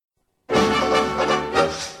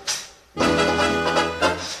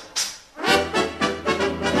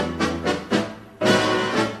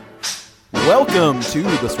Welcome to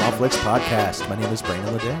the Swampflix Podcast. My name is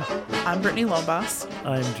Brandon Leday. I'm Brittany Lombas.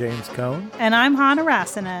 I'm James Cohn. And I'm Hannah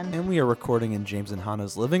Rassinen. And we are recording in James and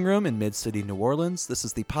Hannah's living room in Mid-City, New Orleans. This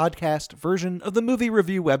is the podcast version of the movie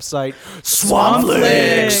review website,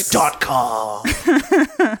 Swampflix.com.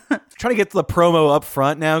 Trying to get the promo up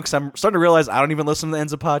front now because I'm starting to realize I don't even listen to the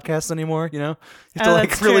ends of podcasts anymore, you know? You have to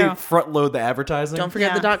really true. front load the advertising. Don't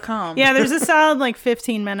forget the .com. Yeah, there's a solid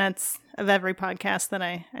 15 minutes of every podcast that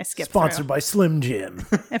I skip Sponsored through. by Slim Jim.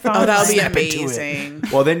 If Oh, that would be Step into it. amazing.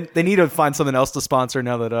 Well, then they need to find something else to sponsor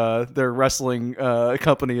now that their wrestling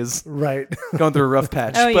company is Right. going through a rough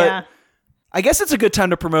patch. Oh, But yeah. I guess it's a good time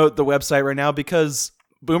to promote the website right now because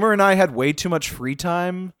Boomer and I had way too much free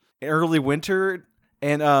time in early winter,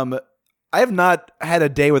 and I have not had a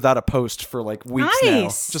day without a post for weeks now.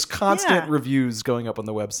 Nice. Just constant Yeah. reviews going up on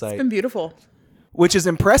the website, It's been beautiful. which is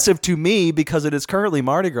impressive to me because it is currently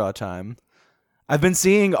Mardi Gras time. I've been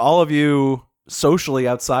seeing all of you socially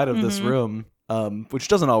outside of this room, which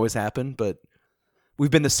doesn't always happen, but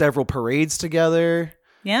we've been to several parades together.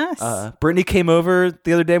 Yes. Brittany came over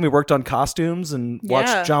the other day and we worked on costumes and watched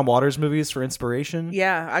Yeah. John Waters movies for inspiration.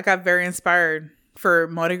 Yeah, I got very inspired for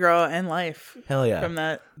Mardi Gras and life Hell yeah. from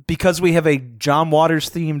that. Because we have a John Waters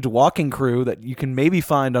themed walking crew that you can maybe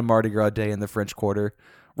find on Mardi Gras Day in the French Quarter.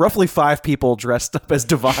 Roughly 5 people dressed up as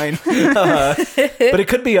Divine. But it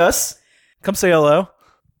could be us. Come say hello.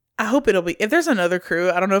 I hope it'll be. If there's another crew,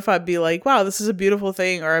 I don't know if I'd be like, wow, this is a beautiful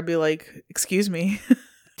thing, or I'd be like, excuse me.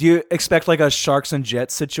 Do you expect a Sharks and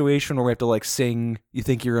Jets situation where we have to sing "You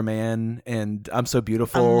Think You're a Man" and "I'm So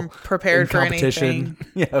Beautiful"? I'm prepared in for competition? anything.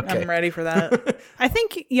 Yeah, okay. I'm ready for that. I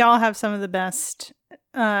think y'all have some of the best,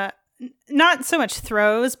 not so much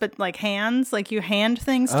throws, but hands. You hand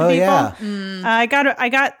things to Oh, people. yeah. I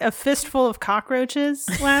got a fistful of cockroaches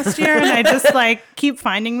last year, and I just keep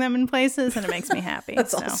finding them in places, and it makes me happy.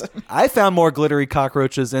 That's so. awesome. I found more glittery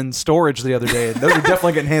cockroaches in storage the other day. And those are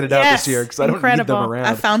definitely getting handed out Yes, this year because I don't need them incredible. around.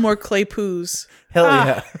 I found more clay poos. Hell Ah.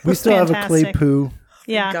 yeah. We still have a clay Fantastic. poo.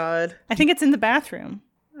 Yeah. God, I think it's in the bathroom.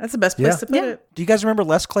 that's the best place Yeah. to put Yeah. it. Do you guys remember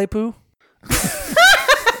Les Claypool?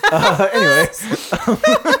 Anyway,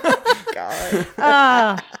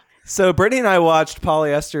 God. so Brittany and I watched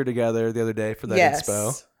Polyester together the other day for that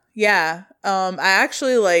inspo. Yeah. I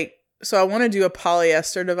actually so I want to do a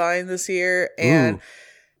polyester divine this year, and Ooh.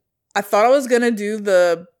 I thought I was going to do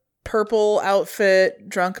the purple outfit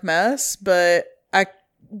drunk mess, but I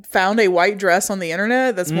found a white dress on the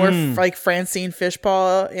internet that's more like Francine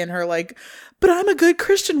Fishpaw in her but I'm a good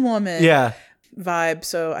Christian woman Yeah. vibe.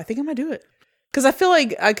 So I think I'm going to do it. Because I feel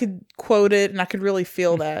like I could quote it and I could really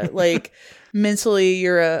feel that. Mentally,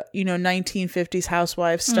 you're a 1950s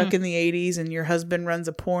housewife stuck in the 80s, and your husband runs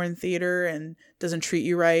a porn theater and doesn't treat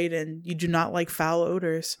you right, and you do not like foul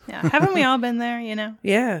odors. Yeah. Haven't we all been there, Yeah.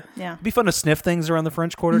 Yeah. It'd be fun to sniff things around the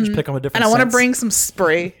French Quarter, just pick them a different And I want to scents. bring some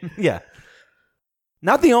spray. Yeah.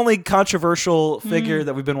 Not the only controversial figure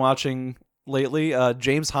that we've been watching lately.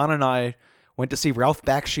 James Hahn and I went to see Ralph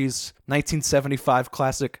Bakshi's 1975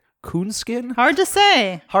 classic Coonskin. Hard to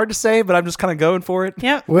say. Hard to say, but I'm just kind of going for it.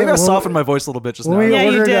 Yep. Maybe I Well, softened my voice a little bit just When now. we Yeah,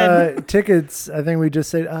 you ordered did. tickets, I think we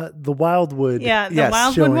just said the Wildwood. Yeah. The Yes.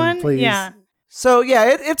 Wildwood Showing, one. please. Yeah. So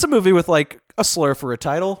yeah, it's a movie with a slur for a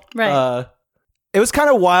title. Right. It was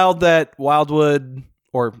kind of wild that Wildwood,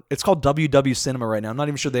 or it's called WW Cinema right now. I'm not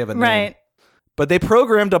even sure they have a name. Right. But they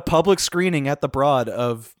programmed a public screening at the Broad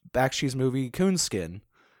of Bakshi's movie Coonskin.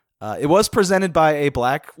 It was presented by a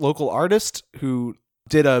black local artist who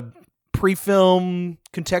did a pre-film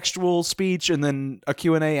contextual speech and then a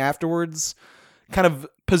Q&A afterwards, kind of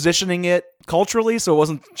positioning it culturally so it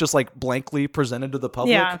wasn't just blankly presented to the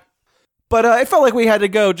public. Yeah. But I felt like we had to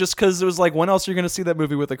go just because it was when else are you going to see that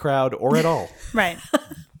movie with a crowd or at all? Right.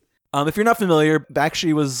 If you're not familiar,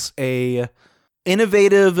 Bakshi was a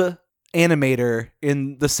innovative animator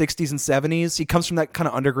in the 60s and 70s. He comes from that kind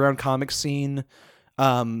of underground comic scene,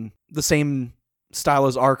 the same style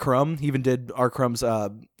as R. Crumb. He even did R. Crumb's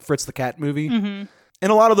Fritz the Cat movie. Mm-hmm.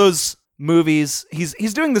 In a lot of those movies,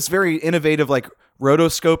 he's doing this very innovative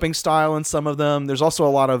rotoscoping style in some of them. There's also a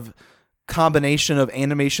lot of combination of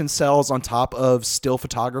animation cells on top of still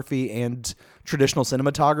photography and traditional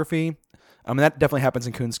cinematography. That definitely happens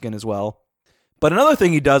in Coonskin as well. But another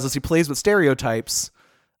thing he does is he plays with stereotypes.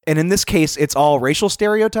 And in this case, it's all racial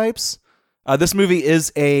stereotypes. This movie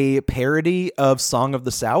is a parody of Song of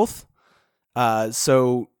the South.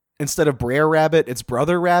 So instead of Brer Rabbit, it's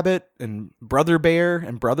Brother Rabbit and Brother Bear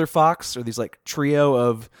and Brother Fox, or these trio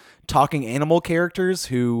of talking animal characters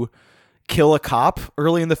who kill a cop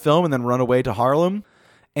early in the film and then run away to Harlem.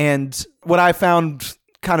 And what I found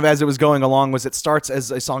kind of as it was going along was it starts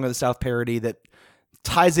as a Song of the South parody that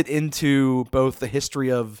ties it into both the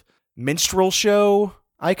history of minstrel show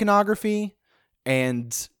iconography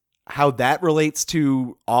and how that relates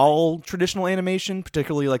to all traditional animation,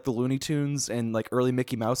 particularly like the Looney Tunes and like early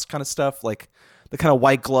Mickey Mouse kind of stuff, like the kind of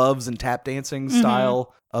white gloves and tap dancing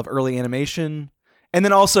style of early animation. And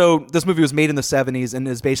then also, this movie was made in the 70s and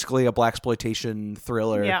is basically a blaxploitation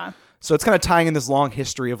thriller. Yeah. So it's kind of tying in this long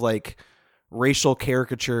history of like racial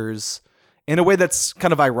caricatures in a way that's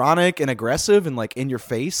kind of ironic and aggressive and like in your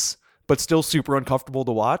face, but still super uncomfortable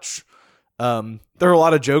to watch. There are a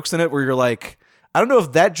lot of jokes in it where you're like, I don't know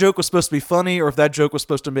if that joke was supposed to be funny or if that joke was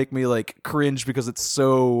supposed to make me like cringe because it's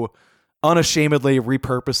so unashamedly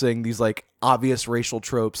repurposing these like obvious racial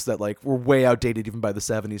tropes that like were way outdated even by the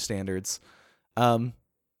 70s standards. I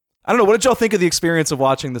don't know. What did y'all think of the experience of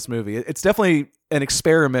watching this movie? It's definitely an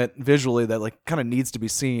experiment visually that like kind of needs to be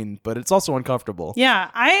seen, but it's also uncomfortable. Yeah,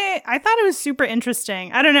 I thought it was super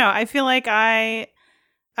interesting. I don't know. I feel like I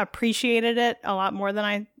appreciated it a lot more than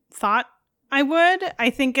I thought I would. I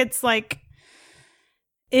think it's like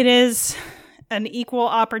it is an equal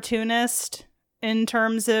opportunist in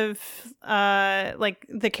terms of like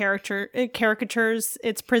the caricatures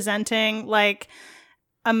it's presenting. Like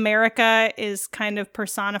America is kind of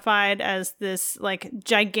personified as this like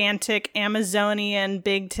gigantic Amazonian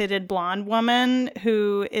big-titted blonde woman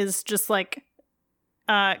who is just like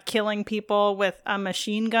killing people with a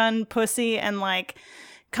machine gun pussy and like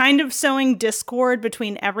kind of sowing discord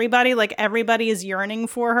between everybody. Like everybody is yearning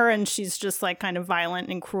for her and she's just like kind of violent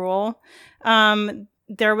and cruel.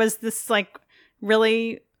 There was this like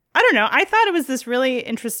really, I don't know, I thought it was this really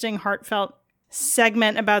interesting, heartfelt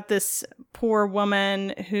segment about this poor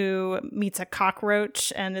woman who meets a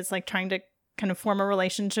cockroach and is like trying to kind of form a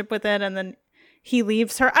relationship with it, and then he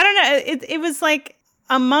leaves her. I don't know. It was like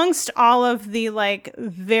amongst all of the like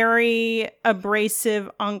very abrasive,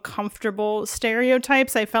 uncomfortable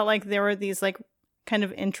stereotypes, I felt like there were these like kind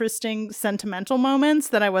of interesting sentimental moments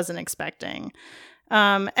that I wasn't expecting.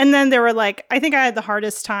 And then there were like, I think I had the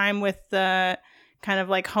hardest time with the kind of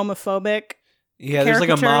like homophobic. Yeah, there's like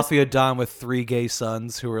a mafia don with 3 gay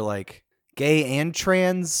sons who are like gay and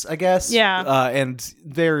trans, I guess. Yeah. And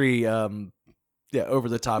very over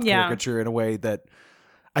the top caricature in a way that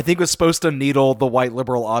I think was supposed to needle the white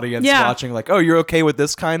liberal audience watching like, oh, you're okay with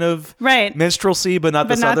this kind of minstrelsy, but not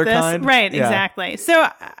this other kind. Right, exactly. So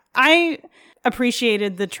I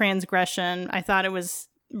appreciated the transgression. I thought it was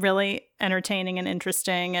really entertaining and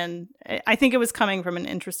interesting, and I think it was coming from an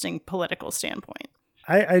interesting political standpoint.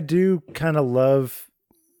 I do kind of love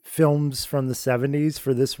films from the 70s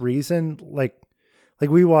for this reason. Like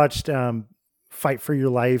we watched Fight for Your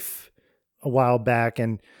Life a while back,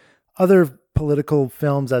 and other political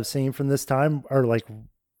films I've seen from this time are like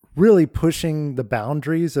really pushing the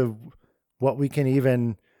boundaries of what we can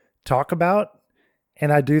even talk about.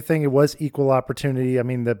 And I do think it was equal opportunity. I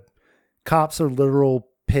mean, the cops are literal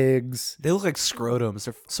pigs. They look like scrotums.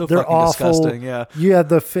 They're They're fucking awful. disgusting. Yeah. You have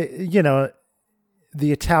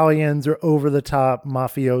the Italians are over the top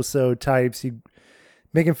mafioso types. You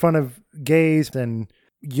making fun of gays, and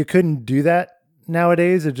you couldn't do that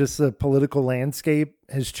nowadays. It just the political landscape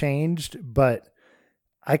has changed. But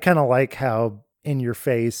I kind of like how in your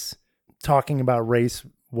face talking about race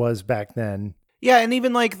was back then. Yeah, and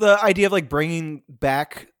even like the idea of like bringing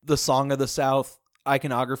back the Song of the South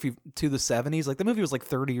iconography to the 70s. Like the movie was like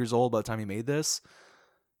 30 years old by the time he made this.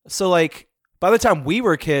 So like by the time we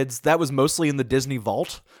were kids, that was mostly in the Disney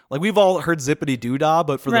vault. Like we've all heard Zippity Doo-Dah,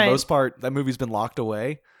 but for the most part, that movie's been locked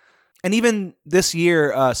away. And even this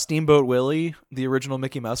year, Steamboat Willie, the original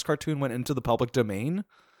Mickey Mouse cartoon, went into the public domain.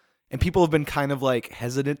 And people have been kind of like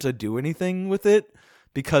hesitant to do anything with it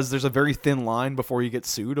because there's a very thin line before you get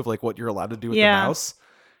sued of like what you're allowed to do with the mouse.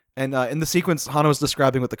 And in the sequence Hannah was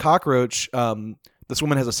describing with the cockroach, this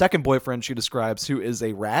woman has a second boyfriend she describes who is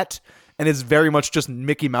a rat and is very much just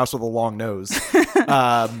Mickey Mouse with a long nose.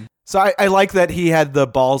 So I like that he had the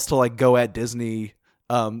balls to like go at Disney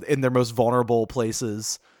in their most vulnerable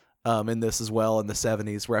places in this as well in the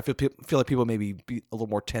 70s, where I feel like people maybe be a little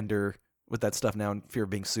more tender with that stuff now in fear of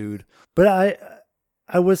being sued. But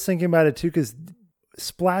I was thinking about it too, because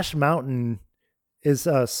Splash Mountain is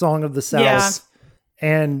a Song of the South. Yeah.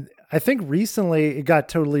 And I think recently it got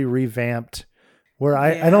totally revamped where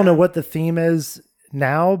I don't know what the theme is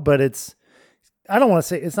now, but I don't want to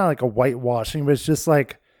say it's not like a whitewashing, but it's just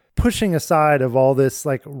like pushing aside of all this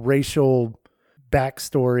like racial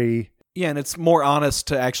backstory. Yeah, and it's more honest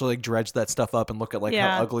to actually like dredge that stuff up and look at like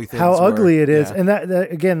how ugly things how were. Ugly it is. Yeah. And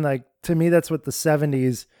that again, like to me, that's what the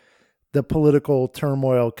 70s, the political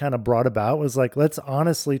turmoil kind of brought about, was like, let's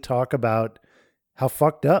honestly talk about how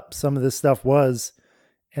fucked up some of this stuff was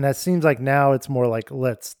And it seems like now it's more like,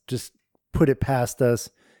 let's just put it past us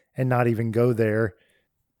and not even go there.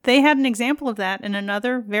 They had an example of that in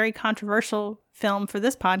another very controversial film for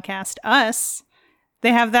this podcast, Us.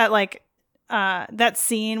 They have that that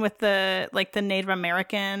scene with the Native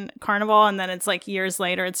American carnival, and then it's like years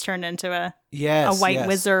later it's turned into a white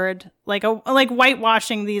wizard, like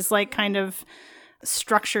whitewashing these like kind of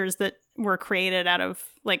structures that were created out of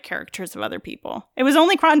like characters of other people. It was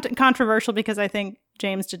only controversial because I think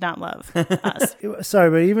James did not love Us. Sorry,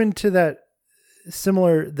 but even to that same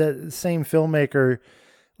filmmaker,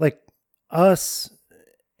 like Us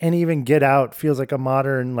and even Get Out feels like a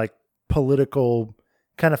modern like political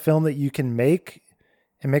kind of film that you can make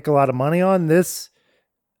and make a lot of money on. This,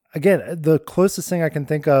 again, the closest thing I can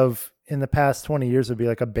think of in the past 20 years would be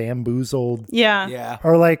like a Bamboozled. Yeah.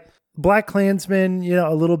 Or like Black Klansman,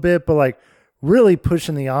 a little bit, but like really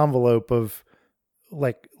pushing the envelope of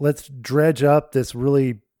like, let's dredge up this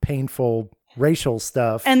really painful racial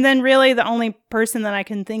stuff. And then really the only person that I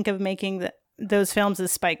can think of making those films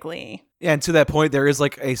is Spike Lee. Yeah, and to that point, there is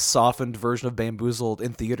like a softened version of Bamboozled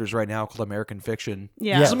in theaters right now called American Fiction.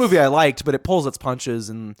 Yeah. It's a movie I liked, but it pulls its punches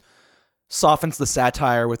and softens the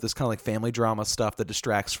satire with this kind of like family drama stuff that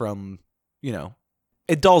distracts from,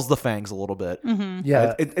 it dulls the fangs a little bit. Mm-hmm.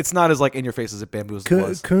 Yeah. It's not as like in your face as it Bamboozled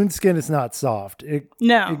was. Coonskin is not soft.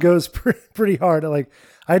 No. It goes pretty hard. Like,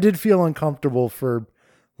 I did feel uncomfortable for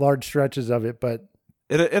large stretches of it, but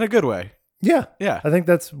in a good way. Yeah. Yeah. I think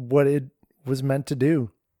that's what it was meant to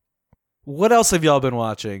do. What else have y'all been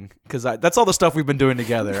watching? Because that's all the stuff we've been doing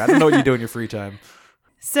together. I don't know what you do in your free time.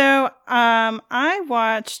 So I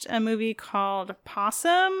watched a movie called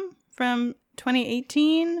Possum from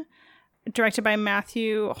 2018, directed by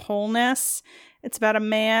Matthew Holness. It's about a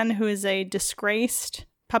man who is a disgraced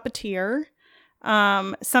puppeteer.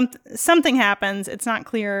 Something happens. It's not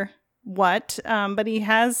clear what, but he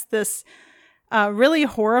has this really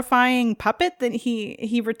horrifying puppet that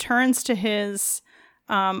he returns to his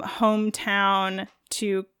hometown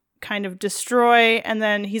to kind of destroy, and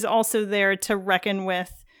then he's also there to reckon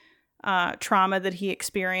with trauma that he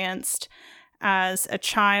experienced as a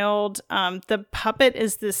child. The puppet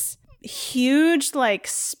is this huge like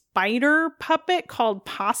spider puppet called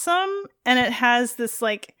Possum, and it has this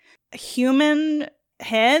like human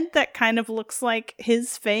head that kind of looks like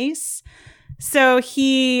his face. So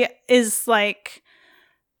he is like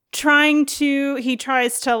he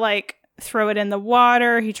tries to like throw it in the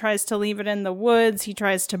water. He tries to leave it in the woods. He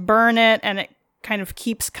tries to burn it, and it kind of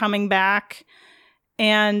keeps coming back.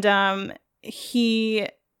 And he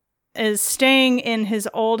is staying in his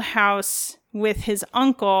old house with his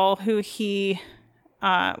uncle, who he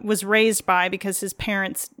was raised by because his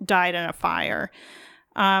parents died in a fire.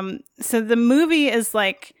 So the movie is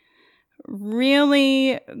like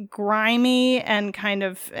really grimy and kind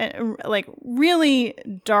of like really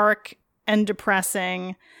dark and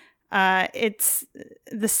depressing. It's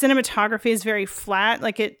the cinematography is very flat.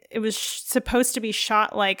 Like it was supposed to be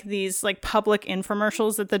shot like these like public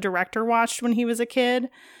infomercials that the director watched when he was a kid.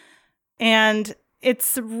 And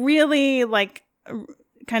it's really like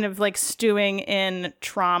kind of like stewing in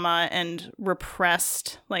trauma and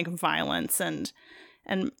repressed like violence and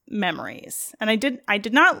memories. And I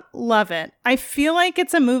did not love it. I feel like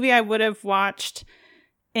it's a movie I would have watched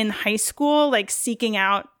in high school, like seeking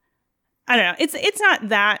out, I don't know. It's not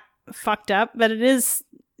that fucked up, but it is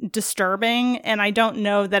disturbing, and I don't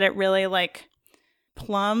know that it really like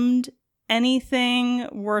plumbed anything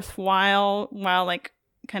worthwhile while like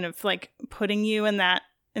kind of like putting you in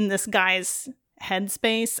this guy's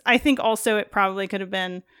headspace. I think also it probably could have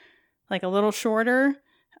been like a little shorter.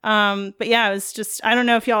 But yeah, it was just, I don't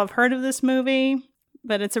know if y'all have heard of this movie,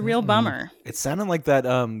 but it's a real bummer. It sounded like that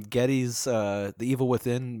Getty's The Evil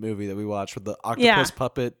Within movie that we watched with the octopus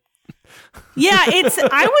puppet. Yeah,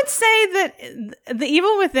 I would say that The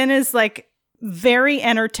Evil Within is like very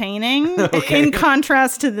entertaining in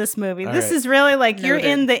contrast to this movie. All this right. is really like you're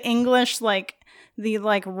Noted. in the English, like the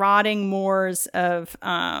like rotting moors of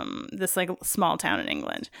this like small town in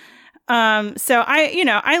England. So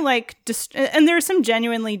I like and there's some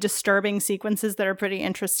genuinely disturbing sequences that are pretty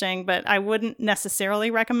interesting, but I wouldn't necessarily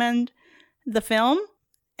recommend the film.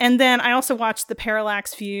 And then I also watched The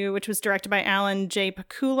Parallax View, which was directed by Alan J.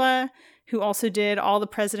 Pakula, who also did All the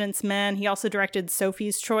President's Men. He also directed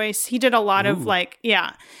Sophie's Choice. He did a lot of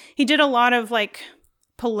he did a lot of like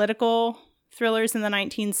political thrillers in the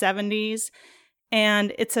 1970s.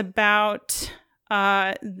 And it's about,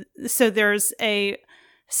 so there's a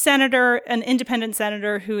senator, an independent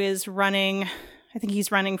senator who is running, I think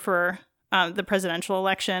he's running for the presidential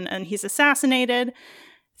election, and he's assassinated.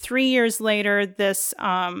 3 years later, this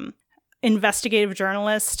investigative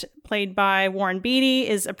journalist played by Warren Beatty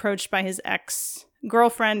is approached by his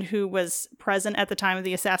ex-girlfriend who was present at the time of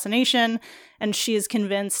the assassination, and she is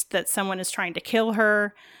convinced that someone is trying to kill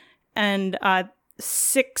her. And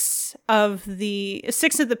six of the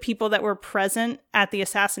people that were present at the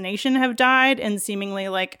assassination have died in seemingly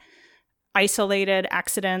like isolated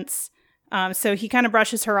accidents. So he kind of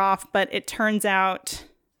brushes her off, but it turns out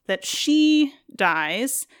that she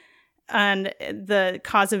dies, and the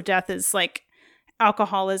cause of death is like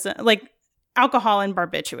alcoholism, like alcohol and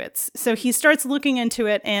barbiturates. So he starts looking into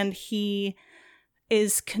it, and he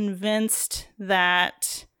is convinced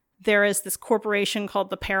that there is this corporation called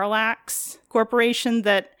the Parallax Corporation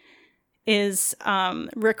that is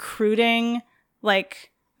recruiting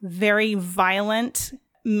like very violent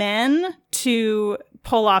men to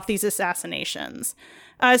pull off these assassinations.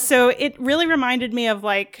 So it really reminded me of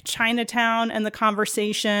like Chinatown and The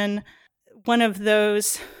Conversation, one of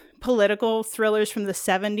those political thrillers from the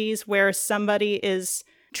 70s where somebody is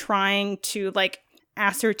trying to like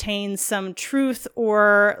ascertain some truth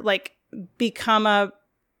or like become a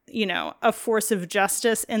force of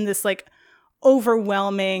justice in this like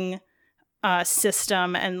overwhelming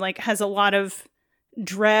system, and like has a lot of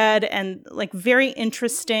dread and like very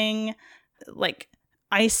interesting like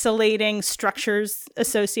isolating structures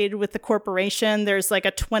associated with the corporation. There's like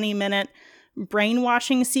a 20-minute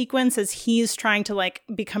brainwashing sequence as he's trying to like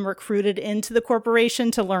become recruited into the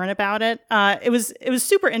corporation to learn about it. It was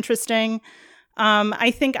super interesting.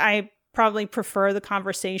 I think I probably prefer The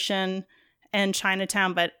Conversation and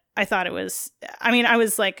Chinatown, but I thought I was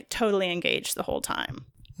like totally engaged the whole time.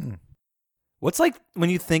 What's like, when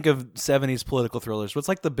you think of 70s political thrillers, what's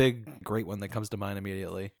like the big great one that comes to mind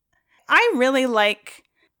immediately? I really like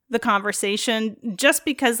The Conversation just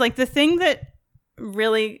because like the thing that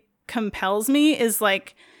really compels me is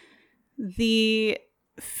like the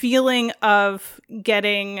feeling of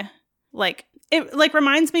getting like, it like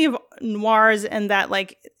reminds me of noirs, and that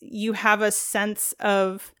like you have a sense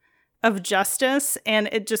of justice, and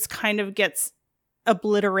it just kind of gets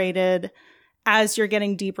obliterated as you're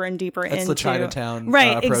getting deeper and deeper into the Chinatown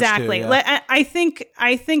right approach exactly too, yeah. Like,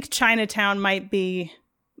 I think Chinatown might be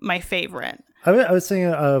my favorite. I was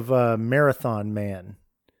thinking of Marathon Man.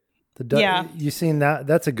 Yeah. You seen that?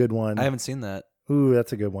 That's a good one. I haven't seen that. Ooh,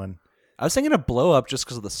 that's a good one. I was thinking of Blow Up just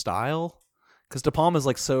because of the style, because De Palma's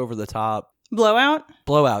like so over the top. Blowout?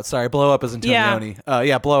 Blowout, sorry. Blow Up is Antonioni.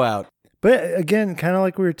 Yeah, Blowout. But again, kind of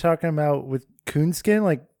like we were talking about with Coonskin,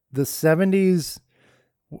 like the 70s,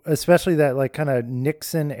 especially that like kind of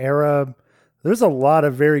Nixon era, there's a lot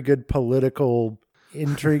of very good political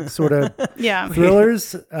intrigue sort of Yeah.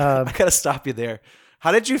 thrillers. I gotta stop you there.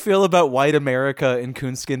 How did you feel about white America in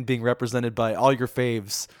Coonskin being represented by all your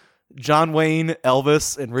faves? John Wayne,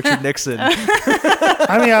 Elvis, and Richard Nixon.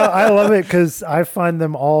 I mean, I love it because I find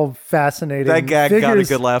them all fascinating. That gag got a figures.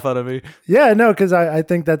 good laugh out of me. Yeah, no, because I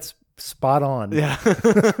think that's spot on. Yeah.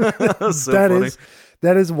 That was so funny.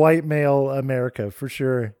 That is white male America for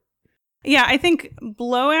sure. Yeah, I think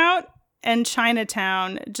Blowout and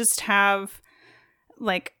Chinatown just have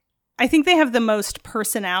like, I think they have the most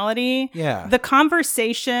personality. Yeah. The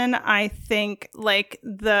Conversation, I think like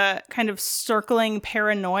the kind of circling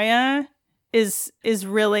paranoia is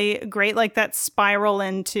really great. Like that spiral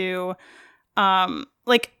into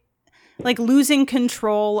like losing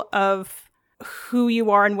control of who you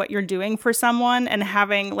are and what you're doing for someone, and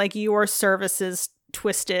having like your services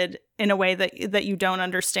twisted in a way that you don't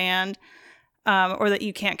understand. Or that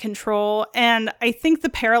you can't control. And I think the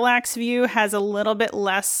Parallax View has a little bit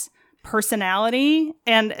less personality,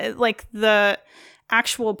 and like the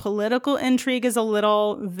actual political intrigue is a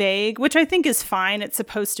little vague, which I think is fine. It's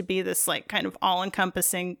supposed to be this like kind of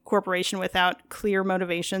all-encompassing corporation without clear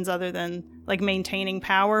motivations other than like maintaining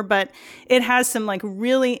power, but it has some like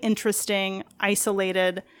really interesting,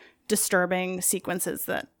 isolated, disturbing sequences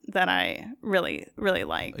that I really, really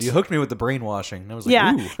liked. You hooked me with the brainwashing. I was like,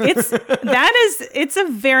 yeah, ooh. it's a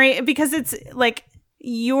very, because it's like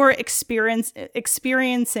you're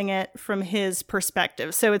experiencing it from his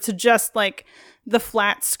perspective. So it's just like the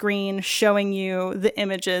flat screen showing you the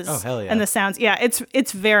images and the sounds. Yeah,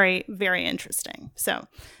 it's very, very interesting. So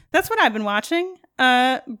that's what I've been watching.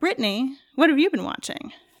 Brittany, what have you been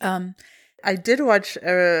watching? I did watch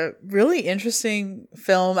a really interesting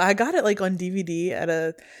film. I got it like on DVD at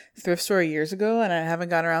a thrift store years ago, and I haven't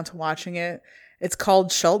gotten around to watching it. It's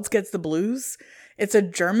called Schultz Gets the Blues. It's a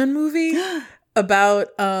German movie about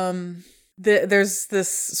there's this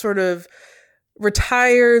sort of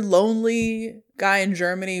retired, lonely guy in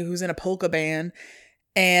Germany who's in a polka band,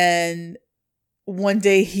 and one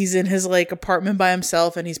day he's in his like apartment by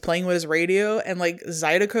himself and he's playing with his radio, and like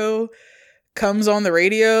Zydeco comes on the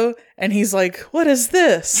radio and he's like, what is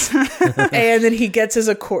this? And then he gets his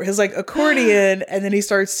accordion and then he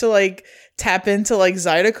starts to like tap into like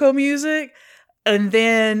Zydeco music. And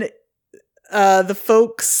then the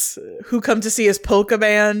folks who come to see his polka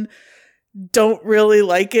band don't really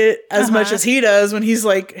like it as much as he does when he's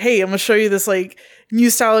like, hey, I'm gonna show you this like new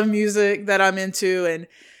style of music that I'm into. And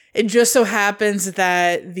it just so happens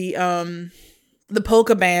that the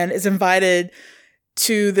polka band is invited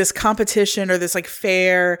to this competition or this like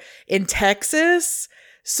fair in Texas.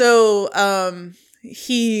 So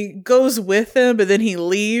he goes with them, but then he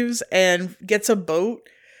leaves and gets a boat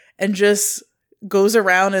and just goes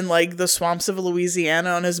around in like the swamps of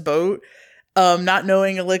Louisiana on his boat, not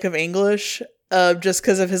knowing a lick of English, just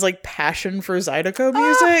because of his like passion for Zydeco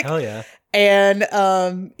music. Hell yeah.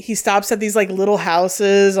 And he stops at these like little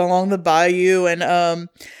houses along the bayou, and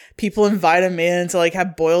people invite him in to like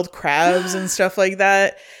have boiled crabs and stuff like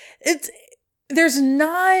that. There's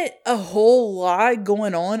not a whole lot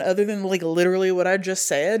going on other than like literally what I just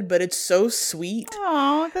said, but it's so sweet.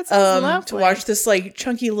 Oh, that's lovely. To watch this like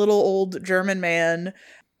chunky little old German man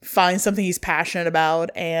find something he's passionate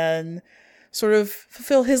about and sort of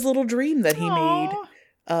fulfill his little dream that he made.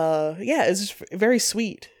 Yeah, it's just very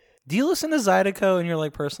sweet. Do you listen to Zydeco in your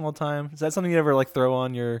like personal time? Is that something you ever like throw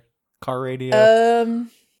on your car radio?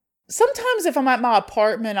 Sometimes if I'm at my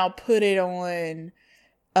apartment, I'll put it on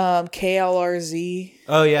KLRZ.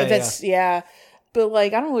 Oh yeah, yeah. But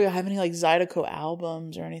like I don't really have any like Zydeco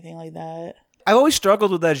albums or anything like that. I've always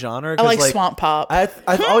struggled with that genre. I like swamp pop.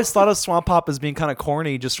 I've always thought of swamp pop as being kind of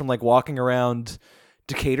corny, just from like walking around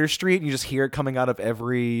Decatur Street and you just hear it coming out of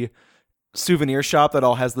every souvenir shop that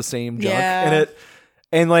all has the same junk in it.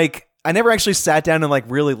 And like I never actually sat down and like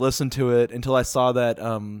really listened to it until I saw that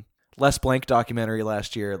Les Blank documentary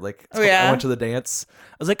last year. Like I went to the dance.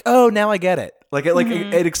 I was like, oh, now I get it. Like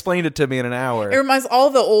it explained it to me in an hour. It reminds all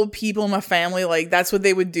the old people in my family, like that's what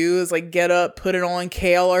they would do is like get up, put it on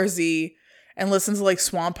KLRZ and listen to like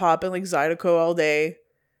swamp pop and like Zydeco all day,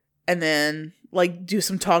 and then like do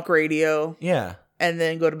some talk radio. Yeah. And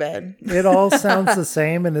then go to bed. It all sounds the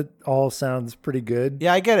same, and it all sounds pretty good.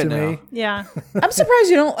 Yeah, I get it to now. me. Yeah. I'm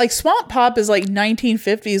surprised you don't like swamp pop is like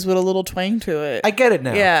 1950s with a little twang to it. I get it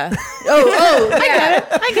now. Yeah.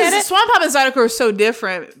 I get it. Swamp pop and Zydeco are so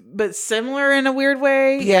different, but similar in a weird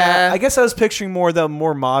way. Yeah. I guess I was picturing more the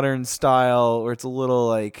more modern style where it's a little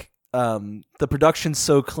like the production's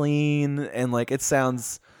so clean and like it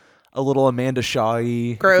sounds a little Amanda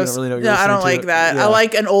Shaw-y. Gross. Really no, I don't like that. Yeah. I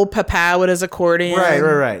like an old papa with his accordion.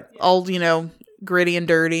 Right. All, gritty and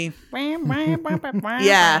dirty. Yeah. But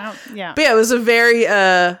yeah, it was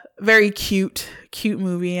a very cute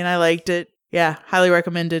movie and I liked it. Yeah, highly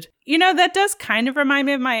recommended. That does kind of remind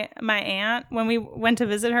me of my aunt when we went to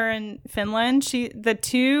visit her in Finland. The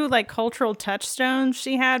two like cultural touchstones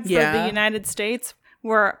she had for the United States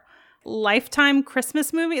were Lifetime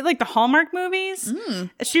Christmas movie, like the Hallmark movies.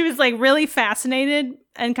 She was like really fascinated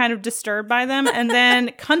and kind of disturbed by them, and then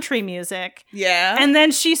country music. Yeah. And then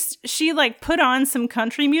she like put on some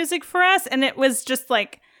country music for us, and it was just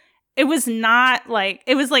like it was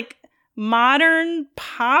like modern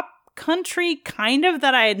pop country kind of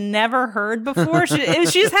that I had never heard before.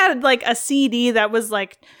 She's had like a CD that was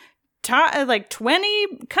like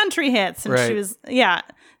 20 country hits, and she was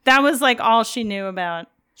that was like all she knew about.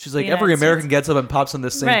 She's like, every American gets up and pops on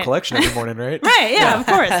this same collection every morning, right? Right, yeah, of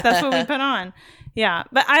course. That's what we put on. Yeah,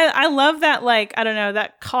 but I love that, like, I don't know,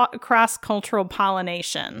 that cross-cultural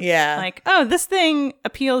pollination. Yeah. Like, oh, this thing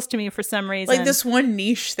appeals to me for some reason. Like this one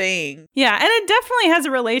niche thing. Yeah, and it definitely has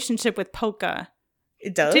a relationship with polka.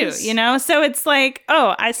 It does. Too, So it's like,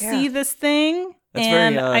 oh, I see this thing. That's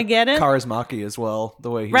and very, I get it. Kaurismäki as well, the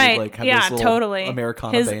way he would like have this little totally.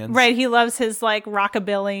 Americana bands. Right, he loves his like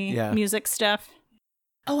rockabilly music stuff.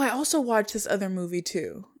 Oh, I also watched this other movie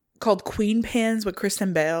too called Queen Pins with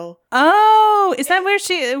Kristen Bell. Oh, is that where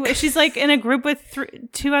she's like in a group with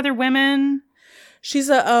two other women?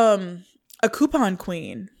 She's a coupon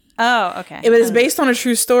queen. Oh, okay. It was based on a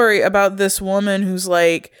true story about this woman who's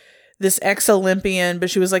like this ex-Olympian,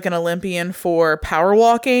 but she was like an Olympian for power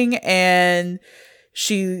walking, and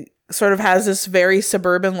she sort of has this very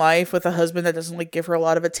suburban life with a husband that doesn't like give her a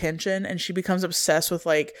lot of attention, and she becomes obsessed with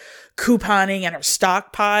like couponing and her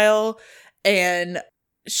stockpile, and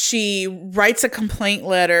she writes a complaint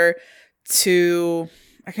letter to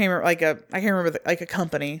I can't remember a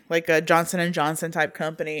company, like a Johnson & Johnson type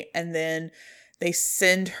company, and then they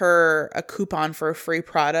send her a coupon for a free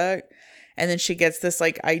product, and then she gets this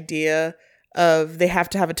like idea of they have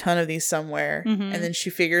to have a ton of these somewhere. And then she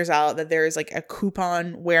figures out that there is like a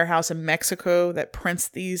coupon warehouse in Mexico that prints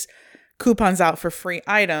these coupons out for free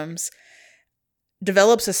items.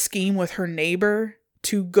 develops a scheme with her neighbor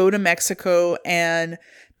to go to Mexico and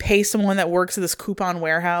pay someone that works at this coupon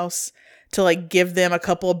warehouse to like give them a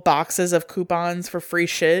couple of boxes of coupons for free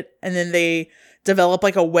shit. And then they develop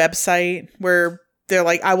like a website where they're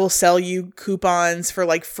like, I will sell you coupons for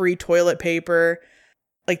like free toilet paper,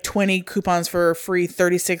 like 20 coupons for free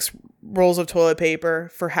 36 rolls of toilet paper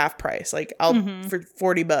for half price. Like I'll for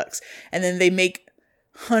 $40. And then they make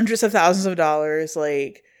hundreds of thousands of dollars,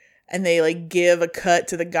 like, and they like give a cut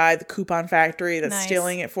to the guy at the coupon factory that's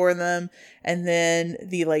stealing it for them. And then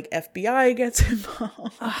the like FBI gets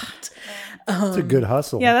involved. It's a good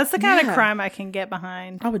hustle. Yeah, that's the kind of crime I can get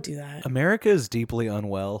behind. I would do that. America is deeply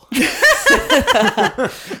unwell.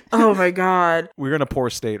 Oh my God. We're in a poor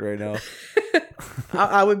state right now.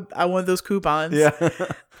 I want those coupons. Yeah.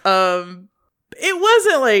 It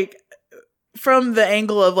wasn't like from the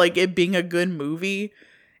angle of like it being a good movie.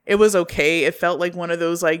 It was okay. It felt like one of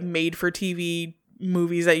those like made for TV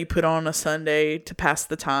movies that you put on a Sunday to pass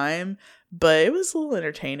the time, but it was a little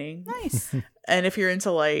entertaining. Nice. And if you're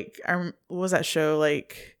into like, what was that show?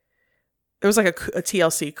 Like, there was like a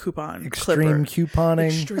TLC coupon Extreme couponing.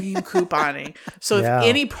 Extreme couponing. So Yeah. if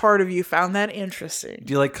any part of you found that interesting,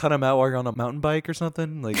 Do you like cut them out while you're on a mountain bike or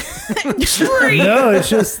something? Like, No, it's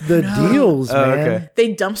just the deals, Oh, man. okay.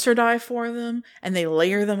 they dumpster dive for them and they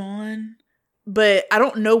layer them on. But I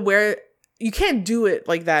don't know where you can't do it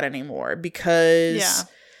like that anymore because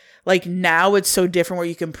like now it's so different where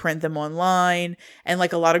you can print them online, and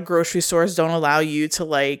like a lot of grocery stores don't allow you to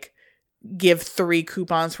like give 3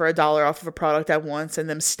 coupons for $1 off of a product at once and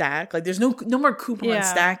them stack. Like there's no more coupon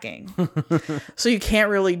stacking. So you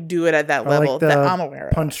can't really do it at that level Like the that I'm aware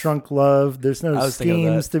of. Punch Drunk Love. There's no I was thinking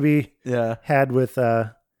of schemes to be yeah. had with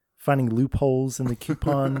finding loopholes in the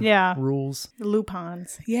coupon rules.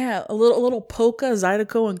 Lupons. Yeah, a little Polka,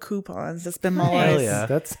 Zydeco, and coupons. That's been my life. Hell yeah.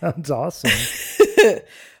 That sounds awesome.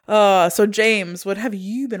 So James, what have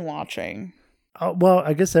you been watching? Well,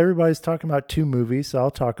 I guess everybody's talking about 2 movies, so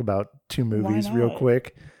I'll talk about 2 movies real not?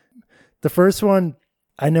 quick. The first one,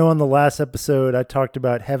 I know on the last episode I talked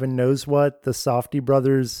about Heaven Knows What, the Safdie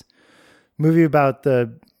brothers movie about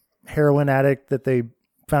the heroin addict that they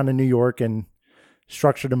found in New York and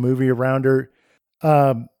structured a movie around her.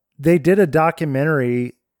 They did a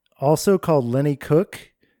documentary also called Lenny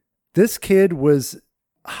Cook. This kid was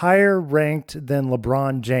higher ranked than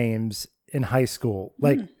LeBron James in high school.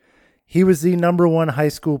 Like he was the number 1 high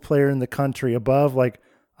school player in the country, above like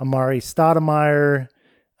Amari Stoudemire,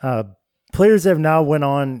 players that have now went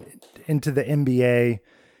on into the NBA.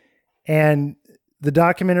 And the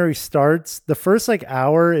documentary starts, the first like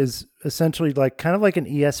hour is essentially like kind of like an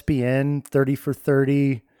ESPN 30 for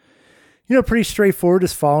 30, pretty straightforward,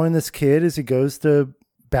 just following this kid as he goes to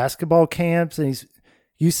basketball camps. And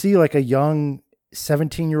you see like a young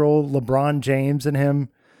 17-year-old LeBron James and him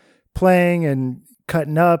playing and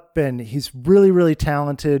cutting up, and he's really, really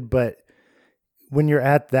talented. But when you're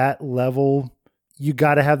at that level, you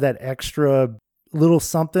got to have that extra little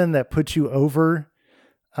something that puts you over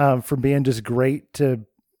from being just great to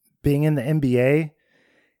being in the NBA.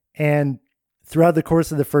 And throughout the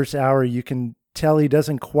course of the first hour, you can tell he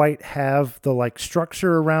doesn't quite have the like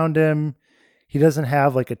structure around him. He doesn't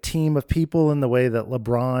have like a team of people in the way that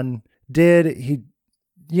LeBron did. He,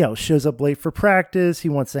 shows up late for practice. He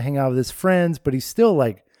wants to hang out with his friends, but he's still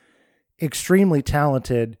like extremely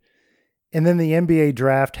talented. And then the NBA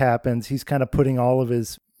draft happens. He's kind of putting all of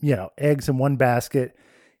his, eggs in one basket.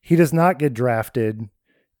 He does not get drafted.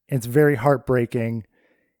 It's very heartbreaking.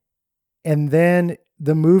 And then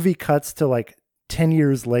the movie cuts to like 10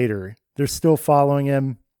 years later. They're still following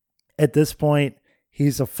him. At this point,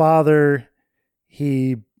 he's a father.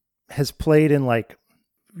 He has played in like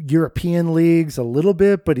European leagues a little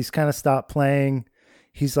bit, but he's kind of stopped playing.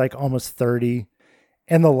 He's like almost 30.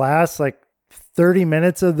 And the last like 30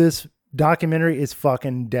 minutes of this documentary is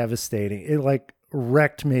fucking devastating. It like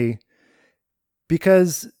wrecked me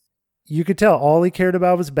because you could tell all he cared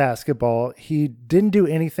about was basketball. He didn't do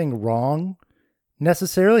anything wrong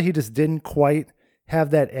necessarily. He just didn't quite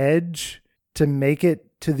have that edge to make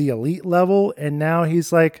it to the elite level. And now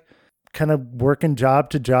he's like kind of working job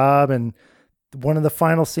to job. And one of the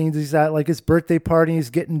final scenes, he's at like his birthday party. He's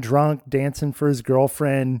getting drunk, dancing for his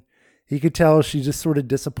girlfriend. He could tell she's just sort of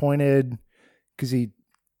disappointed because he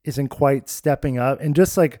isn't quite stepping up. And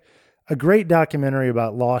just like a great documentary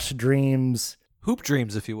about lost dreams. Hoop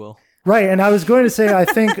dreams, if you will. Right. And I was going to say, I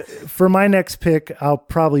think for my next pick, I'll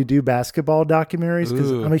probably do basketball documentaries because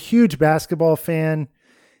I'm a huge basketball fan.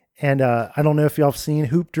 And I don't know if y'all have seen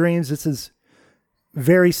Hoop Dreams. This is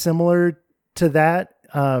very similar to that.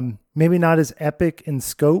 Maybe not as epic in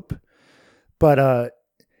scope, but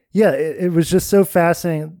yeah, it was just so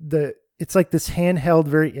fascinating. It's like this handheld,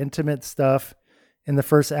 very intimate stuff in the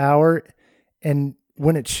first hour. And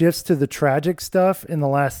when it shifts to the tragic stuff in the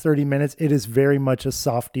last 30 minutes, it is very much a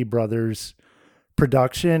Safdie Brothers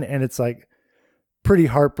production. And it's like pretty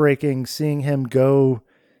heartbreaking seeing him go,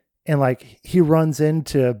 and like he runs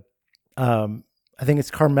into, I think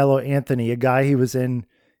it's Carmelo Anthony, a guy he was in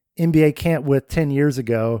NBA camp with 10 years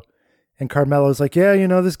ago. And Carmelo's like, yeah,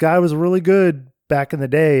 this guy was really good back in the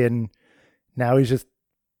day. And now he's just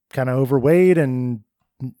kind of overweight and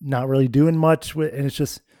not really doing much with, and it's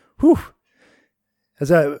just, whew.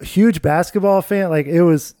 As a huge basketball fan, like it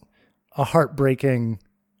was a heartbreaking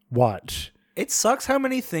watch. It sucks how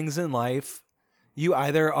many things in life you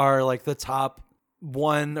either are like the top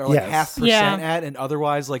 1 or like Yes. 0.5% Yeah. at, and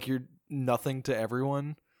otherwise like you're nothing to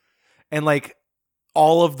everyone. And like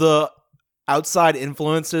all of the outside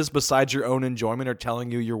influences besides your own enjoyment are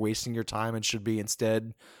telling you you're wasting your time and should be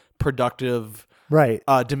instead productive, Right.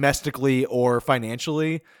 domestically or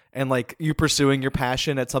financially. And like you pursuing your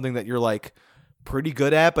passion at something that you're like pretty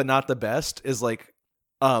good at but not the best is like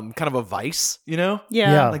kind of a vice, Yeah.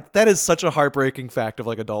 Yeah. like that is such a heartbreaking fact of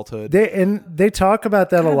like adulthood. They talk about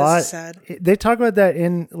that a God, lot. this is sad. They talk about that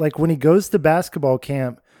in like when he goes to basketball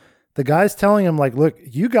camp, the guy's telling him like, look,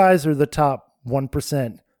 you guys are the top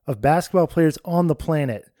 1% of basketball players on the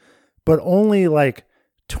planet, but only like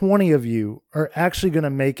 20 of you are actually going to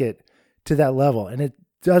make it to that level. And it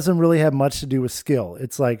doesn't really have much to do with skill.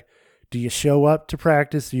 It's like, do you show up to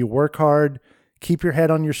practice? Do you work hard? Keep your head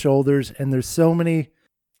on your shoulders? And there's so many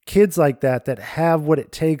kids like that have what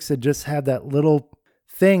it takes to just have that little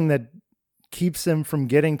thing that keeps them from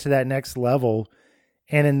getting to that next level.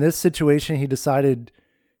 And in this situation, he decided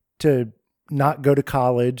to not go to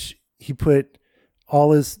college. He put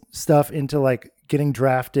all his stuff into like getting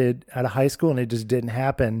drafted out of high school, and it just didn't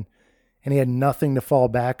happen. And he had nothing to fall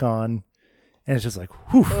back on. And it's just like,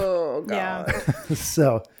 whew. Oh God. Yeah.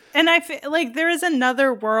 So And I feel like there is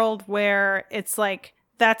another world where it's like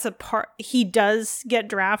that's a part, he does get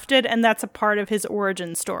drafted and that's a part of his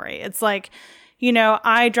origin story. It's like,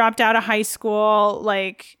 I dropped out of high school,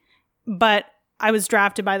 like, but I was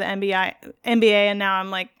drafted by the NBA and now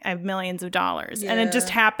I'm like, I have millions of dollars. And it just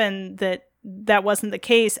happened that wasn't the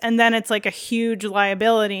case. And then it's like a huge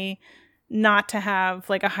liability not to have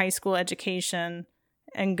like a high school education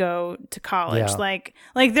and go to college. Yeah.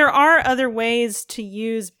 Like there are other ways to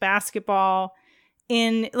use basketball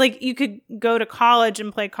in, like, you could go to college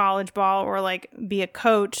and play college ball or like be a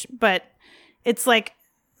coach, but it's like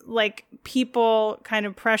people kind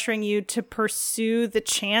of pressuring you to pursue the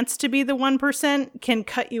chance to be the 1% can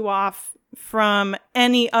cut you off from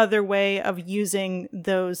any other way of using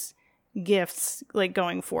those gifts like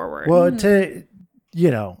going forward. well,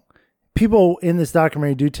 people in this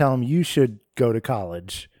documentary do tell him you should go to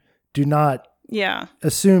college. Do not Yeah.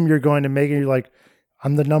 assume you're going to make it. You're like,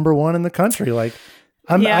 I'm the number 1 in the country. Like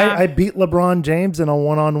Yeah. I beat LeBron James in a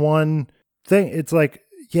 1-on-1 thing. It's like,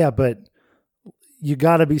 yeah, but you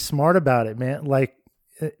got to be smart about it, man. Like,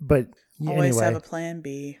 but Always anyway, have a plan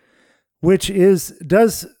B. which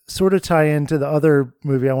does sort of tie into the other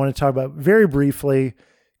movie I want to talk about very briefly,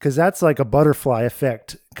 because that's like a butterfly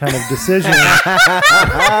effect kind of decision,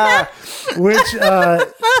 which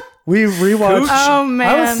we rewatched. Oh, man.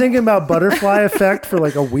 I was thinking about butterfly effect for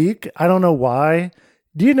like a week. I don't know why.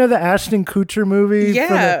 Do you know the Ashton Kutcher movie?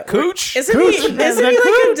 Yeah. Cooch? Isn't Cooch. he like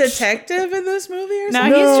a detective in this movie or No,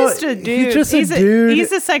 something? No, he's just a dude. he's just a dude.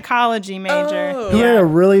 He's a psychology major. Oh. Who had a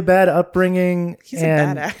really bad upbringing. He's a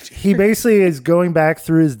and bad actor. he basically is going back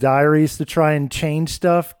through his diaries to try and change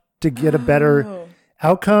stuff to get a better Oh.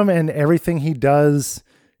 outcome, and everything he does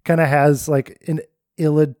kind of has like an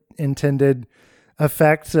ill-intended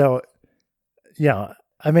effect. So yeah,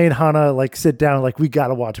 I made Hannah like sit down, like, we got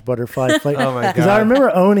to watch Butterfly Flight. Oh my Because God. I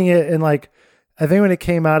remember owning it, and like, I think when it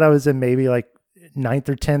came out, I was in maybe like 9th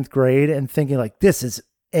or 10th grade and thinking like, this is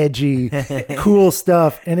edgy, cool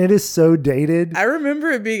stuff. And it is so dated. I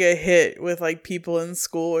remember it being a hit with like people in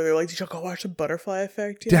school where they're like, did y'all go watch the Butterfly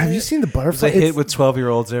Effect yet? Have you seen the It's a Butterfly? hit It's- with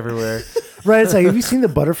 12-year-olds everywhere. Right. It's like, have you seen the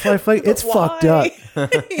Butterfly Flight? It's fucked up.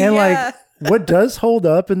 And like, what does hold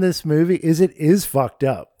up in this movie is it is fucked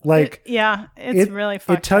up. Like, Yeah, it's really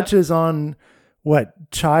fucked it touches on what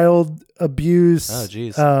child abuse. Oh,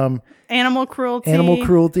 geez. up. Animal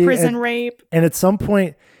cruelty, prison and- rape. And at some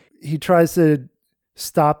point, he tries to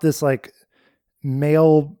stop this like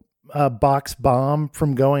mail box bomb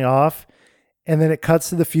from going off, and then it cuts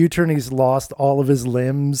to the future, and he's lost all of his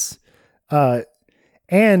limbs.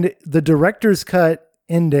 And the director's cut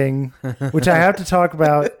ending, which I have to talk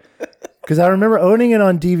about, because I remember owning it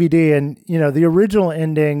on DVD, and the original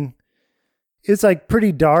ending, it's like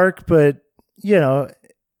pretty dark, but you know,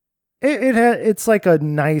 it's like a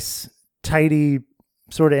nice, tidy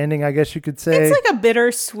sort of ending, I guess you could say. It's like a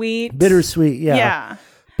bittersweet. Yeah. Yeah.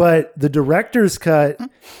 But the director's cut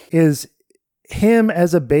is him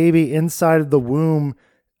as a baby inside of the womb,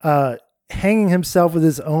 hanging himself with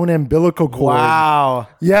his own umbilical cord. Wow.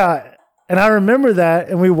 Yeah. And I remember that,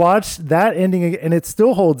 and we watched that ending, and it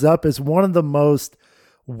still holds up as one of the most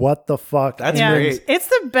what the fuck. That's endings. great. It's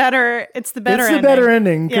the better ending. Better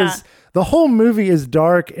ending because Yeah. the whole movie is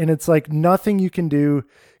dark, and it's like nothing you can do.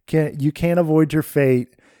 You can't avoid your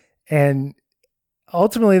fate. And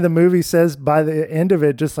ultimately the movie says by the end of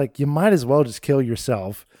it, just like, you might as well just kill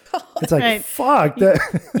yourself. It's like, Right. fuck.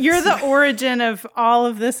 You're the origin of all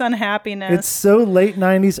of this unhappiness. It's so late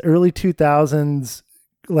 90s, early 2000s,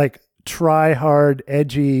 like try hard,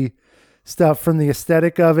 edgy stuff, from the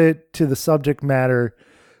aesthetic of it to the subject matter.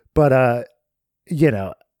 But, you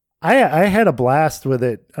know, I had a blast with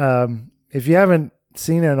it. If you haven't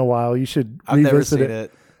seen it in a while, you should I've never revisit seen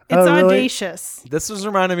it. It's Oh, really? audacious. This was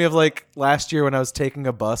reminding me of like last year when I was taking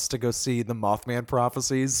a bus to go see the Mothman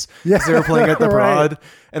Prophecies. Yeah. 'Cause they were playing at the Right. Broad.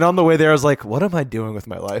 And on the way there, I was like, what am I doing with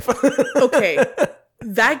my life? Okay.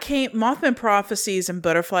 Mothman Prophecies and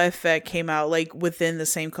Butterfly Effect came out like within the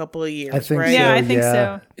same couple of years, I think right? so. Yeah, I think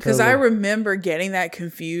so. Because I totally. remember getting that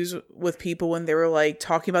confused with people when they were like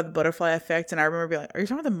talking about the butterfly effect, and I remember being like, "Are you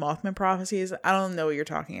talking about the Mothman Prophecies? I don't know what you're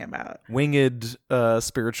talking about." Winged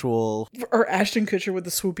spiritual. Or Ashton Kutcher with the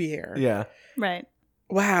swoopy hair. Yeah. Right.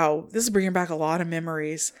 Wow, this is bringing back a lot of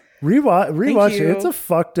memories. Rewatch it. you. It's a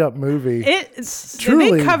fucked up movie. It's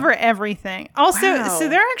Truly. They cover everything. Also, Wow. so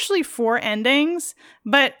there are actually 4 endings,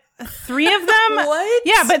 but 3 of them What?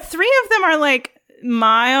 Yeah, but 3 of them are like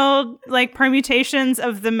mild like permutations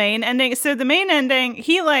of the main ending. So the main ending,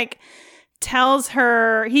 he like tells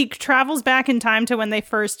her, he travels back in time to when they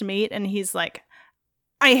first meet, and he's like,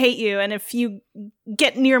 I hate you, and if you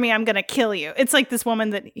get near me, I'm gonna kill you. It's like this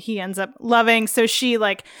woman that he ends up loving, so she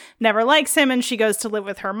like never likes him, and she goes to live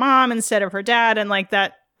with her mom instead of her dad, and like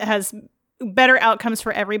that has better outcomes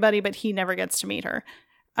for everybody, but he never gets to meet her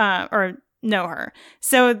or know her.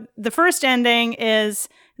 So the first ending is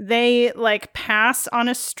they like pass on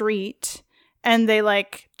a street, and they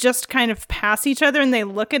like just kind of pass each other, and they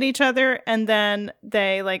look at each other, and then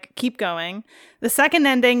they like keep going. The second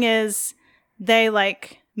ending is they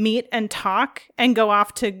like meet and talk and go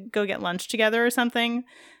off to go get lunch together or something.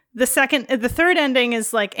 The third ending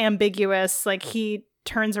is like ambiguous, like he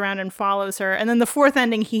turns around and follows her, and then the fourth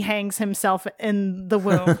ending, he hangs himself in the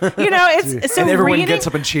womb. You know, it's so And everyone reading, gets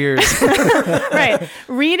up and cheers. right.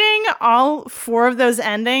 Reading all 4 of those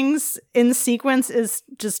endings in sequence is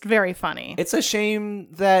just very funny. It's a shame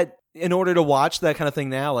that in order to watch that kind of thing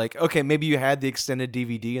now, like, okay, maybe you had the extended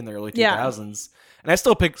DVD in the early 2000s. And I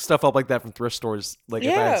still pick stuff up like that from thrift stores, like if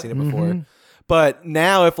I hadn't seen it before. Mm-hmm. But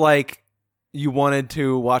now if like you wanted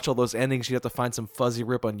to watch all those endings, you have to find some fuzzy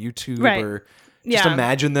rip on YouTube Right. or just Yeah.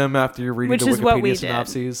 imagine them after you're reading Which the is what we Wikipedia did.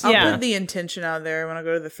 synopses. I'll Yeah. put the intention out there when I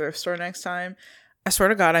go to the thrift store next time. I swear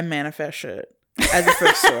to God, I manifest shit at the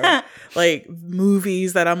thrift store. Like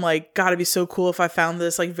movies that I'm like, gotta be so cool if I found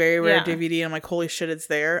this like very rare Yeah. DVD and I'm like, holy shit, it's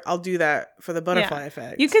there. I'll do that for the butterfly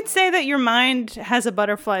effect. You could say that your mind has a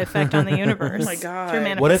butterfly effect on the universe. Oh my God. through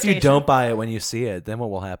What if you manifestation. don't buy it when you see it? Then what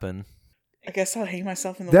will happen? I guess I'll hang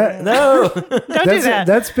myself in the That- womb. No. Don't do that.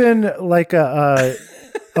 That's been like a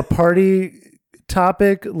party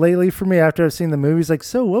topic lately for me after I've seen the movies. Like,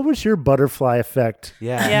 so what was your butterfly effect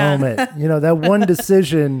Yeah. Yeah. moment? You know, that one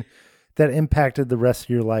decision that impacted the rest of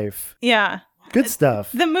your life. Yeah. Good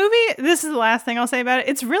stuff. The movie, this is the last thing I'll say about it.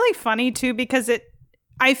 It's really funny too, because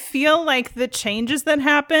I feel like the changes that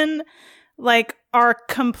happen like are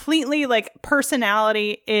completely like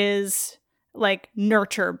personality is like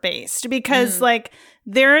nurture based, because like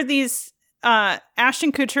there are these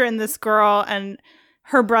Ashton Kutcher and this girl and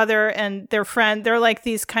her brother and their friend, they're like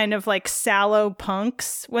these kind of like sallow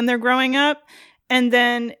punks when they're growing up, and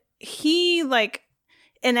then he like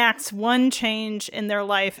enacts one change in their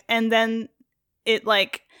life, and then it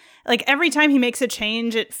like every time he makes a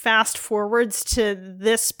change, it fast forwards to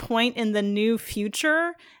this point in the new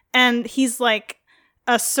future, and he's like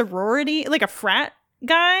a sorority, like a frat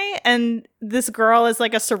guy, and this girl is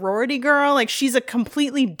like a sorority girl. Like she's a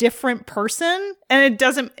completely different person, and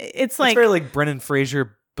it's like very like Brendan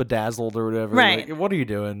Fraser bedazzled or whatever. Right. Like, what are you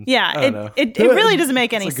doing? yeah, I don't know. it really doesn't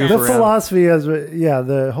make any It's a sense. goof The around. philosophy is,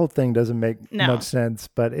 the whole thing doesn't make No. much sense,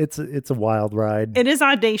 but it's a wild ride. It is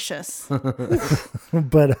audacious.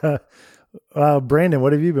 But Brandon,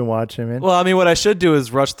 what have you been watching, man? Well, I mean, what I should do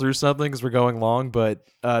is rush through something because we're going long, but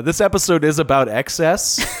this episode is about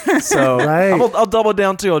excess, so Right. I'll double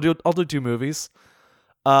down too. I'll do 2 movies.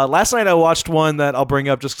 Last night I watched one that I'll bring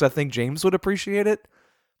up just because I think James would appreciate it.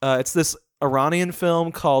 It's this Iranian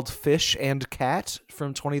film called Fish and Cat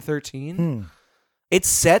from 2013. It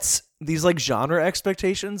sets these like genre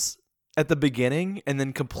expectations at the beginning and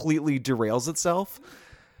then completely derails itself.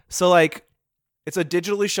 So like, it's a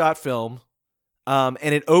digitally shot film. And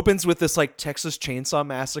it opens with this like Texas Chainsaw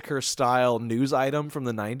Massacre style news item from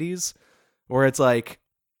the 90s where it's like,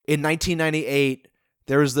 in 1998,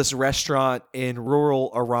 there was this restaurant in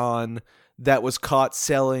rural Iran that was caught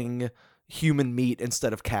selling human meat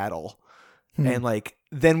instead of cattle. And like,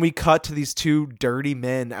 then we cut to these 2 dirty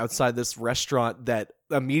men outside this restaurant that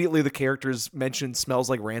immediately the characters mention smells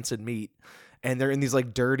like rancid meat. And they're in these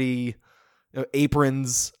like dirty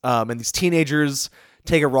aprons. And these teenagers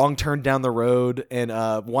take a wrong turn down the road and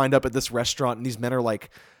wind up at this restaurant. And these men are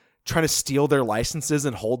like trying to steal their licenses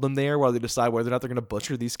and hold them there while they decide whether or not they're going to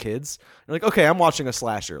butcher these kids. You're like, okay, I'm watching a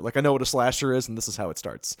slasher. Like, I know what a slasher is, and this is how it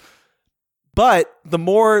starts. But the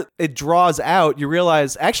more it draws out, you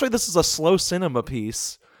realize, actually, this is a slow cinema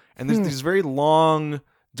piece. And there's these very long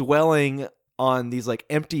dwelling on these like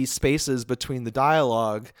empty spaces between the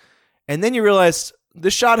dialogue. And then you realize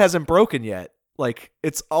this shot hasn't broken yet. Like,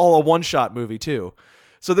 it's all a one-shot movie, too.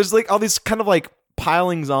 So there's like all these kind of like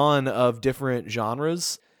pilings on of different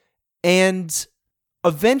genres. And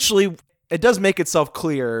eventually, it does make itself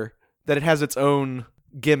clear that it has its own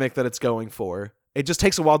gimmick that it's going for. It just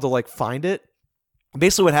takes a while to like find it.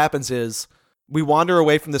 Basically, what happens is we wander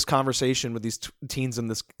away from this conversation with these teens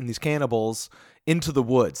and these cannibals into the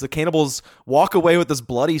woods. The cannibals walk away with this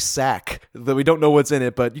bloody sack that we don't know what's in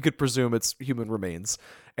it, but you could presume it's human remains.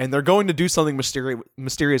 And they're going to do something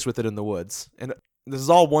mysterious with it in the woods. And this is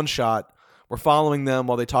all one shot. We're following them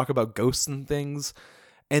while they talk about ghosts and things.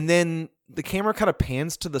 And then the camera kind of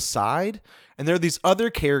pans to the side, and there are these other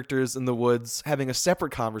characters in the woods having a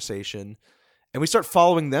separate conversation. And we start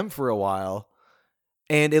following them for a while.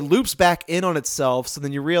 And it loops back in on itself, so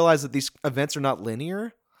then you realize that these events are not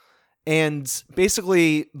linear. And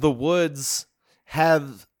basically, the woods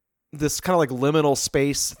have this kind of like liminal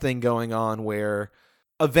space thing going on where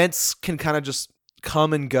events can kind of just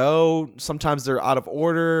come and go. Sometimes they're out of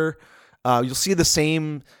order. You'll see the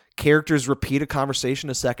same characters repeat a conversation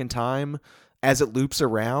a second time as it loops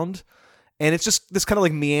around. And it's just this kind of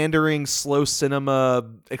like meandering, slow cinema,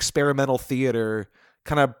 experimental theater,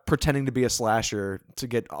 kind of pretending to be a slasher to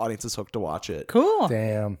get audiences hooked to watch it. Cool.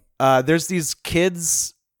 Damn. There's these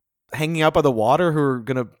kids hanging out by the water who are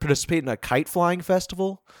going to participate in a kite flying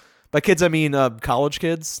festival. By kids, I mean college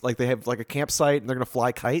kids. Like, they have like a campsite and they're going to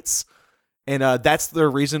fly kites. And that's their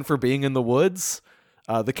reason for being in the woods.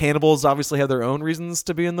 The cannibals obviously have their own reasons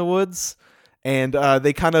to be in the woods. And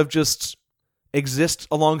they kind of just exist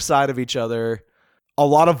alongside of each other. A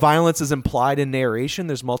lot of violence is implied in narration.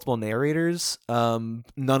 There's multiple narrators. None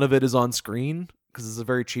of it is on screen because it's a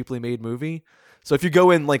very cheaply made movie. So if you go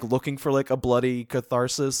in like looking for like a bloody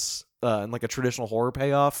catharsis and like a traditional horror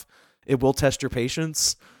payoff, it will test your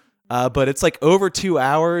patience. But it's like over 2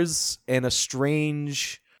 hours and a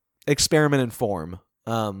strange experiment in form.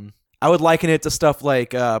 I would liken it to stuff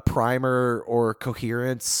like Primer or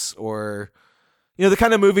Coherence, or, you know, the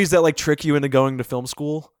kind of movies that like trick you into going to film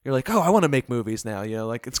school. You're like, oh, I want to make movies now. You know,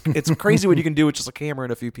 like it's crazy what you can do with just a camera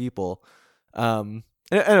and a few people. And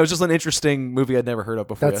it was just an interesting movie I'd never heard of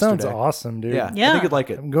before. That sounds yesterday. awesome, dude. Yeah, I Yeah. think you'd like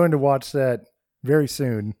it. I'm going to watch that very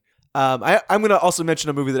soon. I'm going to also mention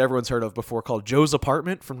a movie that everyone's heard of before called Joe's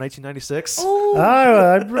Apartment from 1996. Oh,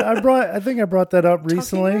 I think I brought that up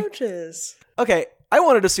recently. Talking roaches. Okay, I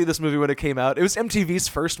wanted to see this movie when it came out. It was MTV's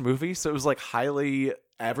first movie, so it was like highly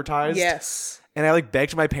advertised. Yes. And I like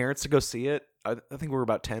begged my parents to go see it. I think we were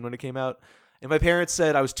about 10 when it came out. And my parents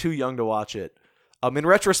said I was too young to watch it. In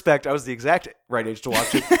retrospect, I was the exact right age to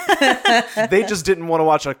watch it. They just didn't want to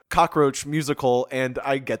watch a cockroach musical, and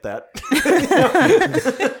I get that.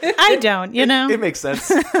 I don't, you know? It makes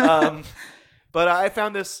sense. But I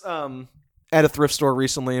found this at a thrift store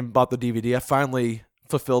recently and bought the DVD. I finally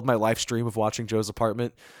fulfilled my life stream of watching Joe's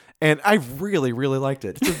Apartment, and I really, really liked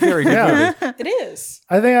it. It's a very good movie. It is.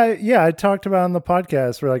 I think I talked about it on the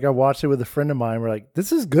podcast where like I watched it with a friend of mine. We're like,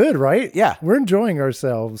 this is good, right? Yeah. We're enjoying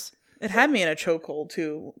ourselves. It had me in a chokehold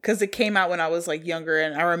too, because it came out when I was like younger,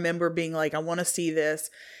 and I remember being like, I want to see this.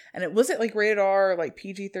 And it wasn't like rated R or like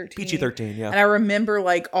PG-13. PG-13, yeah. And I remember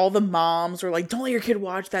like all the moms were like, don't let your kid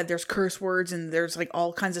watch that. There's curse words and there's like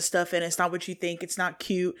all kinds of stuff in it. It's not what you think. It's not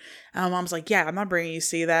cute. And my mom's like, yeah, I'm not bringing you to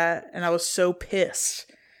see that. And I was so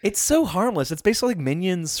pissed. It's so harmless. It's basically like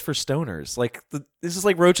Minions for stoners. Like this is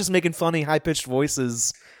like roaches making funny, high pitched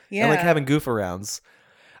voices and like having goof arounds.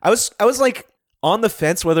 I was like on the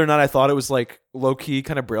fence whether or not I thought it was like low key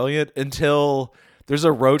kind of brilliant until there's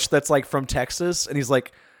a roach that's like from Texas and he's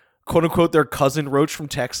like quote unquote their cousin roach from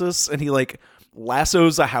Texas and he like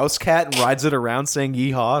lassos a house cat and rides it around saying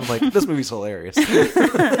yeehaw. I'm like, this movie's hilarious.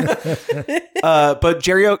 But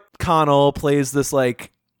Jerry O'Connell plays this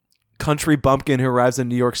like country bumpkin who arrives in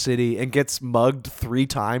New York City and gets mugged 3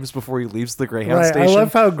 times before he leaves the Greyhound station. I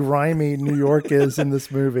love how grimy New York is in this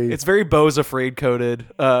movie. It's very Beau's Afraid coded.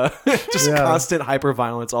 Just constant hyper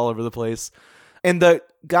violence all over the place. And the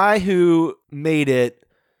guy who made it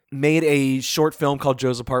made a short film called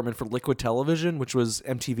Joe's Apartment for Liquid Television, which was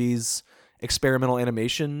MTV's experimental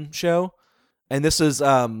animation show. And this is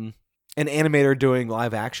an animator doing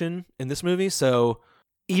live action in this movie. So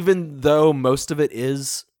even though most of it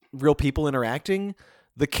is real people interacting,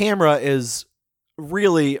 the camera is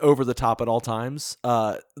really over the top at all times.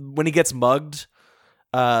 When he gets mugged,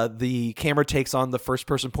 the camera takes on the first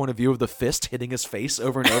person point of view of the fist hitting his face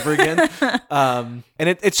over and over again. And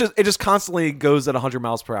it just constantly goes at 100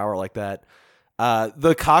 miles per hour like that.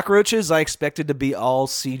 The cockroaches I expected to be all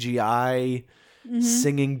CGI,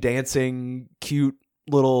 singing, dancing, cute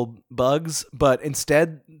little bugs, but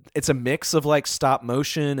instead it's a mix of like stop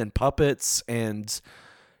motion and puppets and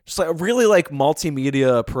just like a really like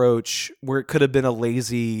multimedia approach where it could have been a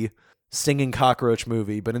lazy singing cockroach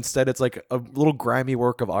movie, but instead it's like a little grimy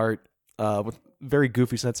work of art with very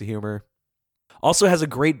goofy sense of humor. Also has a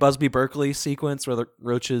great Busby Berkeley sequence where the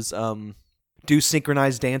roaches do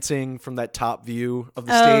synchronized dancing from that top view of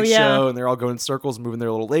the stage show, and they're all going in circles, moving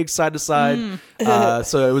their little legs side to side.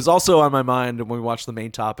 So it was also on my mind when we watched the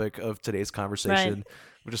main topic of today's conversation,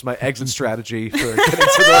 which is my exit strategy for getting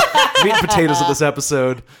to the meat and potatoes of this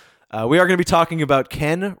episode. We are going to be talking about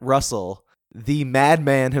Ken Russell, the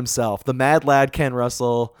madman himself, the mad lad Ken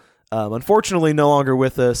Russell. Unfortunately, no longer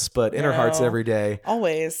with us, but in our hearts every day.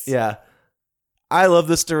 Always. Yeah. I love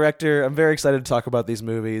this director. I'm very excited to talk about these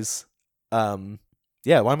movies. Why am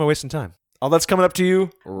I wasting time? All that's coming up to you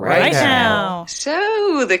right now.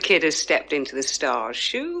 So the kid has stepped into the star's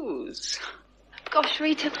shoes. Gosh,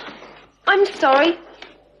 Rita, I'm sorry.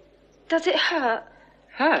 Does it hurt?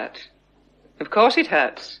 Hurt? Of course it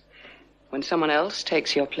hurts. When someone else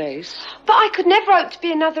takes your place. But I could never hope to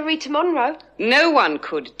be another Rita Monroe. No one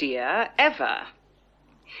could, dear, ever.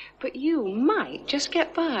 But you might just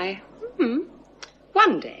get by.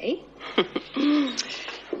 One day.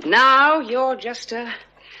 Now you're just a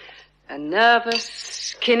nervous,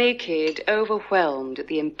 skinny kid overwhelmed at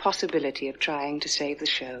the impossibility of trying to save the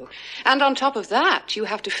show. And on top of that, you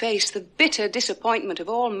have to face the bitter disappointment of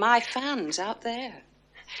all my fans out there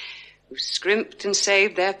who scrimped and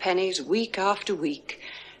saved their pennies week after week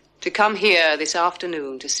to come here this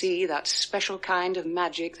afternoon to see that special kind of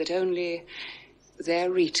magic that only their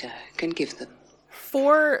Rita can give them.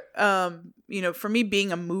 For for me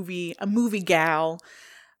being a movie gal,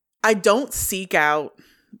 I don't seek out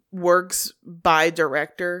works by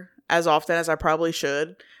director as often as I probably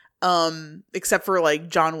should. Except for like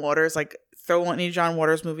John Waters, like throw any John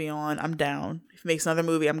Waters movie on, I'm down. If he makes another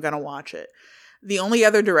movie, I'm gonna watch it. The only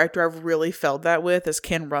other director I've really felt that with is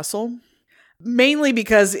Ken Russell. Mainly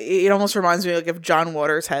because it almost reminds me like if John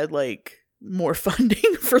Waters had like more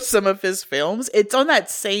funding for some of his films. It's on that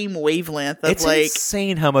same wavelength of it's like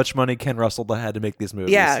insane how much money Ken Russell had to make these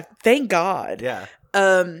movies. Yeah, thank God. Yeah.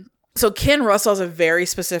 So Ken Russell has a very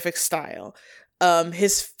specific style.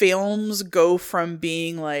 His films go from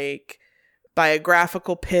being like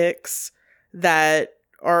biographical pics that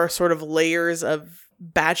are sort of layers of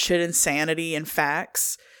batshit insanity and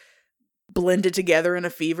facts blended together in a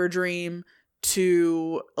fever dream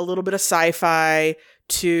to a little bit of sci-fi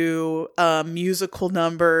to musical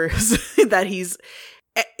numbers that he's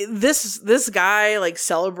this guy like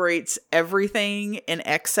celebrates everything in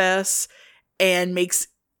excess and makes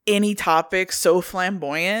any topic so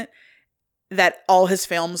flamboyant that all his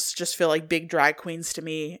films just feel like big drag queens to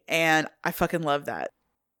me, and I fucking love that.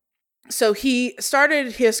 So he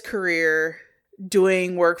started his career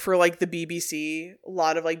doing work for like the BBC, a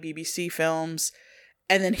lot of like BBC films,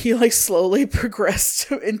 and then he like slowly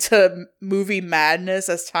progressed into movie madness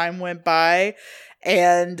as time went by.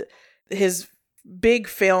 And his big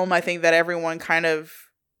film, I think, that everyone kind of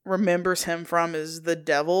remembers him from is The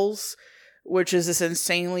Devils, which is this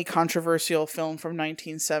insanely controversial film from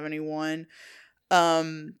 1971,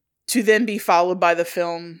 to then be followed by the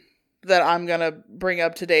film that I'm going to bring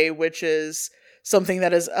up today, which is something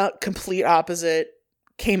that is a complete opposite,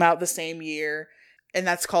 came out the same year, and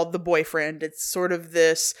that's called The Boyfriend. It's sort of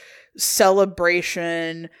this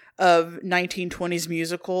celebration of 1920s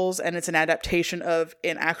musicals, and it's an adaptation of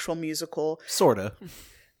an actual musical. Sorta.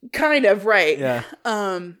 Kind of, right. Yeah.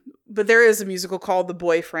 But there is a musical called The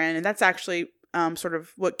Boyfriend, and that's actually sort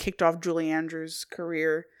of what kicked off Julie Andrews'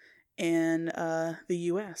 career in the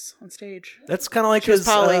U.S. on stage. That's kind of like She was his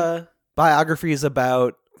Polly. biographies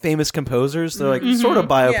about famous composers. They're like sort of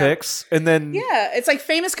biopics. And then Yeah, it's like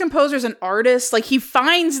famous composers and artists. Like he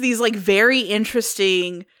finds these like very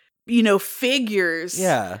interesting, figures.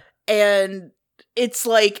 yeah. And it's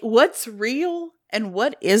like, what's real and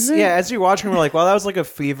what isn't? Yeah, as you're watching, we're like, wow, that was like a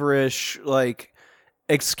feverish like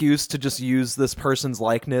excuse to just use this person's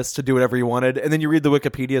likeness to do whatever you wanted. And then you read the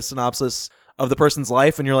Wikipedia synopsis of the person's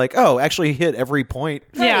life, and you're like, oh, actually he hit every point.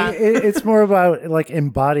 Yeah. It's more about like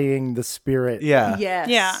embodying the spirit. Yeah. Yes.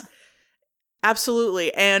 Yeah.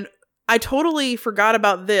 Absolutely. And I totally forgot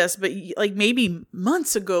about this, but like maybe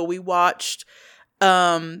months ago we watched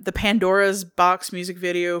the Pandora's Box music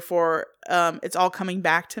video for It's All Coming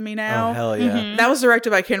Back to Me Now. Oh, hell yeah. Mhm. That was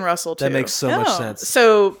directed by Ken Russell too. That makes so much Oh. sense.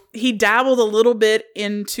 So he dabbled a little bit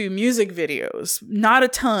into music videos, not a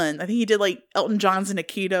ton. I think he did like Elton John's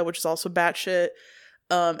Nikita, which is also batshit,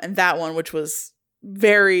 and that one, which was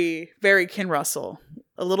very, very Ken Russell,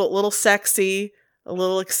 a little sexy, a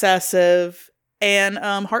little excessive, and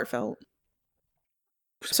heartfelt.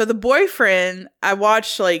 So The Boyfriend, I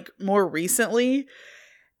watched like more recently,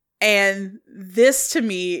 and this to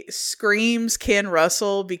me screams Ken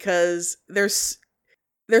Russell because there's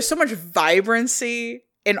so much vibrancy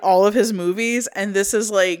in all of his movies, and this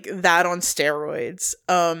is like that on steroids.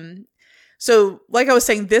 So like I was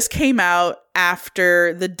saying, this came out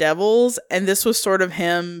after The Devils, and this was sort of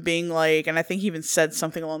him being like, and I think he even said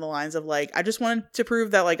something along the lines of like, I just wanted to prove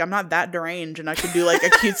that like I'm not that deranged and I could do like a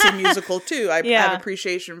cutesy musical too. I have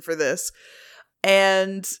appreciation for this.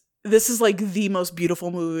 And this is like the most beautiful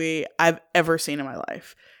movie I've ever seen in my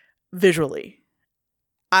life, visually.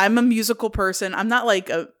 I'm a musical person. I'm not like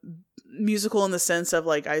a musical in the sense of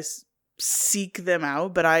like I seek them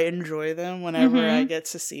out, but I enjoy them whenever I get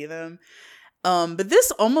to see them. But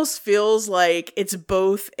this almost feels like it's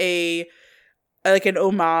both an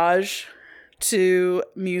homage to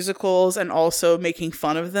musicals and also making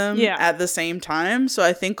fun of them at the same time. So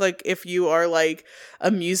I think like if you are like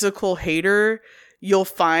a musical hater, you'll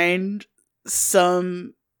find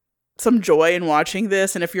some joy in watching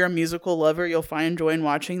this, and if you're a musical lover, you'll find joy in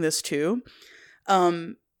watching this too.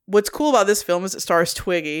 What's cool about this film is it stars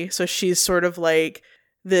Twiggy, so she's sort of like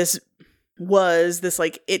this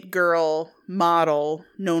like it girl model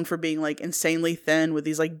known for being like insanely thin with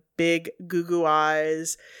these like big goo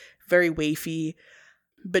eyes, very wafy.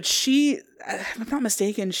 But she, if I'm not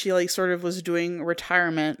mistaken, she like sort of was doing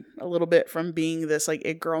retirement a little bit from being this like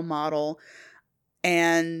it girl model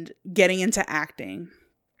and getting into acting.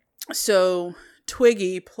 So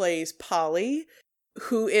Twiggy plays Polly,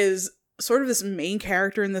 who is sort of this main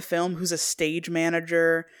character in the film who's a stage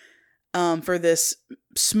manager for this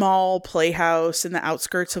small playhouse in the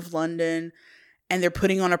outskirts of London, and they're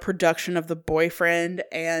putting on a production of The Boyfriend,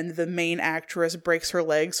 and the main actress breaks her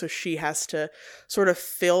leg, so she has to sort of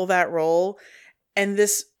fill that role. And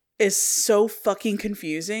this is so fucking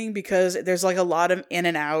confusing because there's like a lot of in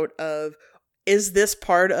and out of, is this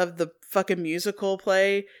part of the fucking musical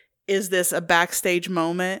play? Is this a backstage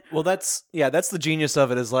moment? Well, that's the genius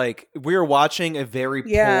of it, is like we're watching a very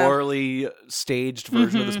poorly staged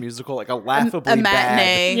version of this musical, like a laughably a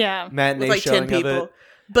matinee, matinee with like showing 10 people. of it.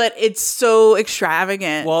 But it's so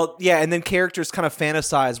extravagant. Well, yeah, and then characters kind of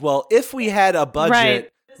fantasize, well, if we had a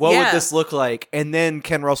budget, what would this look like? And then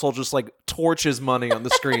Ken Russell just like torches money on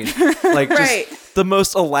the screen. Like just the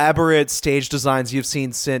most elaborate stage designs you've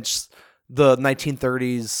seen since the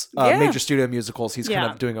 1930s major studio musicals he's kind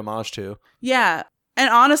of doing homage to. Yeah. And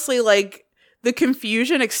honestly, like the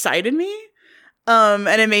confusion excited me. And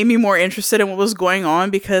it made me more interested in what was going on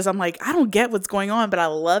because I'm like, I don't get what's going on, but I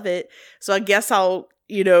love it. So I guess I'll,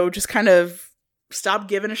 just kind of stop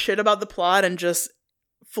giving a shit about the plot and just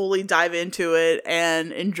fully dive into it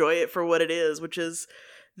and enjoy it for what it is, which is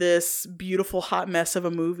this beautiful hot mess of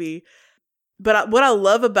a movie. But what I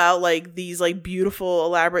love about like these like beautiful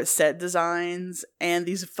elaborate set designs and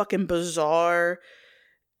these fucking bizarre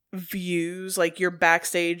views, like you're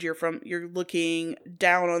backstage, you're looking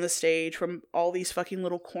down on the stage from all these fucking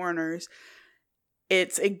little corners.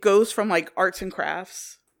 It goes from like arts and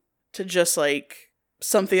crafts to just like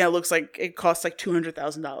something that looks like it costs like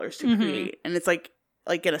 $200,000 to create, and it's like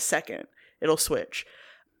in a second it'll switch.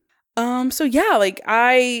 So yeah, like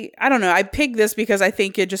I don't know. I picked this because I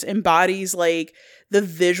think it just embodies like the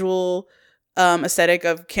visual aesthetic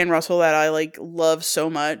of Ken Russell that I like love so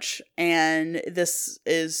much, and this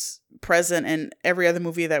is present in every other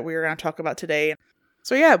movie that we're going to talk about today.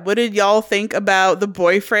 So yeah, what did y'all think about The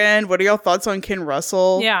Boyfriend? What are y'all thoughts on Ken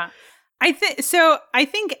Russell? Yeah. I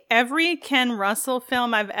think every Ken Russell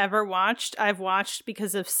film I've watched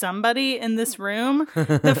because of somebody in this room.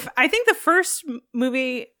 I think the first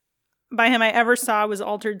movie by him I ever saw was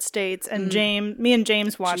Altered States, and me and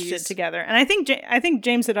James watched it together. And I think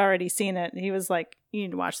James had already seen it. He was like, "You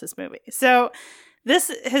need to watch this movie." So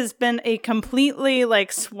this has been a completely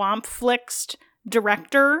like swamp flixed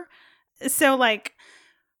director. So like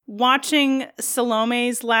watching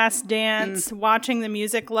Salome's Last Dance, watching The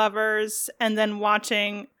Music Lovers, and then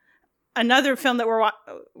watching another film that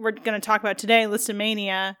we're going to talk about today,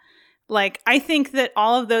 Listomania. Like, I think that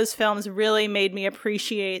all of those films really made me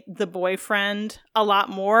appreciate The Boyfriend a lot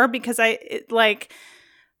more, because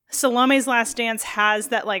Salome's Last Dance has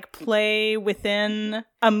that like play within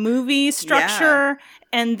a movie structure,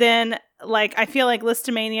 and then like I feel like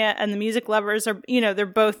Listomania and The Music Lovers are, they're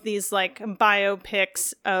both these like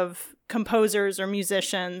biopics of composers or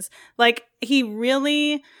musicians. Like he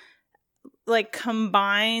really like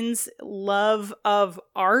combines love of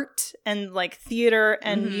art and like theater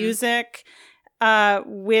and music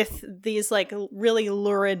with these like really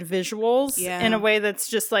lurid visuals in a way that's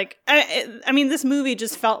just like I mean this movie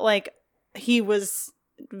just felt like he was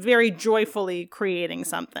very joyfully creating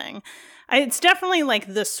something. It's definitely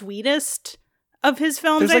like the sweetest of his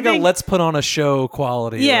films. There's like a let's put on a show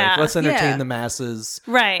quality. Yeah. Like, let's entertain the masses.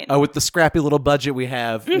 Right. With the scrappy little budget we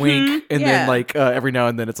have, wink. And then like every now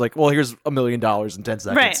and then it's like, well, here's $1 million in 10 seconds.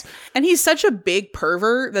 Right. And he's such a big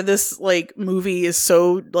pervert that this like movie is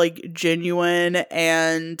so like genuine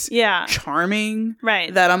and charming.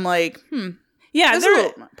 Right. That I'm like, Yeah,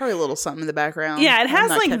 there's probably a little something in the background. Yeah, it has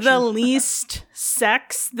like the least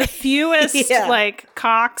sex, the fewest like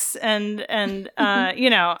cocks and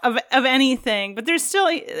of anything, but there's still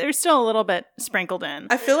a little bit sprinkled in.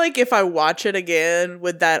 I feel like if I watch it again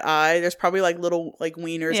with that eye, there's probably like little like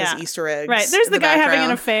wieners as Easter eggs. Right. There's the guy having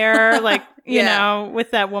an affair, like you know,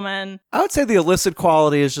 with that woman. I would say the illicit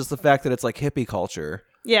quality is just the fact that it's like hippie culture.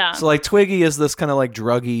 Yeah. So like Twiggy is this kind of like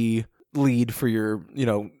druggy lead for your,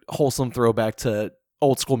 wholesome throwback to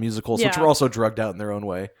old school musicals, which were also drugged out in their own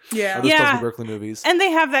way. Yeah. Those Busby Berkeley movies. And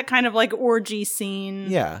they have that kind of like orgy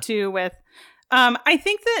scene too with, I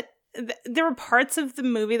think that there were parts of the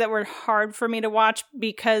movie that were hard for me to watch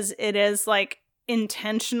because it is like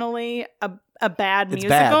intentionally a bad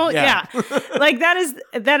musical. Bad. Yeah. Like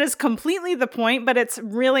that is completely the point, but it's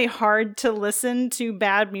really hard to listen to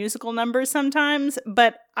bad musical numbers sometimes.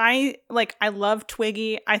 But I love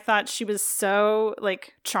Twiggy. I thought she was so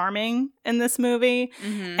like charming in this movie.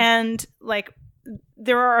 Mm-hmm. And like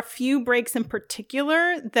there are a few breaks in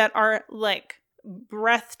particular that are like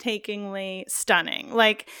breathtakingly stunning.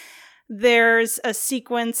 Like there's a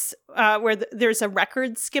sequence where there's a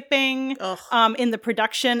record skipping in the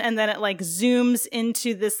production, and then it like zooms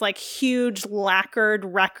into this like huge lacquered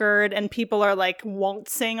record, and people are like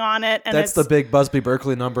waltzing on it. And that's the big Busby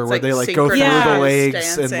Berkeley number where like they like go through the legs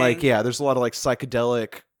dancing. And like there's a lot of like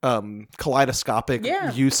psychedelic kaleidoscopic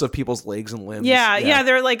use of people's legs and limbs.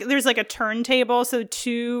 They're like there's like a turntable, so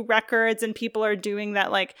 2 records, and people are doing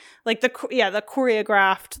that like the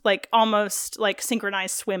choreographed like almost like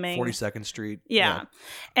synchronized swimming. 42nd Street. Yeah.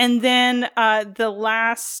 And then the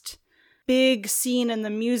last big scene in the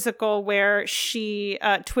musical where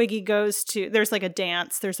Twiggy goes to, there's like a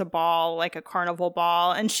dance, there's a ball, like a carnival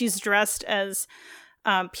ball, and she's dressed as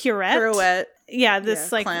Pierrette. Yeah,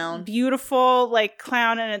 this like clown. Beautiful like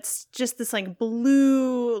clown, and it's just this like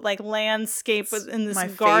blue like landscape within this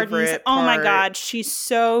garden. Oh my god, she's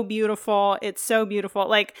so beautiful. It's so beautiful.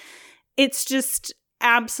 Like it's just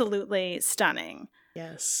absolutely stunning.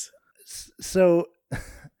 Yes. So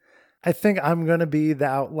I think I'm going to be the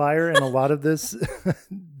outlier in a lot of this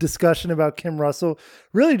discussion about Kim Russell.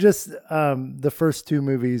 Really just the first 2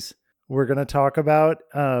 movies we're going to talk about.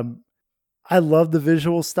 I love the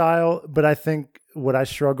visual style, but I think what I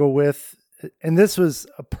struggle with, and this was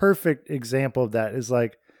a perfect example of that, is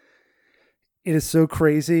like, it is so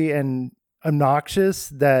crazy and obnoxious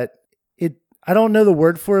that I don't know the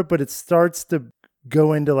word for it, but it starts to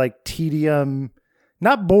go into like tedium,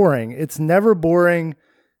 not boring. It's never boring,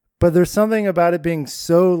 but there's something about it being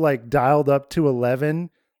so like dialed up to 11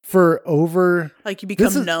 for over. Like you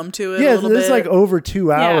become numb to it a little bit. Yeah, it's like over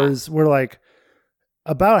 2 hours. We're like,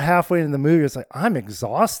 about halfway in the movie, it's like, I'm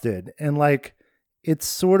exhausted. And like, it's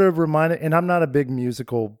sort of reminded, and I'm not a big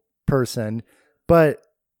musical person, but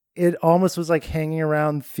it almost was like hanging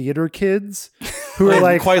around theater kids who are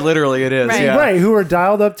like, quite literally it is. Right. Right. Who are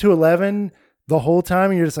dialed up to 11, the whole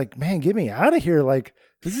time, and you're just like, man, get me out of here. Like,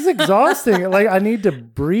 this is exhausting. Like, I need to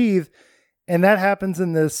breathe. And that happens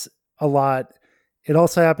in this a lot. It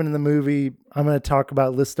also happened in the movie I'm going to talk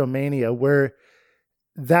about, Listomania, where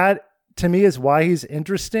that to me is why he's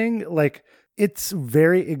interesting. Like, it's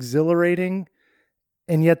very exhilarating.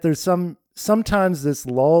 And yet there's sometimes this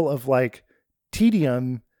lull of like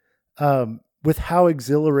tedium with how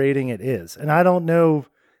exhilarating it is. And I don't know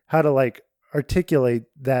how to like articulate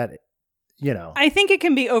that, you know. I think it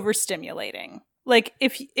can be overstimulating. Like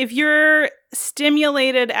if you're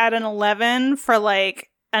stimulated at an 11 for like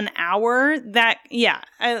an hour, that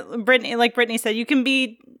Brittany said, it can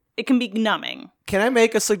be numbing. Can I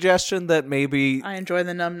make a suggestion that maybe I enjoy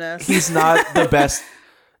the numbness. he's not the best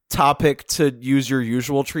topic to use your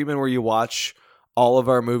usual treatment where you watch all of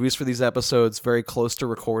our movies for these episodes very close to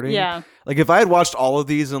recording? Yeah. Like if I had watched all of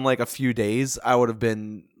these in like a few days, I would have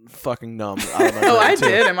been fucking numb. I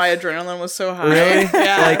did, and my adrenaline was so high. Really?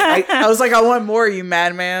 Yeah. Like, I was like, I want more, you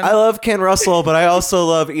madman. I love Ken Russell, but I also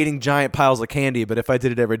love eating giant piles of candy. But if I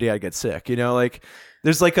did it every day, I'd get sick. You know, like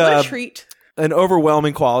there's like what a treat. an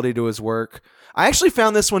overwhelming quality to his work. I actually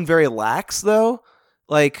found this one very lax, though.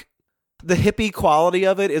 Like the hippie quality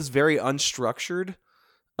of it is very unstructured.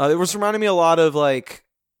 It was reminding me a lot of like,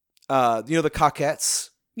 the Cockettes.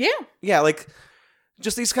 Yeah. Yeah, like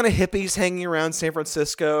just these kind of hippies hanging around San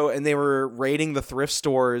Francisco, and they were raiding the thrift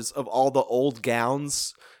stores of all the old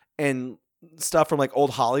gowns and stuff from like old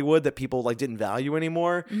Hollywood that people like didn't value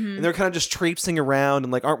anymore. Mm-hmm. And they're kind of just traipsing around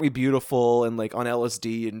and like, aren't we beautiful? And like on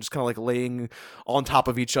LSD and just kind of like laying on top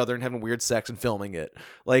of each other and having weird sex and filming it.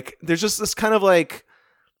 Like there's just this kind of like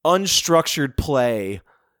unstructured play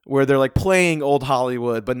where they're like playing old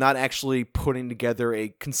Hollywood, but not actually putting together a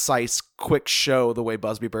concise, quick show the way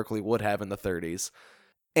Busby Berkeley would have in the 30s.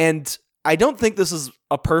 And I don't think this is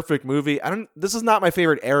a perfect movie. This is not my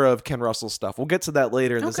favorite era of Ken Russell stuff. We'll get to that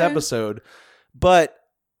later in this episode. But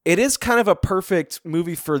it is kind of a perfect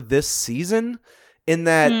movie for this season in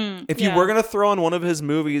that if you were going to throw on one of his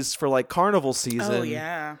movies for like carnival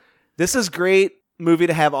season, this is great movie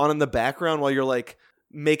to have on in the background while you're like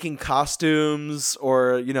making costumes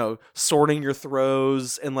or, you know, sorting your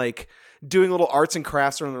throws and like doing little arts and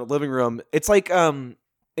crafts around the living room. It's like in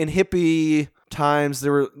hippie times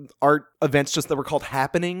there were art events just that were called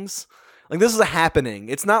happenings. Like this is a happening.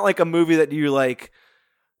 It's not like a movie that you like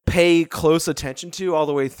pay close attention to all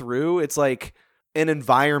the way through. It's like an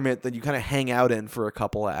environment that you kind of hang out in for a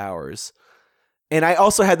couple of hours. And I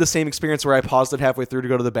also had the same experience where I paused it halfway through to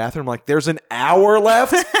go to the bathroom. Like, there's an hour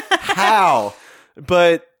left? How?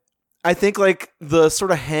 But I think like the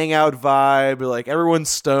sort of hangout vibe, like everyone's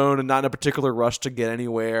stoned and not in a particular rush to get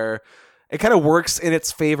anywhere, it kind of works in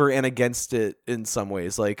its favor and against it in some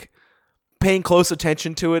ways. Like paying close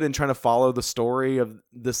attention to it and trying to follow the story of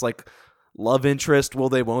this like love interest, will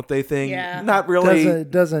they, won't they thing. Yeah. Not really.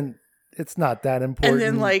 It's not that important. And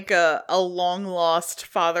then like a long lost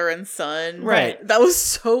father and son. Right. That was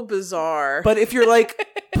so bizarre. But if you're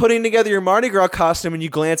like putting together your Mardi Gras costume and you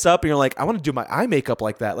glance up and you're like, I want to do my eye makeup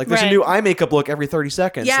like that. Like there's a new eye makeup look every 30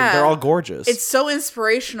 seconds. Yeah. And they're all gorgeous. It's so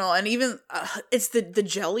inspirational. And even it's the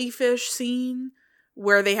jellyfish scene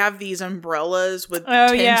where they have these umbrellas with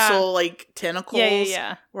tinsel like tentacles.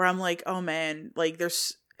 Yeah. Where I'm like, oh man, like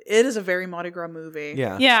it is a very Mardi Gras movie.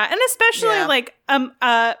 Yeah. Yeah, and especially like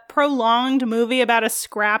a prolonged movie about a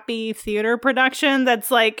scrappy theater production that's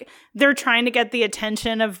like they're trying to get the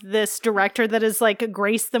attention of this director that has like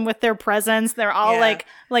graced them with their presence. They're all like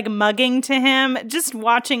mugging to him. Just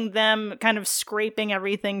watching them kind of scraping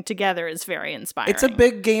everything together is very inspiring. It's a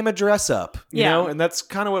big game of dress up, you know, and that's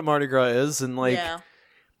kind of what Mardi Gras is. And like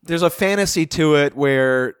there's a fantasy to it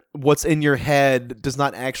where what's in your head does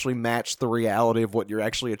not actually match the reality of what you're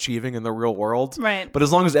actually achieving in the real world. Right. But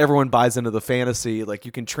as long as everyone buys into the fantasy, like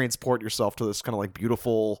you can transport yourself to this kind of like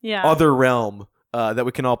beautiful other realm that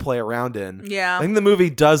we can all play around in. Yeah. I think the movie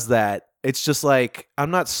does that. It's just like,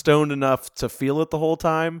 I'm not stoned enough to feel it the whole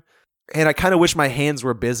time. And I kind of wish my hands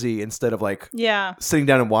were busy instead of like sitting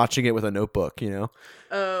down and watching it with a notebook, you know?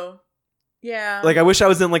 Oh, yeah. Like I wish I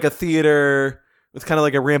was in like a theater with kind of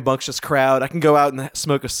like a rambunctious crowd. I can go out and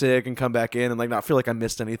smoke a cig and come back in and like not feel like I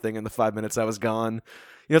missed anything in the 5 minutes I was gone.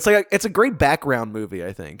 You know, it's like it's a great background movie,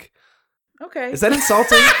 I think. Okay. Is that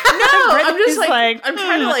insulting? No, I'm just like I'm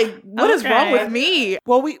trying to like, what is wrong with me?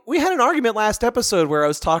 Well, we had an argument last episode where I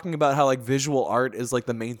was talking about how like visual art is like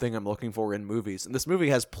the main thing I'm looking for in movies. And this movie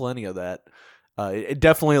has plenty of that. It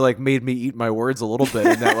definitely like made me eat my words a little bit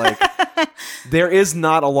in that like there is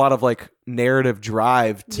not a lot of like narrative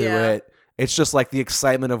drive to it. It's just like the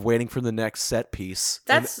excitement of waiting for the next set piece.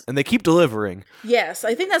 And they keep delivering. Yes,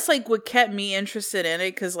 I think that's like what kept me interested in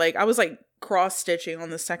it because like I was like cross stitching on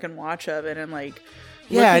the second watch of it, and like.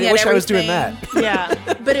 Yeah, looking I at wish I was doing everything. that.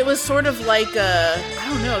 Yeah. But it was sort of like I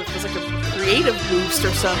don't know, it was like a creative boost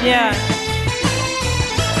or something. Yeah.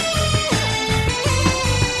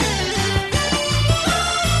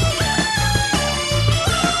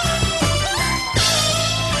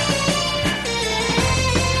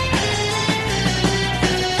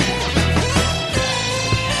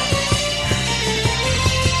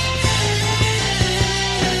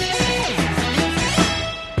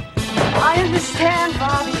 I understand,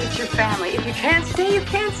 Bobby. It's your family. If you can't stay, you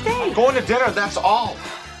can't stay. Going to dinner, that's all.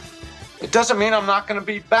 It doesn't mean I'm not going to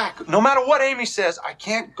be back. No matter what Amy says, I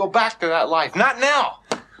can't go back to that life. Not now.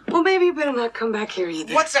 Well, maybe you better not come back here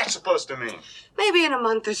either. What's that supposed to mean? Maybe in a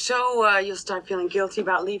month or so, you'll start feeling guilty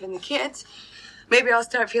about leaving the kids. Maybe I'll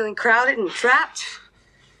start feeling crowded and trapped.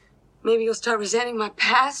 Maybe you'll start resenting my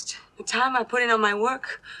past, the time I put in on my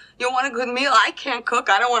work. You'll want a good meal. I can't cook.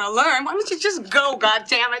 I don't want to learn. Why don't you just go,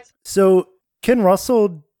 goddammit? So Ken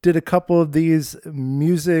Russell did a couple of these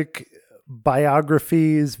music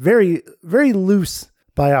biographies, very, very loose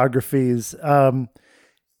biographies.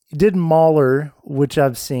 He did Mahler, which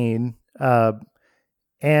I've seen.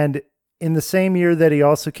 And in the same year that he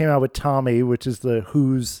also came out with Tommy, which is the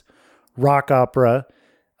Who's rock opera,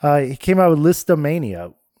 he came out with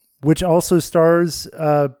Listomania, which also stars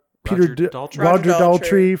Roger Daltrey. Roger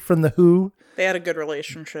Daltrey from the Who. They had a good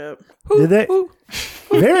relationship. Did they?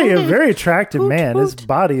 A very attractive man. His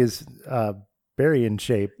body is very in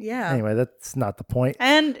shape. Yeah. Anyway, that's not the point.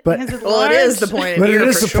 And But- he has a Well, it is the large- point. But here it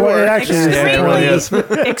is for the point. sure. It actually is the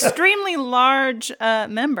Extremely- point. extremely large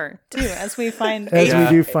member too, as we find As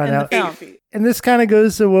we do find in the out. film. 8 feet. And this kind of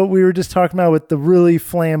goes to what we were just talking about with the really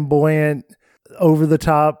flamboyant, over the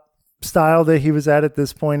top style that he was at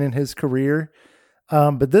this point in his career.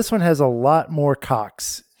 But this one has a lot more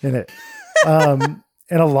cocks in it, and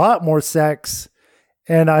a lot more sex.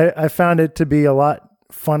 And I found it to be a lot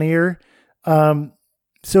funnier.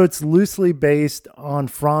 So it's loosely based on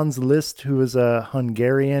Franz Liszt, who was a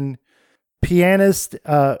Hungarian pianist,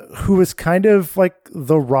 who was kind of like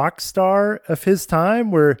the rock star of his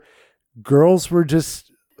time, where girls were just,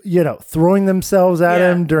 throwing themselves at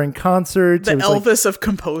Yeah. him during concerts. The It was like Elvis of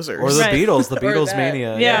composers. Or the Right. Beatles, the Or Beatles that.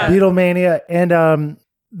 mania. Yeah. Beatlemania. And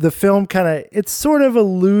the film it's sort of a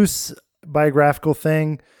loose biographical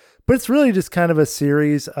thing, but it's really just kind of a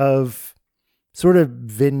series of sort of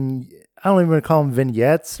I don't even want to call them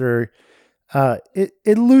vignettes, or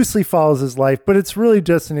it loosely follows his life, but it's really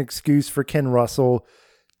just an excuse for Ken Russell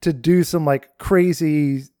to do some like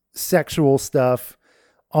crazy sexual stuff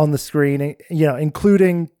on the screen,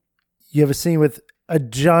 including you have a scene with a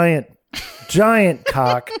giant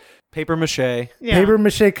cock, Paper mache. Yeah. paper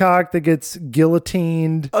mache cock that gets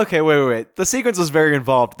guillotined. Okay, wait. The sequence is very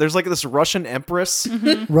involved. There's like this Russian empress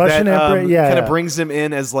Russian that emperor, yeah. kind of brings him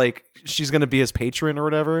in as like she's going to be his patron or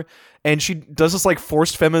whatever. And she does this like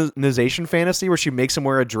forced feminization fantasy where she makes him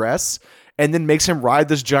wear a dress and then makes him ride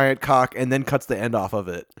this giant cock and then cuts the end off of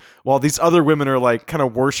it. While these other women are like kind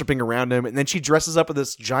of worshiping around him. And then she dresses up with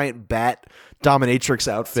this giant bat dominatrix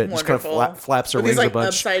outfit and just kind of Wonderful. flaps her With wings these a like bunch.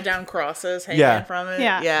 upside down crosses hanging Yeah. from it.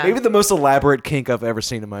 Yeah. Yeah. Maybe the most elaborate kink I've ever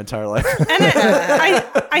seen in my entire life. And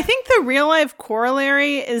I think the real life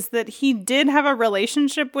corollary is that he did have a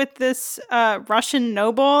relationship with this Russian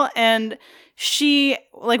noble, and she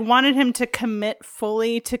like wanted him to commit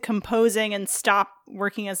fully to composing and stop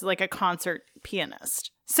working as like a concert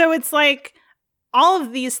pianist. So it's like all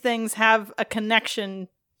of these things have a connection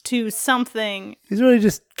to something. He's really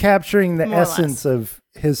just capturing the More or essence of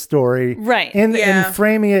his story. Right. And Yeah.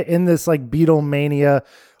 framing it in this like Beatlemania,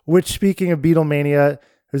 which, speaking of Beatlemania,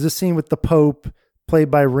 there's a scene with the Pope played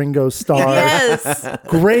by Ringo Starr. Yes.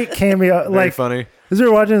 Great cameo. Very like, funny. as we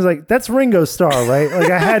were watching, I was like, that's Ringo Starr, right? Like,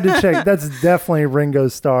 I had to check. That's definitely Ringo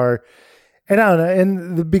Starr. And I don't know,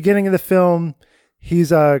 in the beginning of the film, he's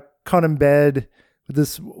caught in bed with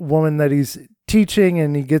this woman that he's teaching,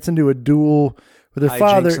 and he gets into a duel with her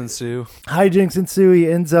father. Hijinks ensue. Hijinks ensue. He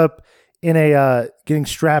ends up in getting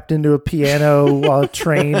strapped into a piano while a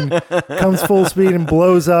train comes full speed and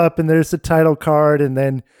blows up, and there's the title card. And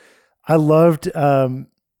then I loved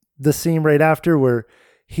the scene right after where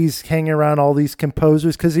he's hanging around all these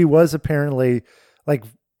composers, because he was apparently like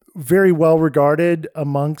very well regarded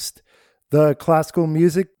amongst the classical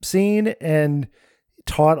music scene and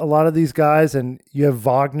taught a lot of these guys. And you have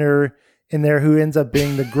Wagner in there, who ends up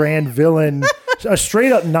being the grand villain, a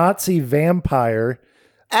straight up Nazi vampire.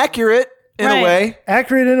 Accurate in Right. a way.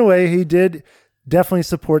 Accurate in a way. He did definitely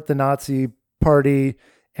support the Nazi party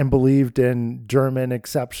and believed in German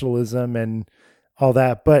exceptionalism and all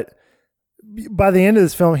that. But by the end of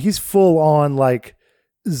this film, he's full on like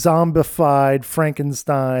zombified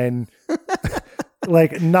Frankenstein,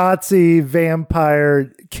 like Nazi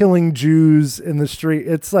vampire killing Jews in the street.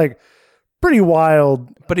 It's like pretty wild.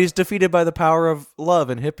 But he's defeated by the power of love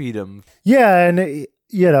and hippiedom. Yeah, and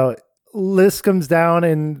Liz comes down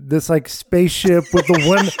in this like spaceship with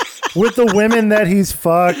the women that he's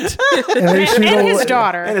fucked, and they shoot And his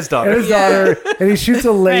daughter. And his daughter. and his daughter, and he shoots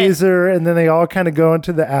a laser, and then they all kind of go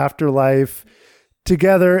into the afterlife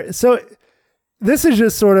together. So this is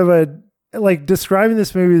just sort of describing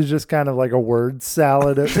this movie is just kind of like a word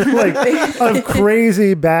salad of of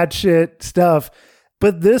crazy bad shit stuff.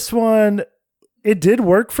 But this one, it did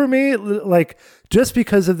work for me, like just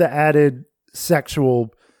because of the added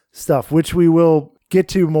sexual stuff, which we will get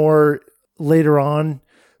to more later on.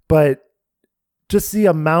 But just the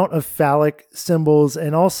amount of phallic symbols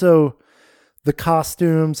and also the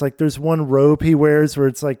costumes. Like there's one robe he wears where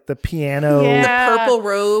it's like the piano. Yeah. The purple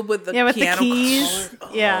robe with the with piano the keys.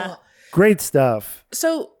 collar. Yeah. Great stuff.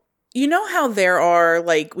 So, you know how there are,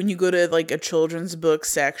 like, when you go to, like, a children's book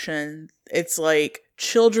section, it's, like,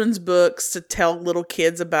 children's books to tell little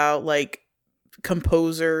kids about, like,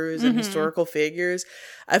 composers and historical figures.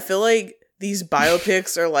 I feel like these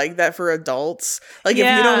biopics are like that for adults. Like, if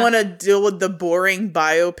you don't want to deal with the boring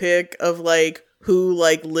biopic of, like, who,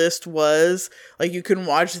 like, Liszt was, like, you can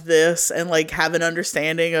watch this and, like, have an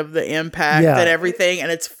understanding of the impact and everything,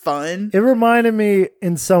 and it's fun. It reminded me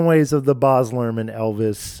in some ways of the Baz Luhrmann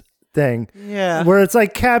Elvis thing. Yeah. Where it's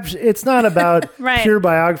like it's not about pure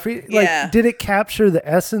biography. Like, did it capture the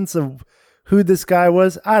essence of who this guy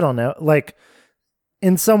was? I don't know. Like,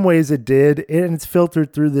 in some ways it did. And it's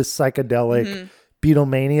filtered through this psychedelic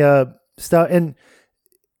Beatlemania stuff. And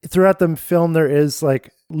throughout the film, there is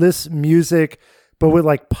like Liszt music, but with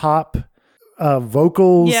like pop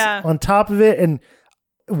vocals on top of it. And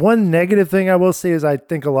one negative thing I will say is I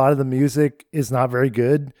think a lot of the music is not very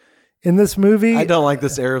good in this movie. I don't like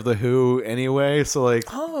this era of The Who anyway. So like,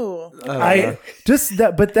 I just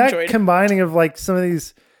that, but that combining of like some of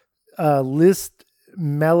these Liszt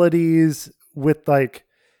melodies with like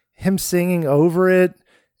him singing over it,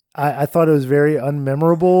 I thought it was very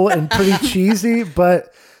unmemorable and pretty cheesy,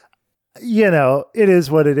 but it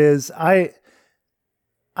is what it is. I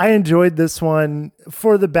enjoyed this one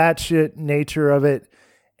for the batshit nature of it.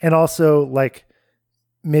 And also like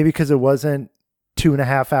maybe because it wasn't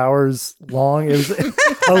 2.5 hours long, it was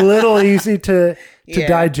a little easy to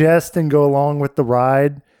digest and go along with the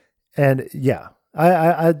ride. And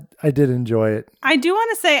I did enjoy it. I do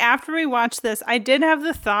want to say, after we watched this, I did have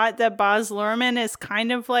the thought that Baz Luhrmann is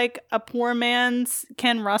kind of like a poor man's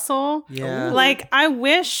Ken Russell. Yeah. Like, I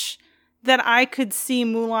wish that I could see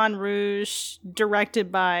Moulin Rouge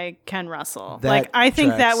directed by Ken Russell. I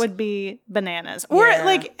think that would be bananas. Or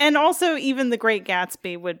and also even The Great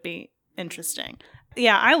Gatsby would be interesting.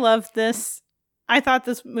 Yeah, I loved this. I thought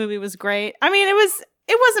this movie was great. I mean,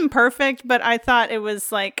 it wasn't perfect, but I thought it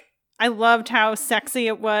was like, I loved how sexy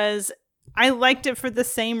it was. I liked it for the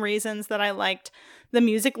same reasons that I liked The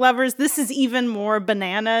Music Lovers. This is even more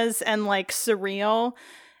bananas and like surreal.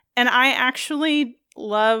 And I actually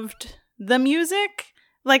loved the music.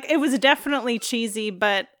 Like, it was definitely cheesy,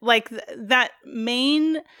 but like that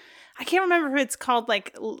main, I can't remember if it's called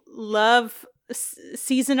like Love,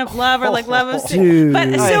 Season of Love, or like Love of Dude.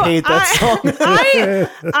 But so I hate that song.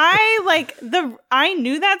 I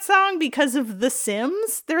knew that song because of The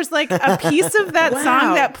Sims. There's like a piece of that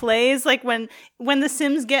song that plays like when the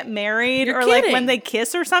Sims get married or like when they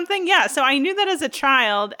kiss or something. Yeah, so I knew that as a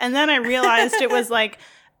child, and then I realized it was like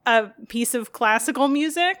a piece of classical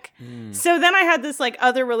music. So then I had this like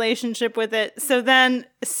other relationship with it. So then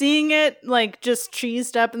seeing it like just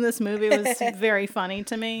cheesed up in this movie was very funny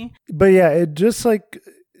to me. But yeah, it just like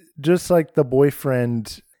The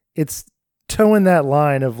Boyfriend, it's towing that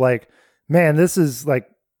line of like, man, this is like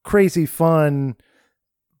crazy fun,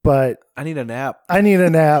 but I need a nap.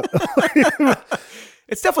 It's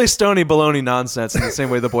definitely stony baloney nonsense in the same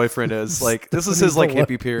way The Boyfriend is. Like, this is his like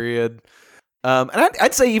hippie period. And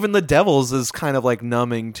I'd say even The Devils is kind of like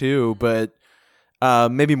numbing too, but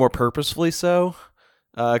maybe more purposefully so.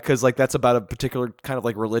 Because like that's about a particular kind of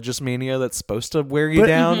like religious mania that's supposed to wear you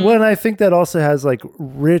down. Well, and I think that also has like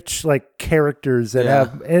rich like characters that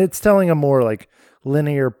have, and it's telling a more like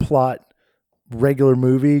linear plot, regular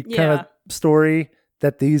movie kind of story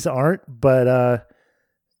that these aren't. But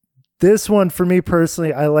this one for me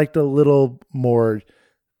personally, I liked a little more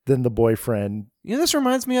than The Boyfriend. You know, this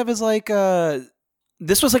reminds me of is like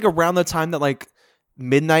this was like around the time that like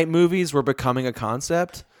midnight movies were becoming a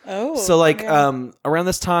concept. Oh, so like around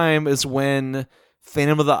this time is when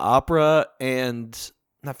Phantom of the Opera and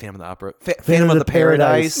not Phantom of the Opera, Phantom of the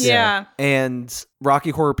Paradise. Yeah. And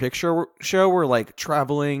Rocky Horror Picture Show were like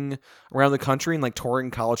traveling around the country and like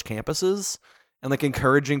touring college campuses and like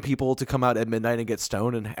encouraging people to come out at midnight and get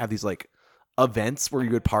stoned and have these like events where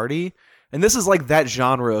you would party. And this is like that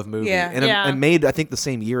genre of movie. Yeah. And it made, I think, the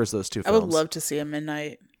same year as those two I films. would love to see a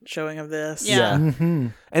midnight showing of this. Yeah. Mm-hmm.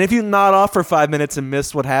 And if you nod off for 5 minutes and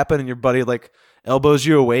miss what happened and your buddy like elbows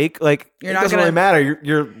you awake, like You're it not doesn't gonna- really matter.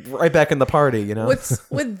 You're right back in the party, you know?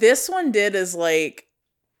 What this one did is like,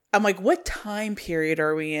 I'm like, what time period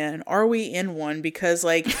are we in? Are we in one? Because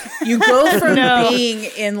like you go from being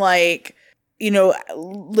in like, you know,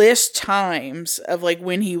 list times of like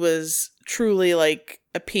when he was truly like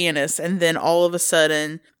a pianist, and then all of a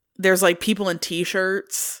sudden there's like people in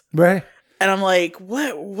t-shirts. Right. And I'm like,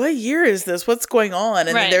 what year is this? What's going on? And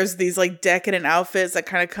then Right. there's these like decadent outfits that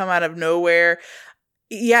kind of come out of nowhere.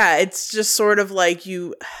 Yeah, it's just sort of like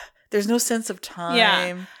there's no sense of time.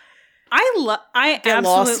 Yeah. I Get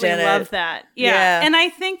lost absolutely in love it. that. Yeah. Yeah. And I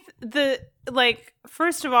think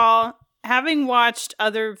first of all, having watched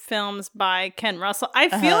other films by Ken Russell, I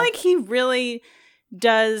feel like he really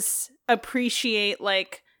does appreciate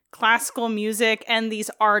like classical music and these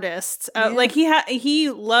artists. Like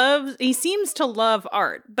he seems to love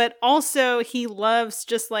art, but also he loves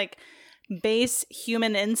just like base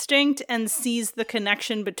human instinct and sees the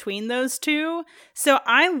connection between those two. So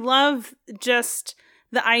I love just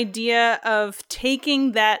the idea of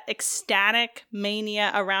taking that ecstatic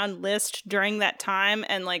mania around Liszt during that time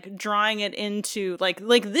and like drawing it into like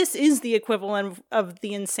this is the equivalent of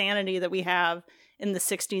the insanity that we have in the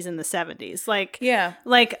 60s and the 70s.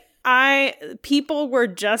 People were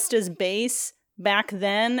just as base back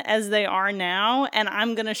then as they are now, and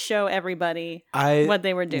I'm gonna show everybody what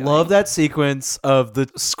they were doing. Love that sequence of the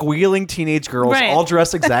squealing teenage girls Right. all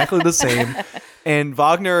dressed exactly the same, and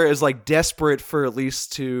Wagner is like desperate for at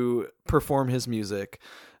least to perform his music,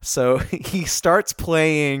 so he starts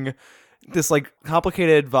playing this like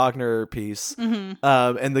complicated Wagner piece,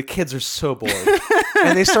 and the kids are so bored,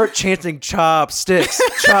 and they start chanting chopsticks,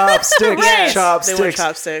 chopsticks, Yes, chopsticks, they were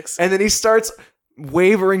chopsticks. and then he starts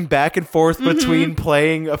wavering back and forth between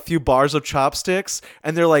playing a few bars of chopsticks,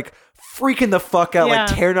 and they're like freaking the fuck out, Yeah.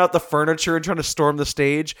 like tearing out the furniture and trying to storm the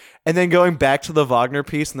stage, and then going back to the Wagner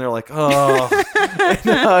piece, and they're like, oh,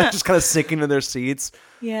 and, just kind of sinking in their seats.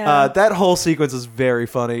 Yeah. That whole sequence is very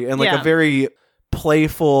funny and like Yeah. a very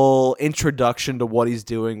playful introduction to what he's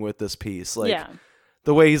doing with this piece. Like Yeah.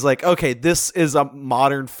 the way he's like, okay, this is a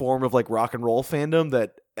modern form of like rock and roll fandom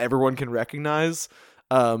that everyone can recognize.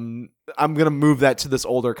 I'm gonna move that to this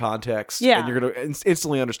older context, Yeah. and you're gonna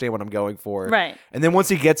instantly understand what I'm going for, Right. And then once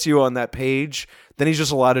he gets you on that page, then he's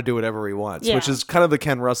just allowed to do whatever he wants, Yeah. which is kind of the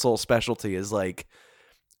Ken Russell specialty, is like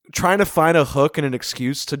trying to find a hook and an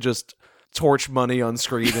excuse to just torch money on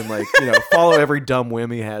screen and like follow every dumb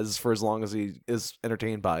whim he has for as long as he is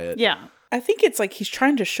entertained by it. Yeah. I think it's like he's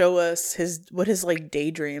trying to show us what his like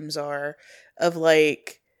daydreams are of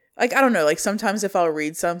like I don't know, like sometimes if I'll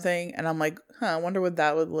read something and I'm like, I wonder what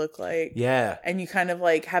that would look like. Yeah. And you kind of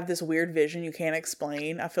like have this weird vision you can't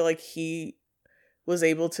explain. I feel like he was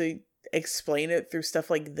able to explain it through stuff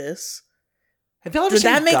like this. Have y'all ever Did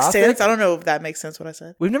seen that make Gothic? sense? I don't know if that makes sense what I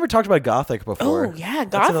said. We've never talked about Gothic before. Oh yeah,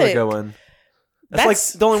 That's another Gothic. good one. That's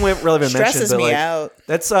like the only one relevant mentioned, stresses but me like out.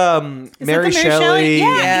 that's the Mary Mary Shelley, Shelley?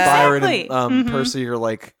 Yeah, Byron, exactly. and Percy are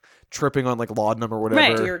like tripping on like laudanum or whatever.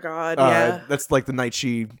 Right. Dear God, yeah. That's like the night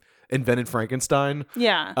she invented Frankenstein.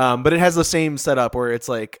 Yeah. But it has the same setup where it's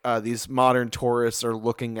like these modern tourists are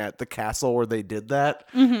looking at the castle where they did that,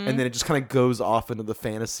 and then it just kind of goes off into the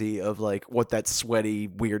fantasy of like what that sweaty,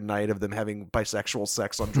 weird night of them having bisexual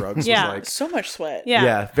sex on drugs Yeah. was like. So much sweat.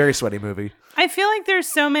 Yeah. Very sweaty movie. I feel like there's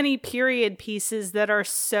so many period pieces that are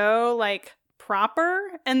so like proper,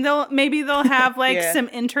 and they'll have like Yeah. some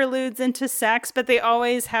interludes into sex, but they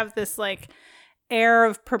always have this like air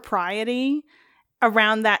of propriety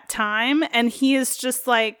around that time, and he is just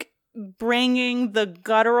like bringing the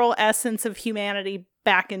guttural essence of humanity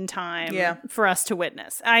back in time for us to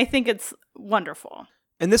witness. I think it's wonderful.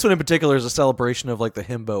 And this one in particular is a celebration of like the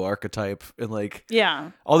himbo archetype, and like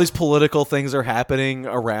Yeah. all these political things are happening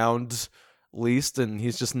around Liszt, and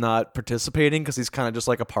he's just not participating because he's kind of just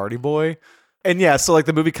like a party boy. And yeah, so like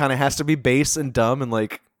the movie kind of has to be base and dumb and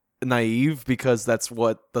like naive because that's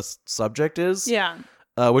what the subject is. Yeah.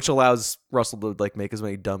 Which allows Russell to like make as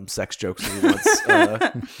many dumb sex jokes as he wants,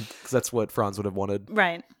 because that's what Franz would have wanted.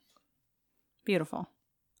 Right. Beautiful.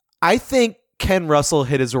 I think Ken Russell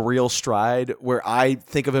hit his real stride where I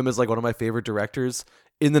think of him as like one of my favorite directors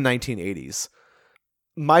in the 1980s.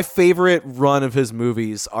 My favorite run of his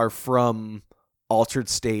movies are from Altered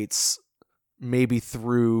States, maybe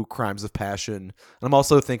through Crimes of Passion. And I'm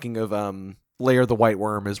also thinking of Lair the White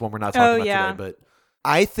Worm is one we're not talking about today. But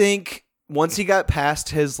I think once he got past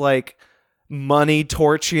his like money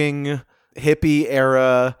torching hippie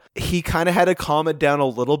era, he kind of had to calm it down a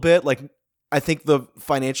little bit. Like, I think the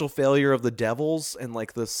financial failure of The Devils and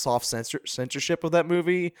like the soft censorship of that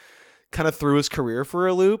movie kind of threw his career for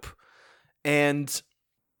a loop. And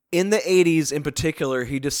in the 80s in particular,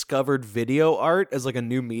 he discovered video art as like a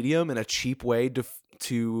new medium and a cheap way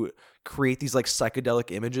to create these like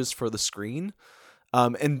psychedelic images for the screen.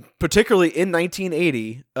 And particularly in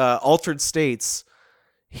 1980, Altered States,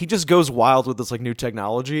 he just goes wild with this like new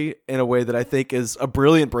technology in a way that I think is a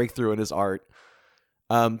brilliant breakthrough in his art.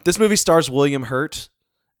 This movie stars William Hurt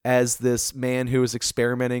as this man who is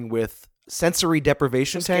experimenting with sensory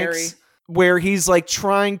deprivation tanks, where he's like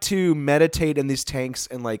trying to meditate in these tanks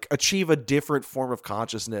and like achieve a different form of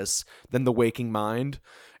consciousness than the waking mind.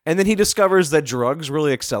 And then he discovers that drugs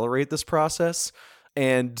really accelerate this process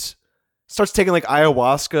and starts taking like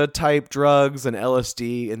ayahuasca type drugs and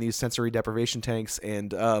LSD in these sensory deprivation tanks,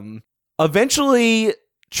 and eventually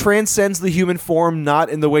transcends the human form, not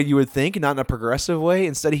in the way you would think, not in a progressive way.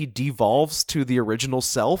 Instead, he devolves to the original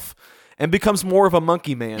self and becomes more of a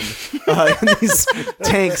monkey man in these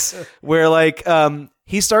tanks, where like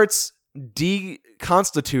he starts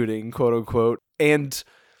deconstituting, quote unquote, and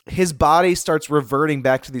his body starts reverting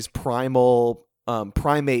back to these primal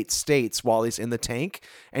primate states while he's in the tank,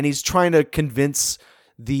 and he's trying to convince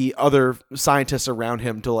the other scientists around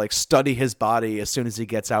him to like study his body as soon as he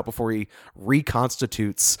gets out before he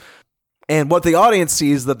reconstitutes. And what the audience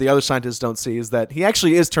sees that the other scientists don't see is that he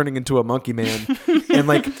actually is turning into a monkey man and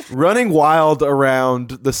like running wild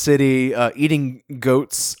around the city, eating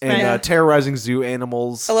goats and terrorizing zoo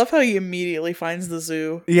animals. I love how he immediately finds the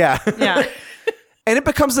zoo. Yeah. Yeah. And it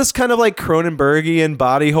becomes this kind of like Cronenbergian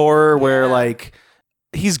body horror where like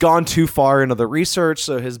he's gone too far into the research.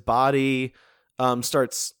 So his body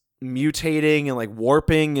starts mutating and like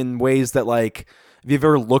warping in ways that like, if you've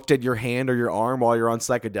ever looked at your hand or your arm while you're on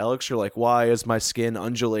psychedelics, you're like, why is my skin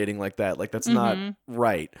undulating like that? Like, that's not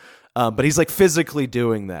right. But he's like physically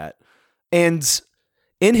doing that. And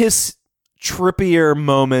in his trippier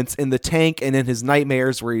moments in the tank and in his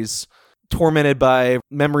nightmares where he's tormented by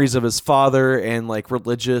memories of his father and like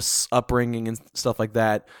religious upbringing and stuff like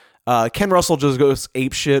that, Ken Russell just goes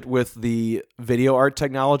apeshit with the video art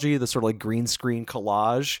technology, the sort of like green screen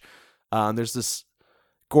collage. There's this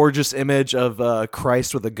gorgeous image of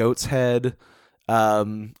Christ with a goat's head. A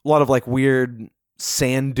lot of like weird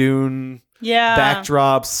sand dune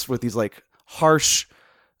backdrops with these like harsh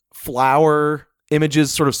flower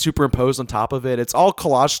images sort of superimposed on top of it. It's all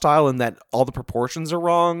collage style in that all the proportions are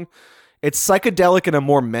wrong. It's psychedelic in a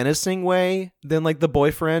more menacing way than like The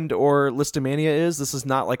Boyfriend or Listomania is. This is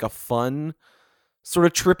not like a fun sort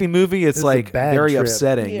of trippy movie. It's like very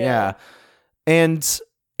upsetting. Yeah. And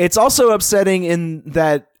it's also upsetting in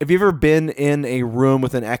that, have you ever been in a room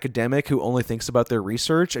with an academic who only thinks about their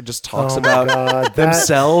research and just talks about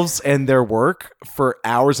themselves and their work for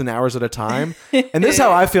hours and hours at a time? And this is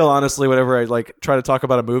how I feel, honestly, whenever I like try to talk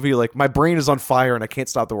about a movie. Like, my brain is on fire and I can't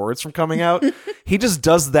stop the words from coming out. He just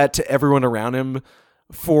does that to everyone around him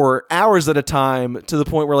for hours at a time, to the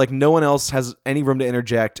point where like no one else has any room to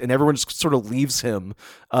interject and everyone just sort of leaves him.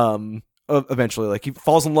 Eventually, like, he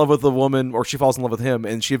falls in love with the woman, or she falls in love with him,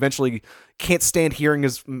 and she eventually can't stand hearing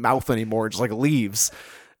his mouth anymore, just like leaves.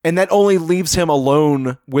 And that only leaves him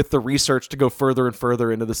alone with the research to go further and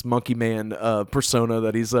further into this monkey man persona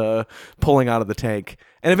that he's pulling out of the tank.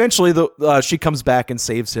 And eventually she comes back and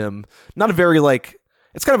saves him. Not a very like,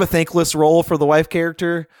 it's kind of a thankless role for the wife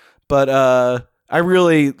character, but I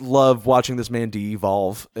really love watching this man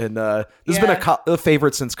de-evolve, and this has been a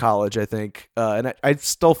favorite since college, I think, and I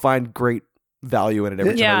still find great value in it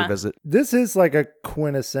every time I revisit. This is like a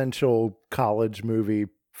quintessential college movie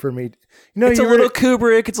for me. You know, it's a little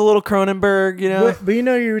Kubrick, it's a little Cronenberg, you know. But you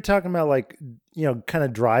know, you were talking about like, you know, kind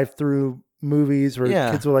of drive-through movies where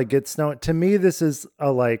kids will like get stoned. To me, this is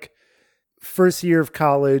a like first year of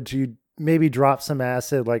college. You maybe drop some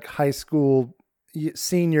acid, like high school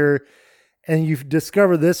senior. And you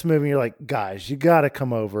discover this movie, and you're like, guys, you got to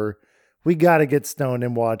come over. We got to get stoned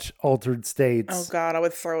and watch Altered States. Oh, God, I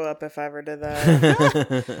would throw up if I ever did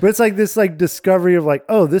that. But it's like this like discovery of like,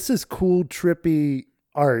 oh, this is cool, trippy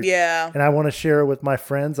art. Yeah. And I want to share it with my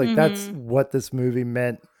friends. Like, that's what this movie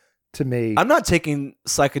meant to me. I'm not taking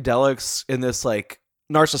psychedelics in this like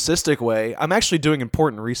narcissistic way. I'm actually doing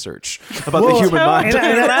important research about the human mind.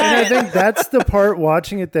 And I think that's the part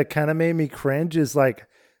watching it that kind of made me cringe, is like,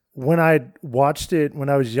 when I watched it when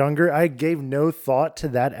I was younger, I gave no thought to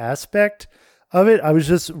that aspect of it. I was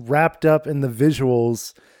just wrapped up in the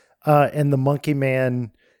visuals and the Monkey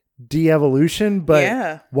Man de-evolution. But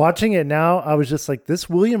Yeah. watching it now, I was just like, this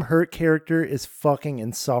William Hurt character is fucking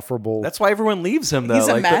insufferable. That's why everyone leaves him, though. He's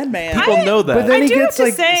a Like, madman. People know that. But then I he do gets have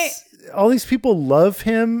to like say- all these people love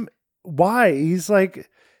him. Why? He's like,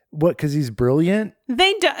 what? Because he's brilliant.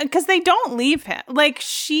 Because they don't leave him. Like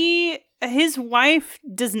his wife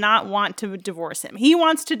does not want to divorce him. He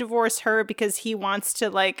wants to divorce her because he wants to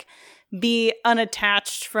like be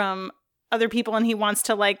unattached from other people, and he wants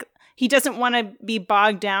to like, he doesn't want to be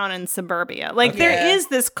bogged down in suburbia. Like there is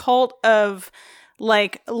this cult of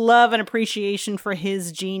like love and appreciation for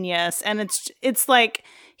his genius, and it's like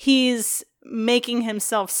he's making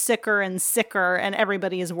himself sicker and sicker, and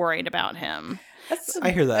everybody is worried about him. I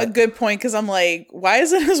hear that. A good point, because I'm like, why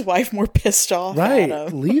isn't his wife more pissed off Right.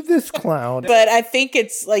 at him? Leave this clown. But I think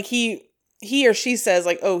it's like he or she says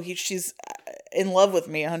like, oh, she's in love with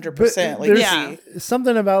me 100%. Like, there's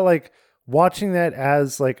something about like watching that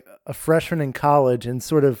as like a freshman in college, and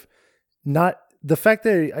sort of not the fact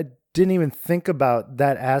that I didn't even think about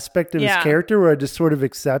that aspect of his character, where I just sort of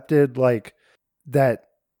accepted like that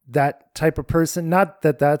type of person. Not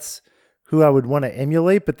that that's who I would want to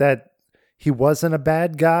emulate, but that he wasn't a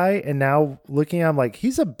bad guy. And now looking at him, like,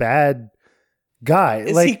 he's a bad guy.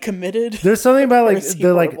 Is like, he committed? There's something about Or like is he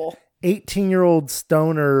the like horrible? 18-year-old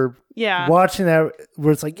stoner Yeah. watching that,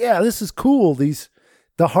 where it's like, yeah, this is cool.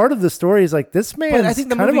 The heart of the story is like, this man But I think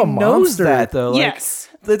the kind movie of a knows monster. that, though. Like, Yes.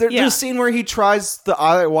 There's Yeah. a scene where he tries the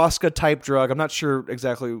ayahuasca type drug. I'm not sure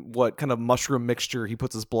exactly what kind of mushroom mixture he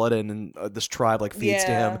puts his blood in, and this tribe like feeds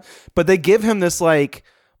to him. But they give him this like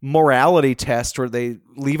morality test where they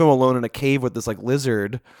leave him alone in a cave with this like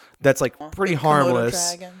lizard that's like pretty Komodo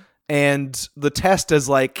harmless. dragon. And the test is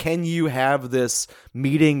like, can you have this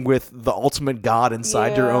meeting with the ultimate god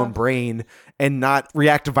inside your Yeah. own brain and not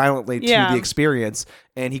react violently to Yeah. the experience?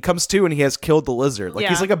 And he comes to and he has killed the lizard. Like, Yeah.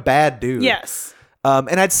 he's like a bad dude. Yes.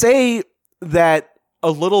 And I'd say that a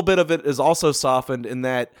little bit of it is also softened in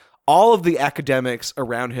that all of the academics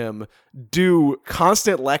around him do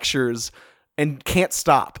constant lectures and can't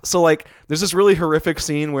stop. So like, there's this really horrific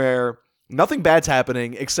scene where nothing bad's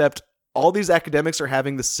happening except all these academics are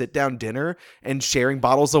having this sit down dinner and sharing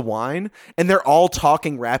bottles of wine, and they're all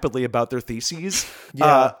talking rapidly about their theses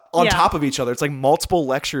on Yeah. top of each other. It's like multiple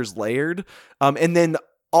lectures layered. And then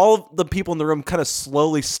all of the people in the room kind of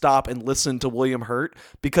slowly stop and listen to William Hurt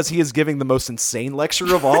because he is giving the most insane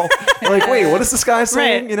lecture of all. Like, wait, what is this guy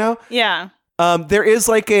saying? Right. You know? Yeah. There is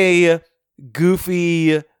like a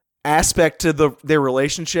goofy aspect to their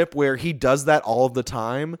relationship where he does that all of the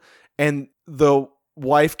time, and the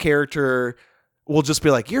wife character will just be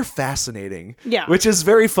like, you're fascinating. Yeah. Which is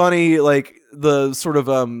very funny, like the sort of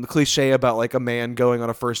cliche about like a man going on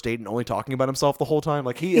a first date and only talking about himself the whole time.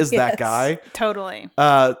 Like, he is that Yes. guy. Totally.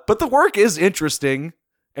 But the work is interesting,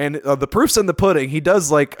 and the proof's in the pudding. He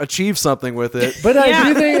does like achieve something with it. But Yeah.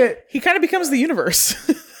 I do think He kind of becomes the universe.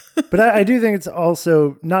 but I do think it's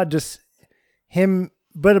also not just him,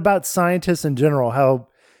 but about scientists in general, how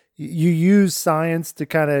you use science to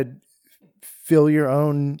kind of fill your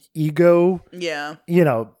own ego, Yeah.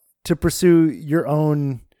 to pursue your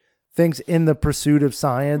own things in the pursuit of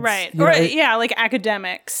science. Right. You Or know, it- like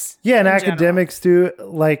academics. Yeah, and in general. academics too.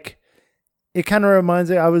 Like, it kind of reminds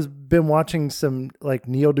me. Been watching some like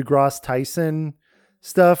Neil deGrasse Tyson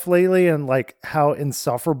stuff lately, and like how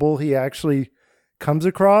insufferable he actually comes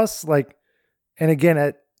across. Like, and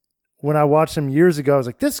again, when I watched him years ago, I was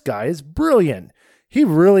like, this guy is brilliant. He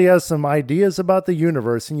really has some ideas about the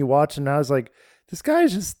universe. And you watch, and I was like, this guy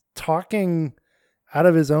is just talking out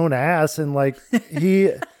of his own ass, and like he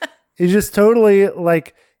is just totally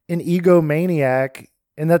like an egomaniac.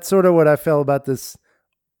 And that's sort of what I felt about this.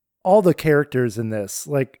 All the characters in this,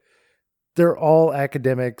 like, they're all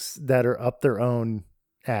academics that are up their own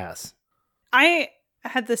ass. I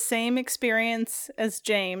had the same experience as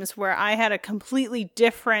James, where I had a completely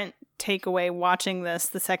different takeaway watching this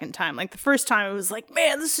the second time. Like, the first time it was like,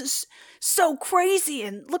 man, this is so crazy,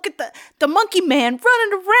 and look at the monkey man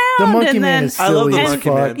running around. The monkey and man then, is I love silly the as monkey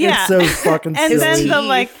fuck. man. Yeah. It's so fucking and silly.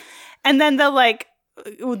 then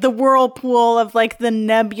the whirlpool of like the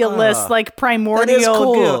nebulous like primordial that is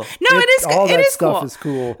cool. goo. No, it is all it that is stuff cool. is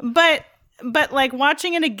cool. But like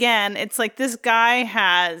watching it again, it's like this guy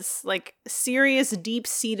has like serious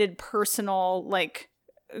deep-seated personal like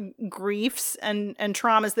griefs and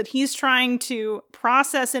traumas that he's trying to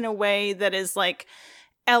process in a way that is like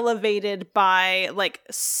elevated by like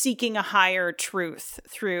seeking a higher truth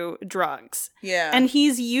through drugs. Yeah. And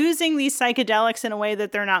he's using these psychedelics in a way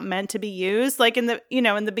that they're not meant to be used. Like in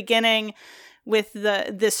the beginning with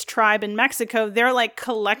this tribe in Mexico, they're like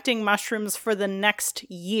collecting mushrooms for the next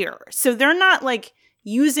year. So they're not like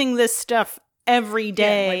using this stuff every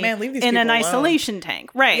day like, man, leave these in an people alone. isolation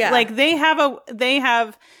tank. Right. Yeah. Like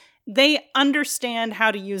they understand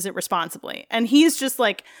how to use it responsibly. And he's just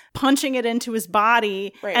like punching it into his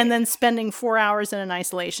body Right. and then spending 4 hours in an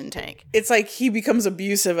isolation tank. It's like he becomes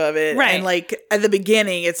abusive of it. Right. And like at the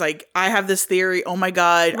beginning, it's like, I have this theory. Oh my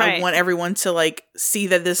God. Right. I want everyone to like see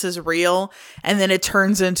that this is real. And then it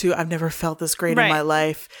turns into, I've never felt this great Right. in my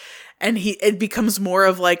life. And it becomes more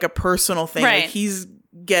of like a personal thing. Right. Like he's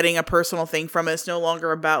getting a personal thing from it. It's no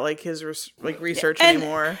longer about like his research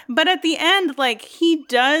anymore. But at the end, like he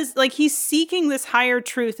does, like he's seeking this higher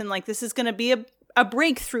truth, and like this is going to be a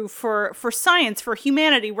breakthrough for science, for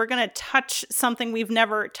humanity. We're going to touch something we've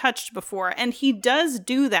never touched before, and he does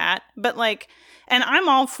do that. But like, and I'm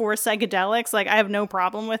all for psychedelics. Like I have no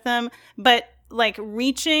problem with them, but like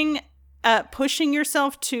pushing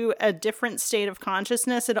yourself to a different state of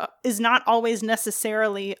consciousness, it is not always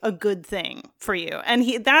necessarily a good thing for you. And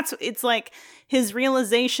it's like his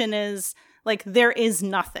realization is like, there is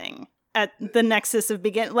nothing at the nexus of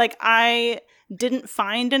begin. Like I didn't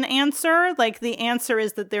find an answer. Like the answer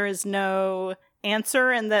is that there is no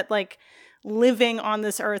answer, and that like living on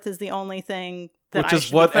this earth is the only thing that Which I is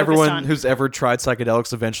should what be focused everyone on. who's ever tried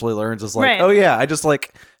psychedelics eventually learns is like, Right. oh yeah, I just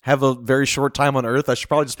like have a very short time on Earth. I should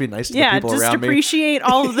probably just be nice to the people just around me. appreciate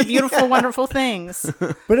all of the beautiful, wonderful things.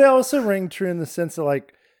 But it also rang true in the sense that,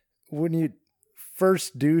 like, when you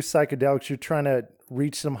first do psychedelics, you're trying to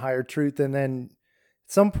reach some higher truth. And then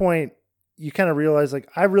at some point, you kind of realize, like,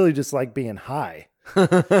 I really just like being high.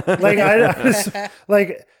 Like,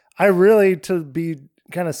 I really, to be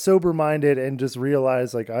kind of sober-minded and just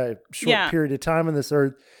realize, like, a short period of time on this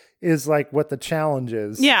earth is like what the challenge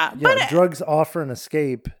is. Yeah, but drugs offer an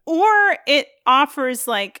escape. Or it offers,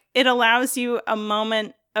 like, it allows you a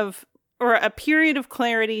moment of, or a period of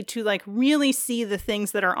clarity to like really see the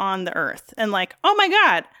things that are on the earth, and like, oh my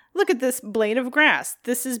God, look at this blade of grass.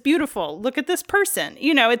 This is beautiful. Look at this person.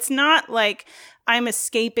 You know, it's not like I'm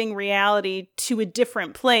escaping reality to a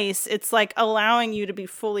different place. It's like allowing you to be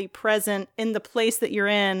fully present in the place that you're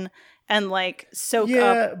in and like soak up.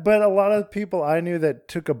 Yeah, but a lot of people I knew that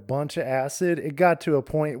took a bunch of acid, it got to a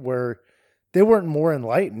point where they weren't more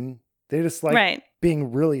enlightened. They just like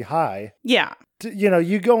being really high. Yeah. You know,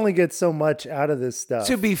 you only get so much out of this stuff.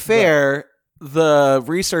 To be fair, the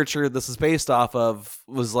researcher this is based off of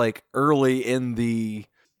was like early in the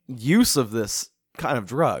use of this kind of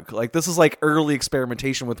drug. Like this is like early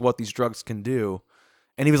experimentation with what these drugs can do.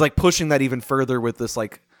 And he was like pushing that even further with this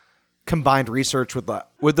like combined research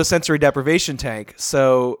with the sensory deprivation tank.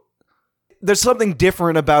 So there's something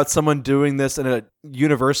different about someone doing this in a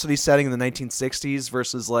university setting in the 1960s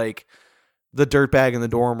versus like the dirtbag in the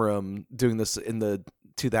dorm room doing this in the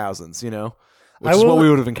 2000s, you know, which is what we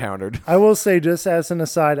would have encountered. I will say, just as an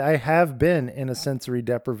aside, I have been in a sensory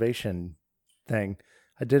deprivation thing.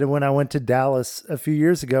 I did it when I went to Dallas a few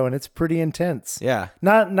years ago, and it's pretty intense. Yeah.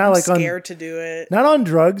 Not I'm like scared to do it. Not on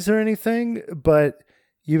drugs or anything, but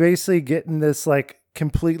you basically get in this like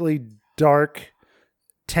completely dark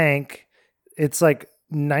tank. It's like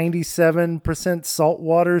 97% salt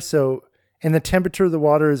water. So, and the temperature of the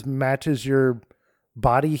water matches your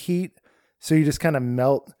body heat. So you just kind of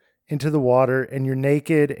melt into the water, and you're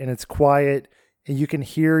naked, and it's quiet, and you can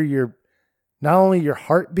hear not only your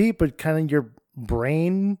heartbeat, but kind of your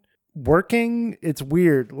brain working. It's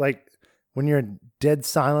weird. Like when you're in dead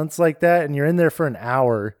silence like that, and you're in there for an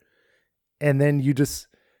hour, and then you just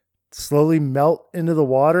slowly melt into the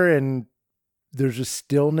water, and there's just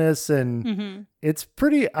stillness, and it's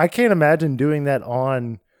pretty, I can't imagine doing that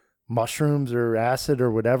on mushrooms or acid or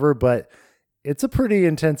whatever, but it's a pretty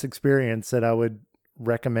intense experience that I would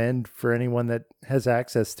recommend for anyone that has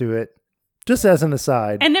access to it. Just as an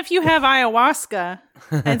aside. And if you have ayahuasca,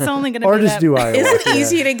 it's only going to or be just do ayahuasca. Is it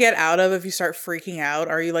easy to get out of if you start freaking out?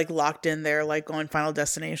 Are you like locked in there, like going Final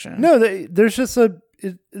Destination? No, there's just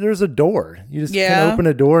there's a door. You just can open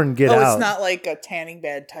a door and get out. It's not like a tanning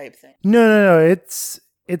bed type thing. No.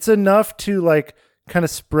 It's enough to like kind of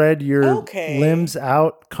spread your limbs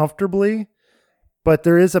out comfortably, but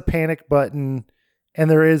there is a panic button, and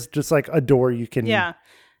there is just like a door you can. Yeah,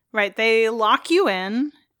 right. They lock you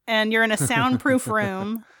in, and you're in a soundproof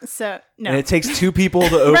room. So no, and it takes two people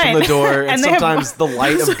to open the door, and sometimes the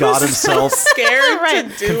light of God Himself scared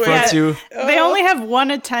to do confronts it. you. They only have one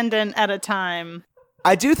attendant at a time.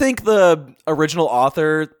 I do think the original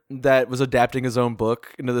author that was adapting his own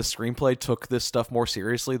book into the screenplay took this stuff more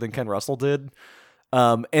seriously than Ken Russell did.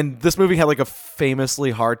 And this movie had like a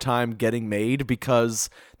famously hard time getting made because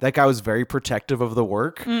that guy was very protective of the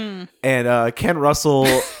work. And Ken Russell,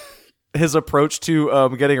 his approach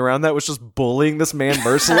to getting around that was just bullying this man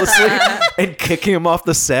mercilessly and kicking him off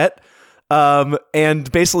the set,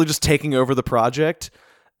 and basically just taking over the project.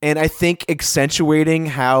 And I think accentuating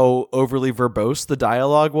how overly verbose the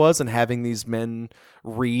dialogue was and having these men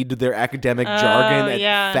read their academic jargon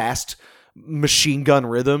at fast machine gun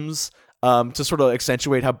rhythms to sort of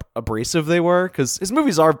accentuate how abrasive they were. Because his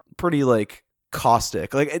movies are pretty, like,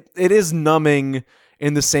 caustic. Like, it is numbing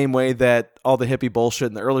in the same way that all the hippie bullshit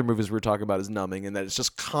in the early movies we were talking about is numbing, and that it's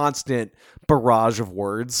just constant barrage of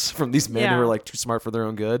words from these men who are, like, too smart for their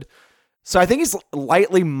own good. So I think he's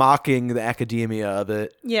lightly mocking the academia of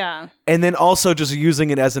it. Yeah. And then also just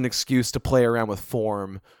using it as an excuse to play around with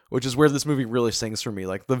form, which is where this movie really sings for me.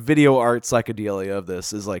 Like, the video art psychedelia of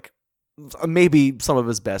this is, like, maybe some of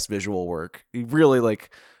his best visual work. He really,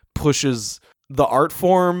 like, pushes the art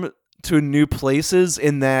form to new places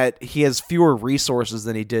in that he has fewer resources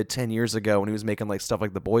than he did 10 years ago when he was making, like, stuff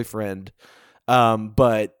like The Boyfriend.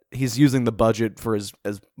 But he's using the budget for as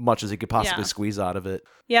much as he could possibly squeeze out of it.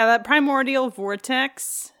 Yeah, that primordial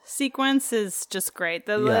vortex sequence is just great.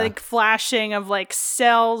 The like flashing of like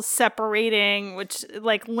cells separating, which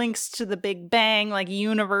like links to the Big Bang, like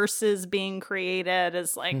universes being created,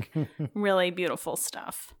 is like really beautiful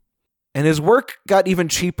stuff. And his work got even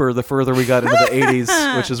cheaper the further we got into the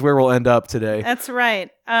 80s, which is where we'll end up today. That's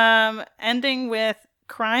right. Ending with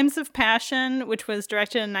Crimes of Passion, which was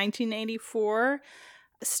directed in 1984,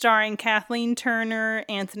 starring Kathleen Turner,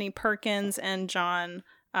 Anthony Perkins, and John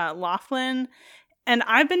Laughlin. And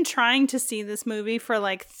I've been trying to see this movie for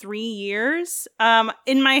like 3 years.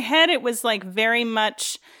 In my head, it was like very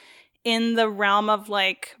much in the realm of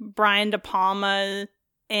like Brian De Palma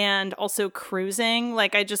and also Cruising.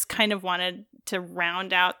 Like, I just kind of wanted to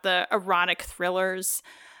round out the erotic thrillers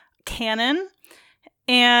canon.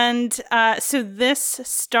 And so this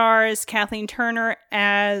stars Kathleen Turner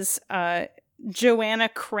as Joanna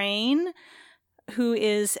Crane, who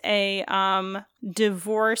is a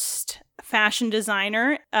divorced fashion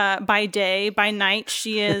designer by day. By night,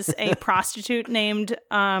 she is a prostitute named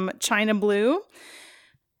China Blue.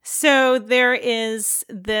 So there is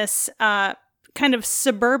this kind of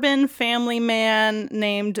suburban family man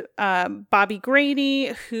named Bobby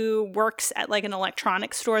Grady, who works at like an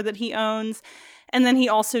electronics store that he owns. And then he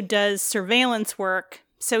also does surveillance work.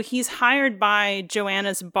 So he's hired by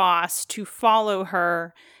Joanna's boss to follow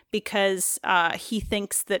her because he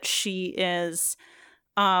thinks that she is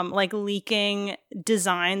like leaking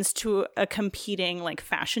designs to a competing like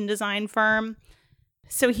fashion design firm.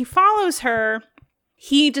 So he follows her.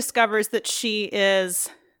 He discovers that she is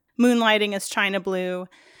moonlighting as China Blue,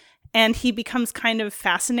 and he becomes kind of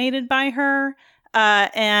fascinated by her.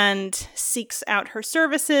 And seeks out her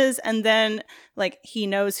services, and then like he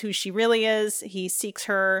knows who she really is. He seeks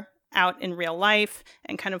her out in real life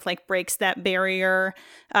and kind of like breaks that barrier.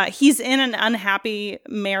 He's in an unhappy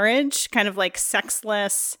marriage, kind of like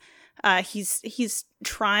sexless. He's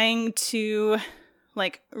trying to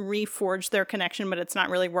like reforge their connection, but it's not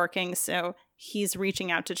really working. So he's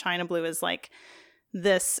reaching out to China Blue as like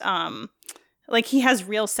this, like he has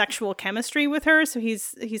real sexual chemistry with her. So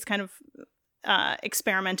he's kind of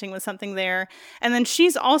experimenting with something there. And then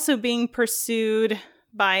she's also being pursued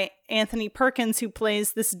by Anthony Perkins, who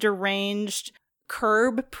plays this deranged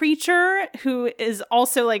curb preacher who is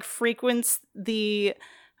also like frequents the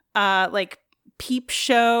like peep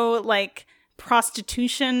show, like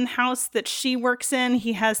prostitution house that she works in.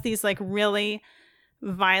 He has these like really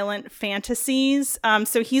violent fantasies.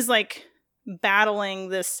 So he's like battling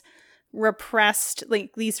this repressed,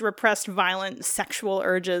 like these repressed violent sexual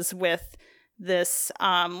urges with this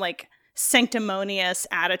like sanctimonious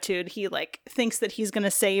attitude. He like thinks that he's going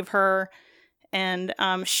to save her, and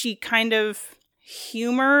she kind of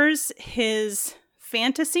humors his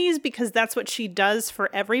fantasies because that's what she does for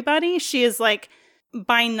everybody. She is like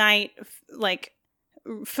by night like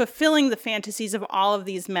fulfilling the fantasies of all of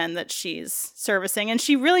these men that she's servicing, and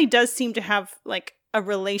she really does seem to have like a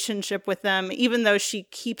relationship with them, even though she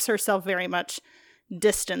keeps herself very much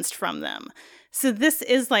distanced from them. So this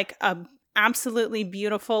is like a absolutely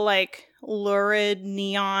beautiful, like lurid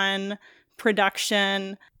neon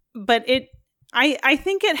production, but I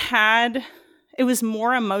think it was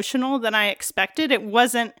more emotional than I expected. It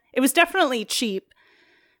was definitely cheap,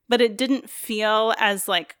 but it didn't feel as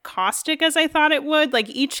like caustic as I thought it would. Like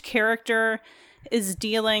each character is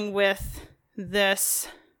dealing with this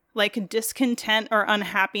like discontent or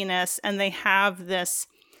unhappiness, and they have this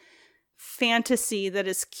fantasy that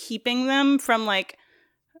is keeping them from like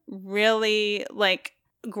really like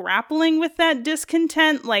grappling with that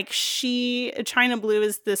discontent. Like China Blue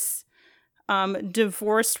is this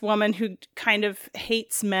divorced woman who kind of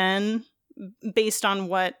hates men based on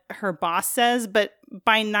what her boss says, but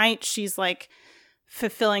by night she's like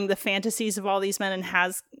fulfilling the fantasies of all these men and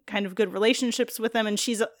has kind of good relationships with them, and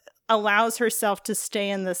she's allows herself to stay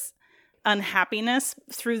in this unhappiness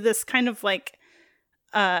through this kind of like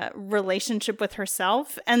relationship with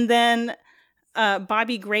herself. And then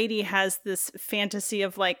Bobby Grady has this fantasy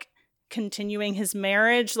of like continuing his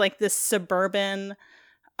marriage, like this suburban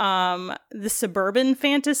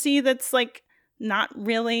fantasy that's like not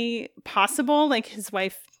really possible. Like his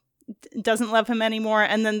wife doesn't love him anymore.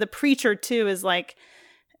 And then the preacher too is like,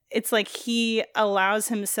 it's like he allows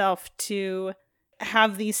himself to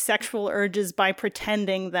have these sexual urges by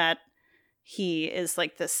pretending that he is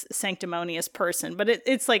like this sanctimonious person. But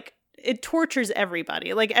it's like, it tortures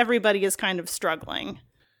everybody. Like everybody is kind of struggling.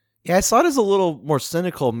 Yeah, I saw it as a little more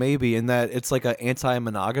cynical, maybe, in that it's like an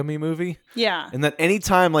anti-monogamy movie. Yeah. And that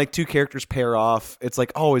anytime like two characters pair off, it's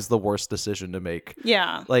like always the worst decision to make.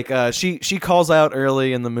 Yeah. Like she calls out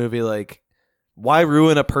early in the movie, like, why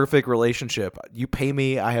ruin a perfect relationship? You pay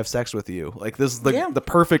me, I have sex with you. Like this is the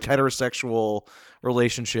perfect heterosexual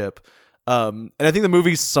relationship. And I think the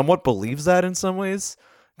movie somewhat believes that in some ways.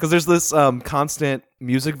 Because there's this constant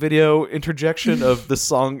music video interjection of the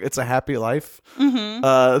song "It's a Happy Life." I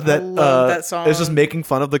love that song. It's just making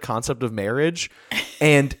fun of the concept of marriage,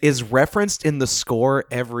 and is referenced in the score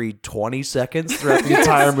every 20 seconds throughout the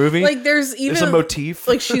entire movie. Like there's even a motif.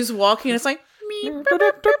 Like she's walking, it's like me.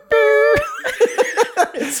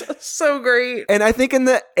 It's so great. And I think in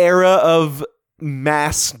the era of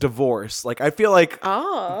mass divorce, like I feel like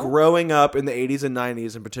growing up in the 80s and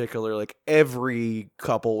 90s in particular, like every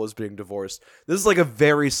couple was being divorced. This is like a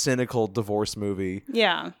very cynical divorce movie.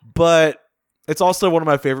 Yeah. But it's also one of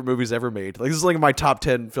my favorite movies ever made. Like this is like my top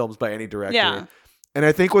 10 films by any director. Yeah. And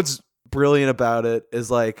I think what's brilliant about it is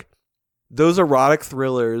like those erotic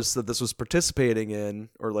thrillers that this was participating in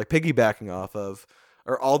or like piggybacking off of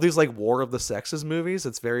are all these like War of the Sexes movies.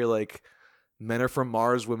 It's very like men are from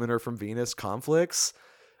Mars, women are from Venus conflicts.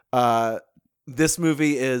 This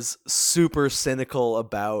movie is super cynical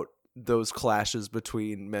about those clashes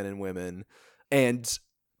between men and women and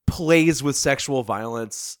plays with sexual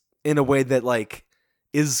violence in a way that like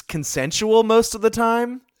is consensual most of the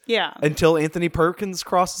time. Yeah. Until Anthony Perkins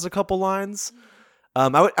crosses a couple lines.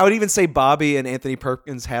 I would even say Bobby and Anthony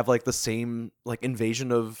Perkins have like the same like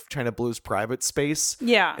invasion of China Blue's private space.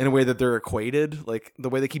 Yeah. In a way that they're equated. Like the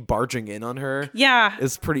way they keep barging in on her. Yeah.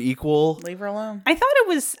 Is pretty equal. Leave her alone. I thought it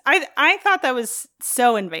was I thought that was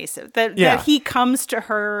so invasive that he comes to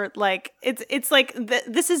her like it's like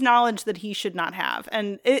this is knowledge that he should not have,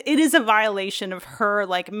 and it is a violation of her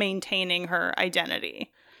like maintaining her identity.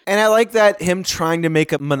 And I like that him trying to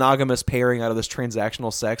make a monogamous pairing out of this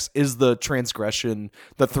transactional sex is the transgression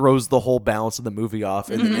that throws the whole balance of the movie off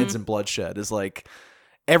and ends in bloodshed. Is like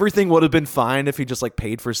everything would have been fine if he just like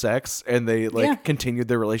paid for sex and they like continued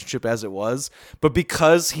their relationship as it was. But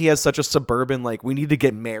because he has such a suburban like we need to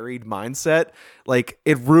get married mindset, like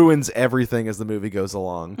it ruins everything as the movie goes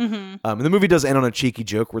along. And the movie does end on a cheeky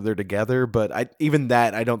joke where they're together, but even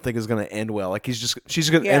that I don't think is going to end well. Like she's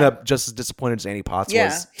going to end up just as disappointed as Annie Potts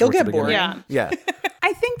was. He'll get bored. Yeah.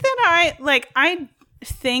 I think that I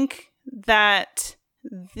think that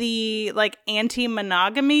the like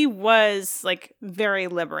anti-monogamy was like very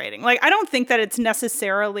liberating. Like I don't think it's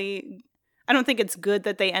good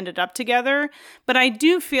that they ended up together, but I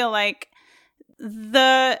do feel like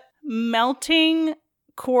the melting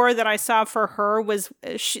core that I saw for her was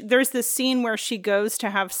there's this scene where she goes to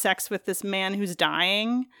have sex with this man who's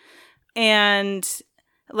dying, and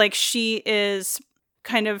like she is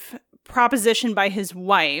kind of propositioned by his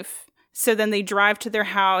wife. So then they drive to their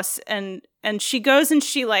house and she goes and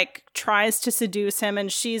she like tries to seduce him,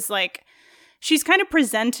 and she's kind of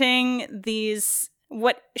presenting these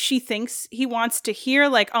what she thinks he wants to hear,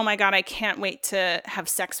 like, oh my God, I can't wait to have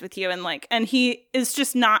sex with you. And he is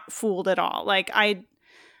just not fooled at all. Like,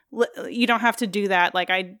 you don't have to do that. Like,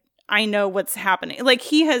 I know what's happening. Like,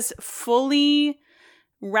 he has fully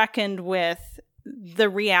reckoned with the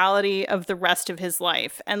reality of the rest of his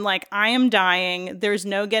life. And like, I am dying. There's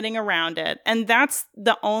no getting around it. And that's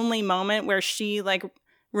the only moment where she like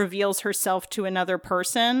reveals herself to another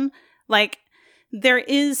person. Like, there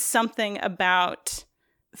is something about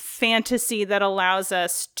fantasy that allows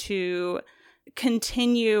us to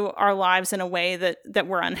continue our lives in a way that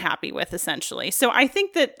we're unhappy with, essentially. So I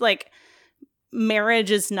think that like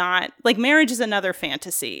marriage is not like marriage is another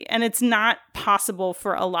fantasy and it's not possible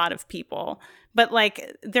for a lot of people. But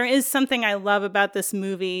like there is something I love about this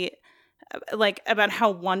movie, like about how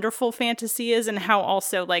wonderful fantasy is and how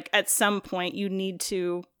also like at some point you need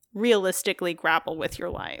to realistically grapple with your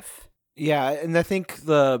life. Yeah, and I think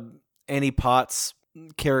the Annie Potts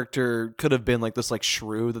character could have been like this like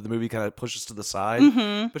shrew that the movie kind of pushes to the side,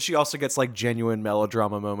 but she also gets like genuine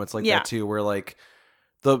melodrama moments like that too, where like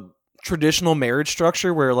the traditional marriage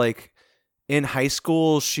structure where like in high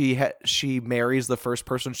school she marries the first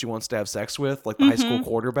person she wants to have sex with, like the high school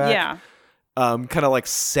quarterback, kind of like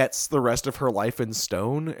sets the rest of her life in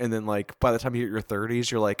stone, and then like by the time you hit your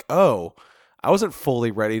 30s you're like, oh, I wasn't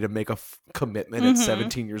fully ready to make a commitment at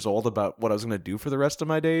 17 years old about what I was going to do for the rest of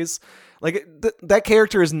my days. Like that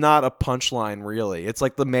character is not a punchline, really. It's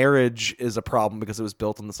like the marriage is a problem because it was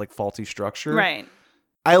built on this like faulty structure. Right.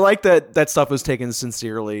 I like that stuff was taken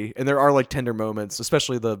sincerely, and there are like tender moments,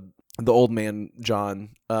 especially the old man John.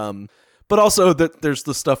 But also that there's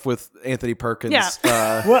the stuff with Anthony Perkins.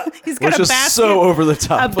 Yeah. He's got which a is basket, so over the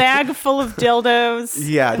top. a bag full of dildos,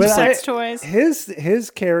 Yeah, and sex toys.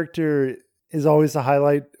 His character is always a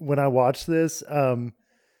highlight when I watch this.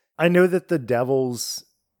 I know that the Devils,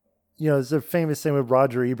 there's a famous thing with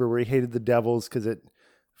Roger Ebert where he hated the Devils because it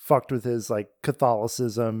fucked with his like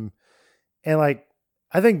Catholicism. And like,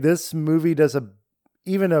 I think this movie does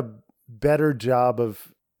even a better job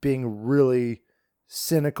of being really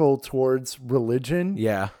cynical towards religion.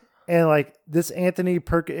 Yeah. And like this Anthony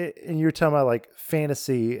Perkins, and you're talking about like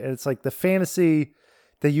fantasy, and it's like the fantasy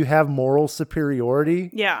that you have moral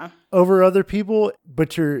superiority over other people,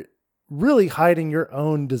 but you're really hiding your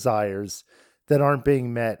own desires that aren't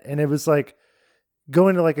being met. And it was like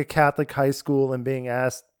going to like a Catholic high school and being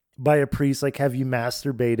asked by a priest, like, have you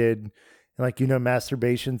masturbated? And like,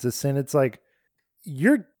 masturbation's a sin. It's like,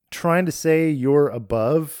 you're trying to say you're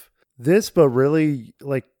above this, but really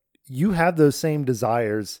like you have those same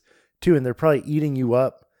desires too. And they're probably eating you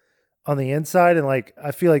up on the inside. And like,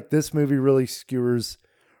 I feel like this movie really skewers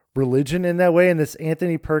religion in that way, and this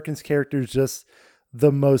Anthony Perkins character is just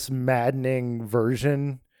the most maddening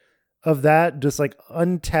version of that, just like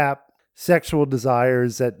untapped sexual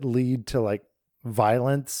desires that lead to like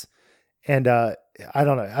violence. And I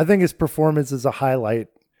don't know, I think his performance is a highlight.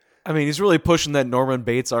 I mean, he's really pushing that Norman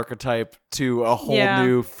Bates archetype to a whole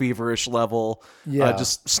new feverish level. Yeah.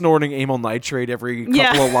 Just snorting amyl nitrate every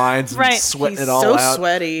couple of lines and sweating He's it all so out.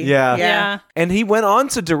 sweaty. Yeah. And he went on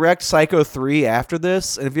to direct Psycho 3 after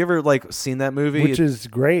this. And have you ever like seen that movie? Which is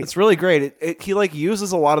great. It's really great. He like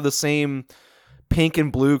uses a lot of the same pink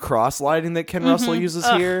and blue cross lighting that Ken Russell uses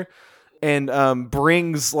here. And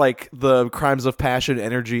brings like the Crimes of Passion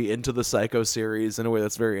energy into the Psycho series in a way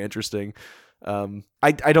that's very interesting.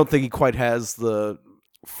 I don't think he quite has the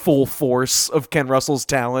full force of Ken Russell's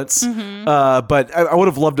talents, but I would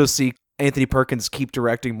have loved to see Anthony Perkins keep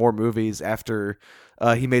directing more movies after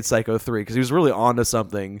he made Psycho 3, because he was really onto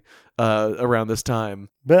something around this time.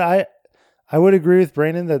 But I would agree with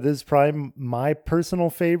Brandon that this is probably my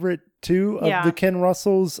personal favorite too of the Ken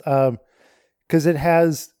Russells, because it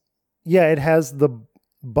has the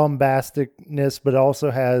bombasticness, but it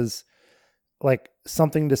also has like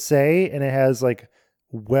something to say, and it has like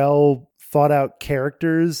well thought out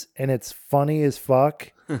characters, and it's funny as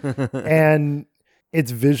fuck and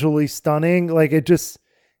it's visually stunning. Like it just,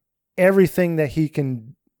 everything that he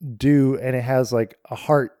can do, and it has like a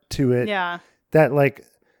heart to it. Yeah. That like,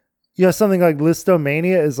 something like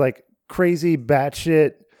Listomania is like crazy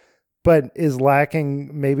batshit, but is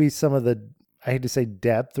lacking maybe some of the, I hate to say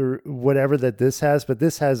depth or whatever that this has, but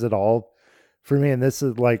this has it all for me. And this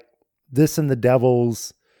is like, this and The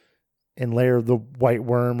Devils and Lair of the White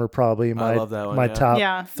Worm are probably my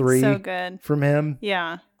top three so good from him.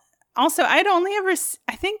 Yeah. Also, I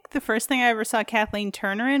think the first thing I ever saw Kathleen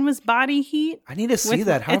Turner in was Body Heat. I need to see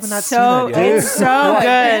that. How have I not seen that yet? yet? It's so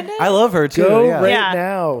good. I love her too. Go yeah. right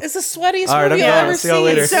now. It's the sweatiest All right, movie I'm I've going. ever See y'all seen.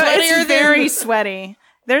 later. So it's very sweaty.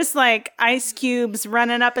 There's like ice cubes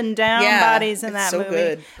running up and down bodies in that so movie.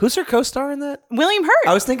 Good. Who's her co-star in that? William Hurt.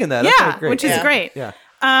 I was thinking that. Yeah, Okay, great. which is great. Yeah.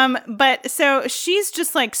 But so she's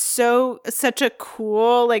just like such a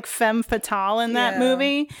cool like femme fatale in that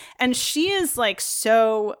movie, and she is like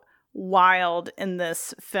so wild in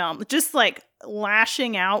this film, just like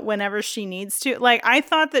lashing out whenever she needs to. Like I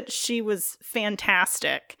thought that she was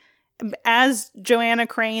fantastic as Joanna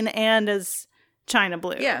Crane and as China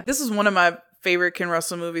Blue. Yeah, this is one of my favorite Ken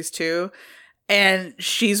Russell movies too. And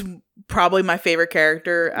she's probably my favorite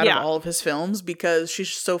character out of all of his films because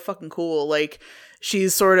she's so fucking cool. Like,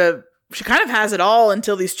 she's sort of she kind of has it all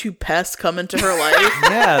until these two pests come into her life.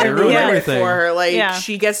 Yeah, they and ruin ruin it everything. for her. Like Yeah.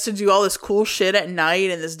 she gets to do all this cool shit at night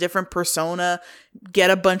in this different persona, get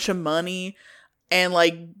a bunch of money, and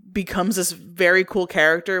like becomes this very cool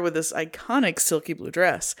character with this iconic silky blue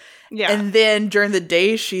dress. Yeah. And then during the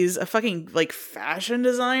day, she's a fucking like fashion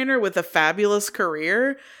designer with a fabulous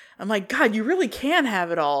career. I'm like, God, you really can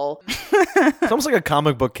have it all. It's almost like a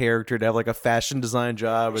comic book character to have like a fashion design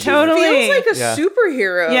job. and- Totally. Feels like a Yeah.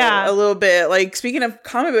 superhero Yeah. a little bit. Like, speaking of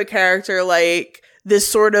comic book character, like this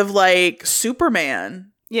sort of like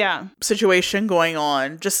Superman Yeah. situation going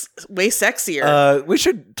on, just way sexier. We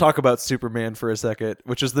should talk about Superman for a second,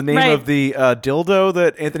 which is the name Right. of the dildo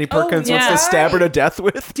that Anthony Perkins wants yeah. to stab her to death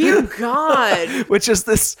with. Dear God. Which is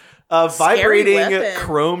this vibrating weapon.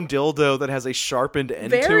 chrome dildo that has a sharpened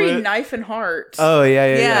end Very to it. knife and heart. Oh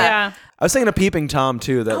yeah. Yeah. I was thinking of Peeping Tom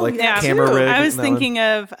too. That like yeah, camera too. rig. I was and that one. thinking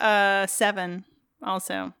of Seven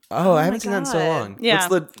also. Oh, I my haven't seen that in so God. long. Yeah.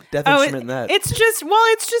 What's the death Oh, instrument in that? it's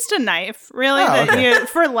just a knife, really. Oh, that okay. you,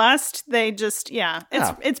 for lust, they just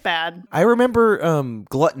it's bad. I remember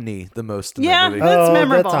Gluttony the most in Yeah, that movie. that's Oh,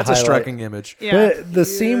 memorable. that's That's a highlight. striking image. Yeah, But the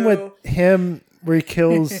scene with him where he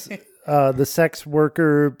kills the sex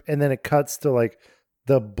worker and then it cuts to like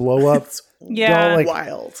the blow up yeah, doll, like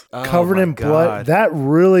Wild. Oh, covered my in God. blood. That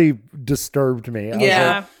really disturbed me. I was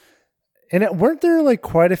Yeah. like- and weren't there like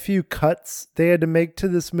quite a few cuts they had to make to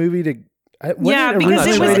this movie to yeah, because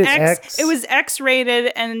it was rated It was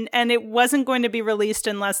X-rated, and it wasn't going to be released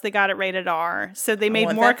unless they got it rated R. So they made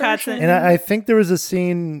want more that cuts. version. And I think there was a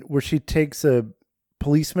scene where she takes a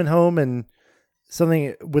policeman home and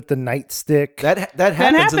something with the nightstick. That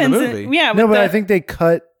happens in the movie. Yeah, no, with but the- I think they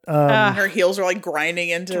cut. Her heels are like grinding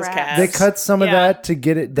into his Dress. calves. They cut some of Yeah. that to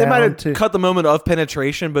get it They down might have to. cut the moment of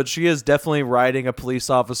penetration, but she is definitely riding a police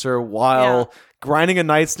officer while grinding a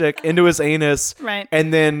nightstick into his anus. Right.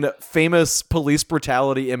 And then famous police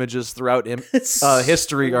brutality images throughout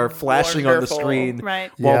history are flashing wonderful. on the screen.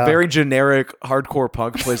 Right. While Yeah. very generic hardcore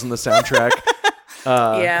punk plays on the soundtrack.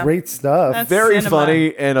 yeah. Great stuff. That's Very cinema.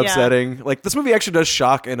 funny and Yeah. upsetting. Like this movie actually does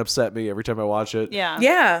shock and upset me every time I watch it. Yeah.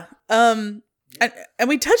 Yeah. And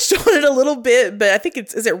we touched on it a little bit, but I think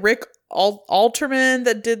is it Rick Alterman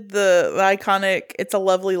that did the iconic "It's a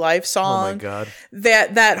Lovely Life" Oh song? my god.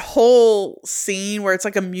 That whole scene where it's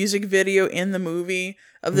like a music video in the movie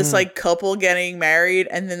of this like couple getting married,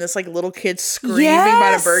 and then this like little kid screaming by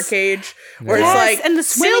the Yes! birdcage, where Yes, it's like and the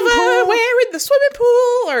swimming Silver, pool. we're in the swimming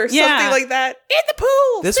pool or Yeah. something like that in the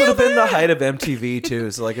pool. This would have been the Silver! height of MTV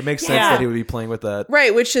too, so like it makes sense Yeah. that he would be playing with that.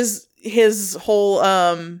 Right, which is his whole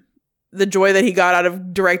the joy that he got out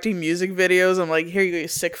of directing music videos. I'm like, here you go, you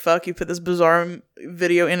sick fuck. You put this bizarre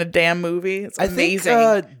video in a damn movie. It's amazing.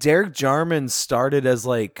 I think Derek Jarman started as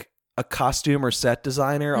like a costume or set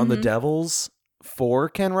designer on The Devils for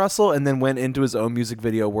Ken Russell, and then went into his own music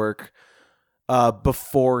video work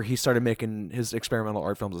before he started making his experimental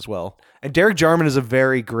art films as well. And Derek Jarman is a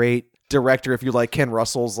very great director if you like Ken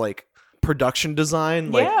Russell's like production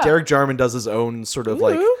design. Like Yeah. Derek Jarman does his own sort of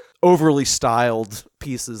like Ooh. overly styled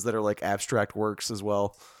pieces that are like abstract works as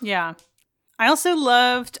well. Yeah. I also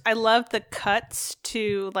loved the cuts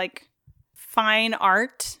to like fine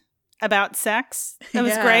art about sex. That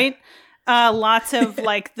was Yeah. great. Lots of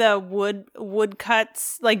like the wood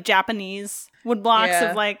cuts, like Japanese wood blocks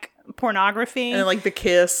Yeah. of like pornography. And then, like the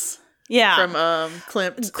kiss yeah. from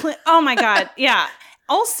Klimt. Oh my god. Yeah.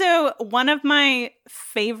 Also, one of my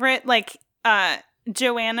favorite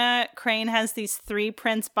Joanna Crane has these 3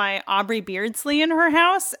 prints by Aubrey Beardsley in her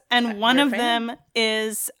house, and one You're a of fan? them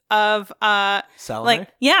is of Salome?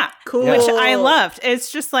 Cool. which I loved.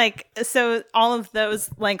 It's just like, so all of those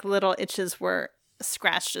like little itches were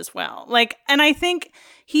scratched as well. Like, and I think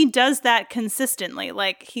he does that consistently.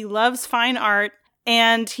 Like, he loves fine art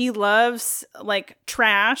and he loves like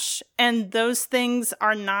trash, and those things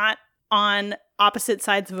are not on opposite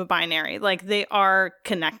sides of a binary. Like, they are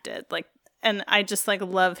connected. Like, and I just like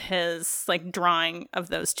love his like drawing of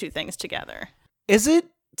those two things together. Is it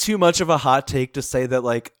too much of a hot take to say that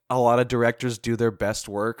like a lot of directors do their best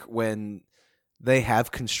work when they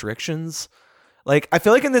have constrictions? Like, I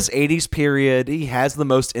feel like in this 80s period, he has the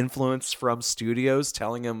most influence from studios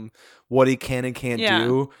telling him what he can and can't Yeah.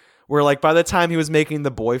 do. Where like by the time he was making The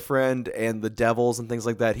Boyfriend and The Devils and things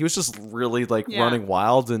like that, he was just really like Yeah. running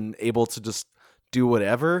wild and able to just do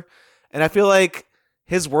whatever. And I feel like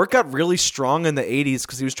his work got really strong in the 80s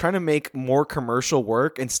because he was trying to make more commercial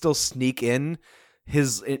work and still sneak in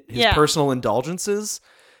his Yeah. personal indulgences.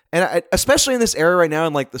 And especially in this era right now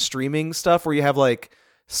in like the streaming stuff where you have like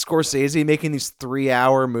Scorsese making these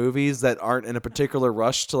 3-hour movies that aren't in a particular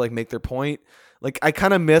rush to like make their point. Like, I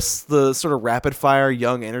kind of miss the sort of rapid fire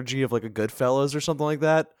young energy of like a Goodfellas or something like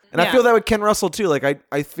that. And I Yeah. feel that with Ken Russell too. Like,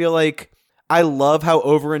 I feel like I love how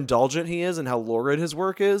overindulgent he is and how lurid his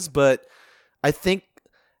work is, but I think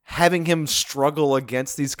having him struggle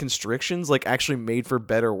against these constrictions like actually made for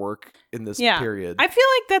better work in this period. I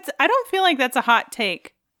don't feel like that's a hot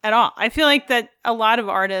take at all. I feel like that a lot of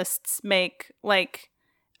artists make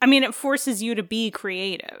it forces you to be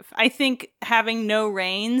creative. I think having no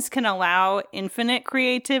reins can allow infinite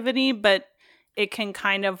creativity, but it can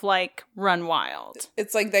kind of like run wild.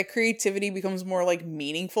 It's like that creativity becomes more like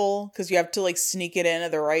meaningful because you have to like sneak it in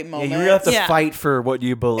at the right moment. You really have to fight for what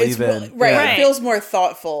you believe in. Really, right. Yeah. It feels more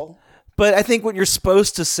thoughtful. But I think what you're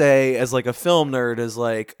supposed to say as like a film nerd is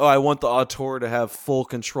like, oh, I want the auteur to have full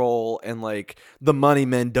control and like the money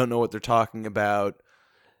men don't know what they're talking about.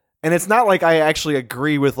 And it's not like I actually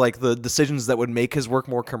agree with like the decisions that would make his work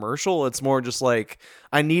more commercial. It's more just like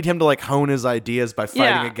I need him to like hone his ideas by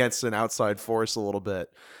fighting against an outside force a little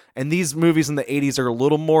bit. And these movies in the 80s are a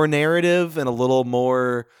little more narrative and a little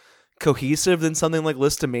more cohesive than something like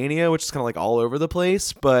Listomania, which is kind of like all over the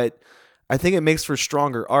place. But I think it makes for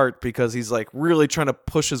stronger art because he's like really trying to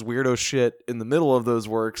push his weirdo shit in the middle of those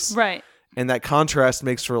works. Right. And that contrast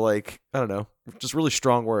makes for like, I don't know, just really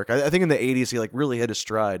strong work. I think in the 80s he like really hit his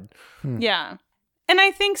stride. Yeah. And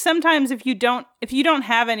I think sometimes if you don't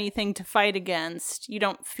have anything to fight against, you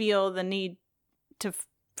don't feel the need to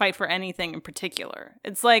fight for anything in particular.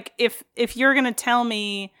 It's like if you're going to tell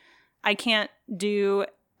me I can't do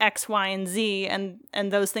X, Y, and Z and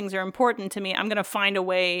those things are important to me, I'm going to find a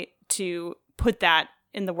way to put that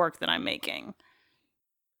in the work that I'm making.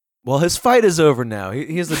 Well, his fight is over now.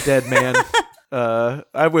 He's a dead man.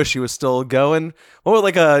 I wish he was still going. What would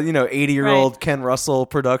like a 80-year-old Ken Russell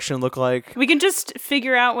production look like? We can just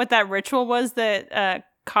figure out what that ritual was that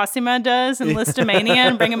Cosima does in Listomania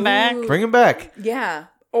and bring him back. Bring him back. Yeah.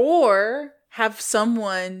 Or have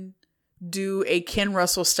someone do a Ken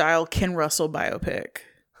Russell style Ken Russell biopic.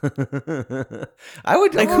 I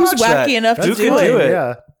would Like, I would who's watch wacky that. enough to Who do could it?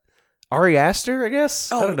 Yeah. Ari Aster, I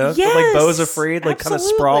guess. I Oh, don't know. yes, Like Beau is Afraid, like kind of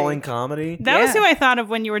absolutely. sprawling comedy. That was Yeah. who I thought of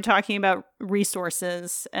when you were talking about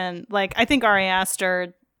resources. And like, I think Ari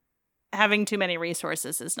Aster having too many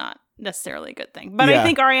resources is not necessarily a good thing. But Yeah. I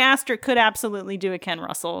think Ari Aster could absolutely do a Ken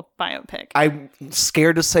Russell biopic. I'm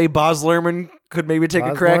scared to say Baz Luhrmann could maybe take a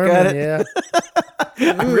Baz crack at Luhrmann, it.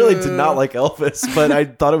 Yeah. I really did not like Elvis, but I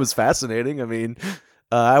thought it was fascinating. I mean,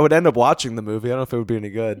 I would end up watching the movie. I don't know if it would be any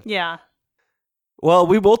good. Yeah. Well,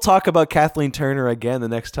 we will talk about Kathleen Turner again the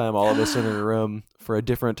next time all of us are in a room for a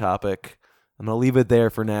different topic. I'm going to leave it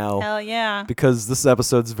there for now. Hell yeah. Because this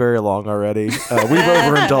episode's very long already. We've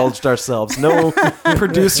overindulged ourselves. No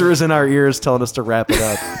producer is in our ears telling us to wrap it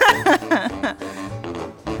up.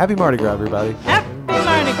 Happy Mardi Gras, everybody. Happy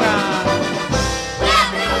Mardi Gras.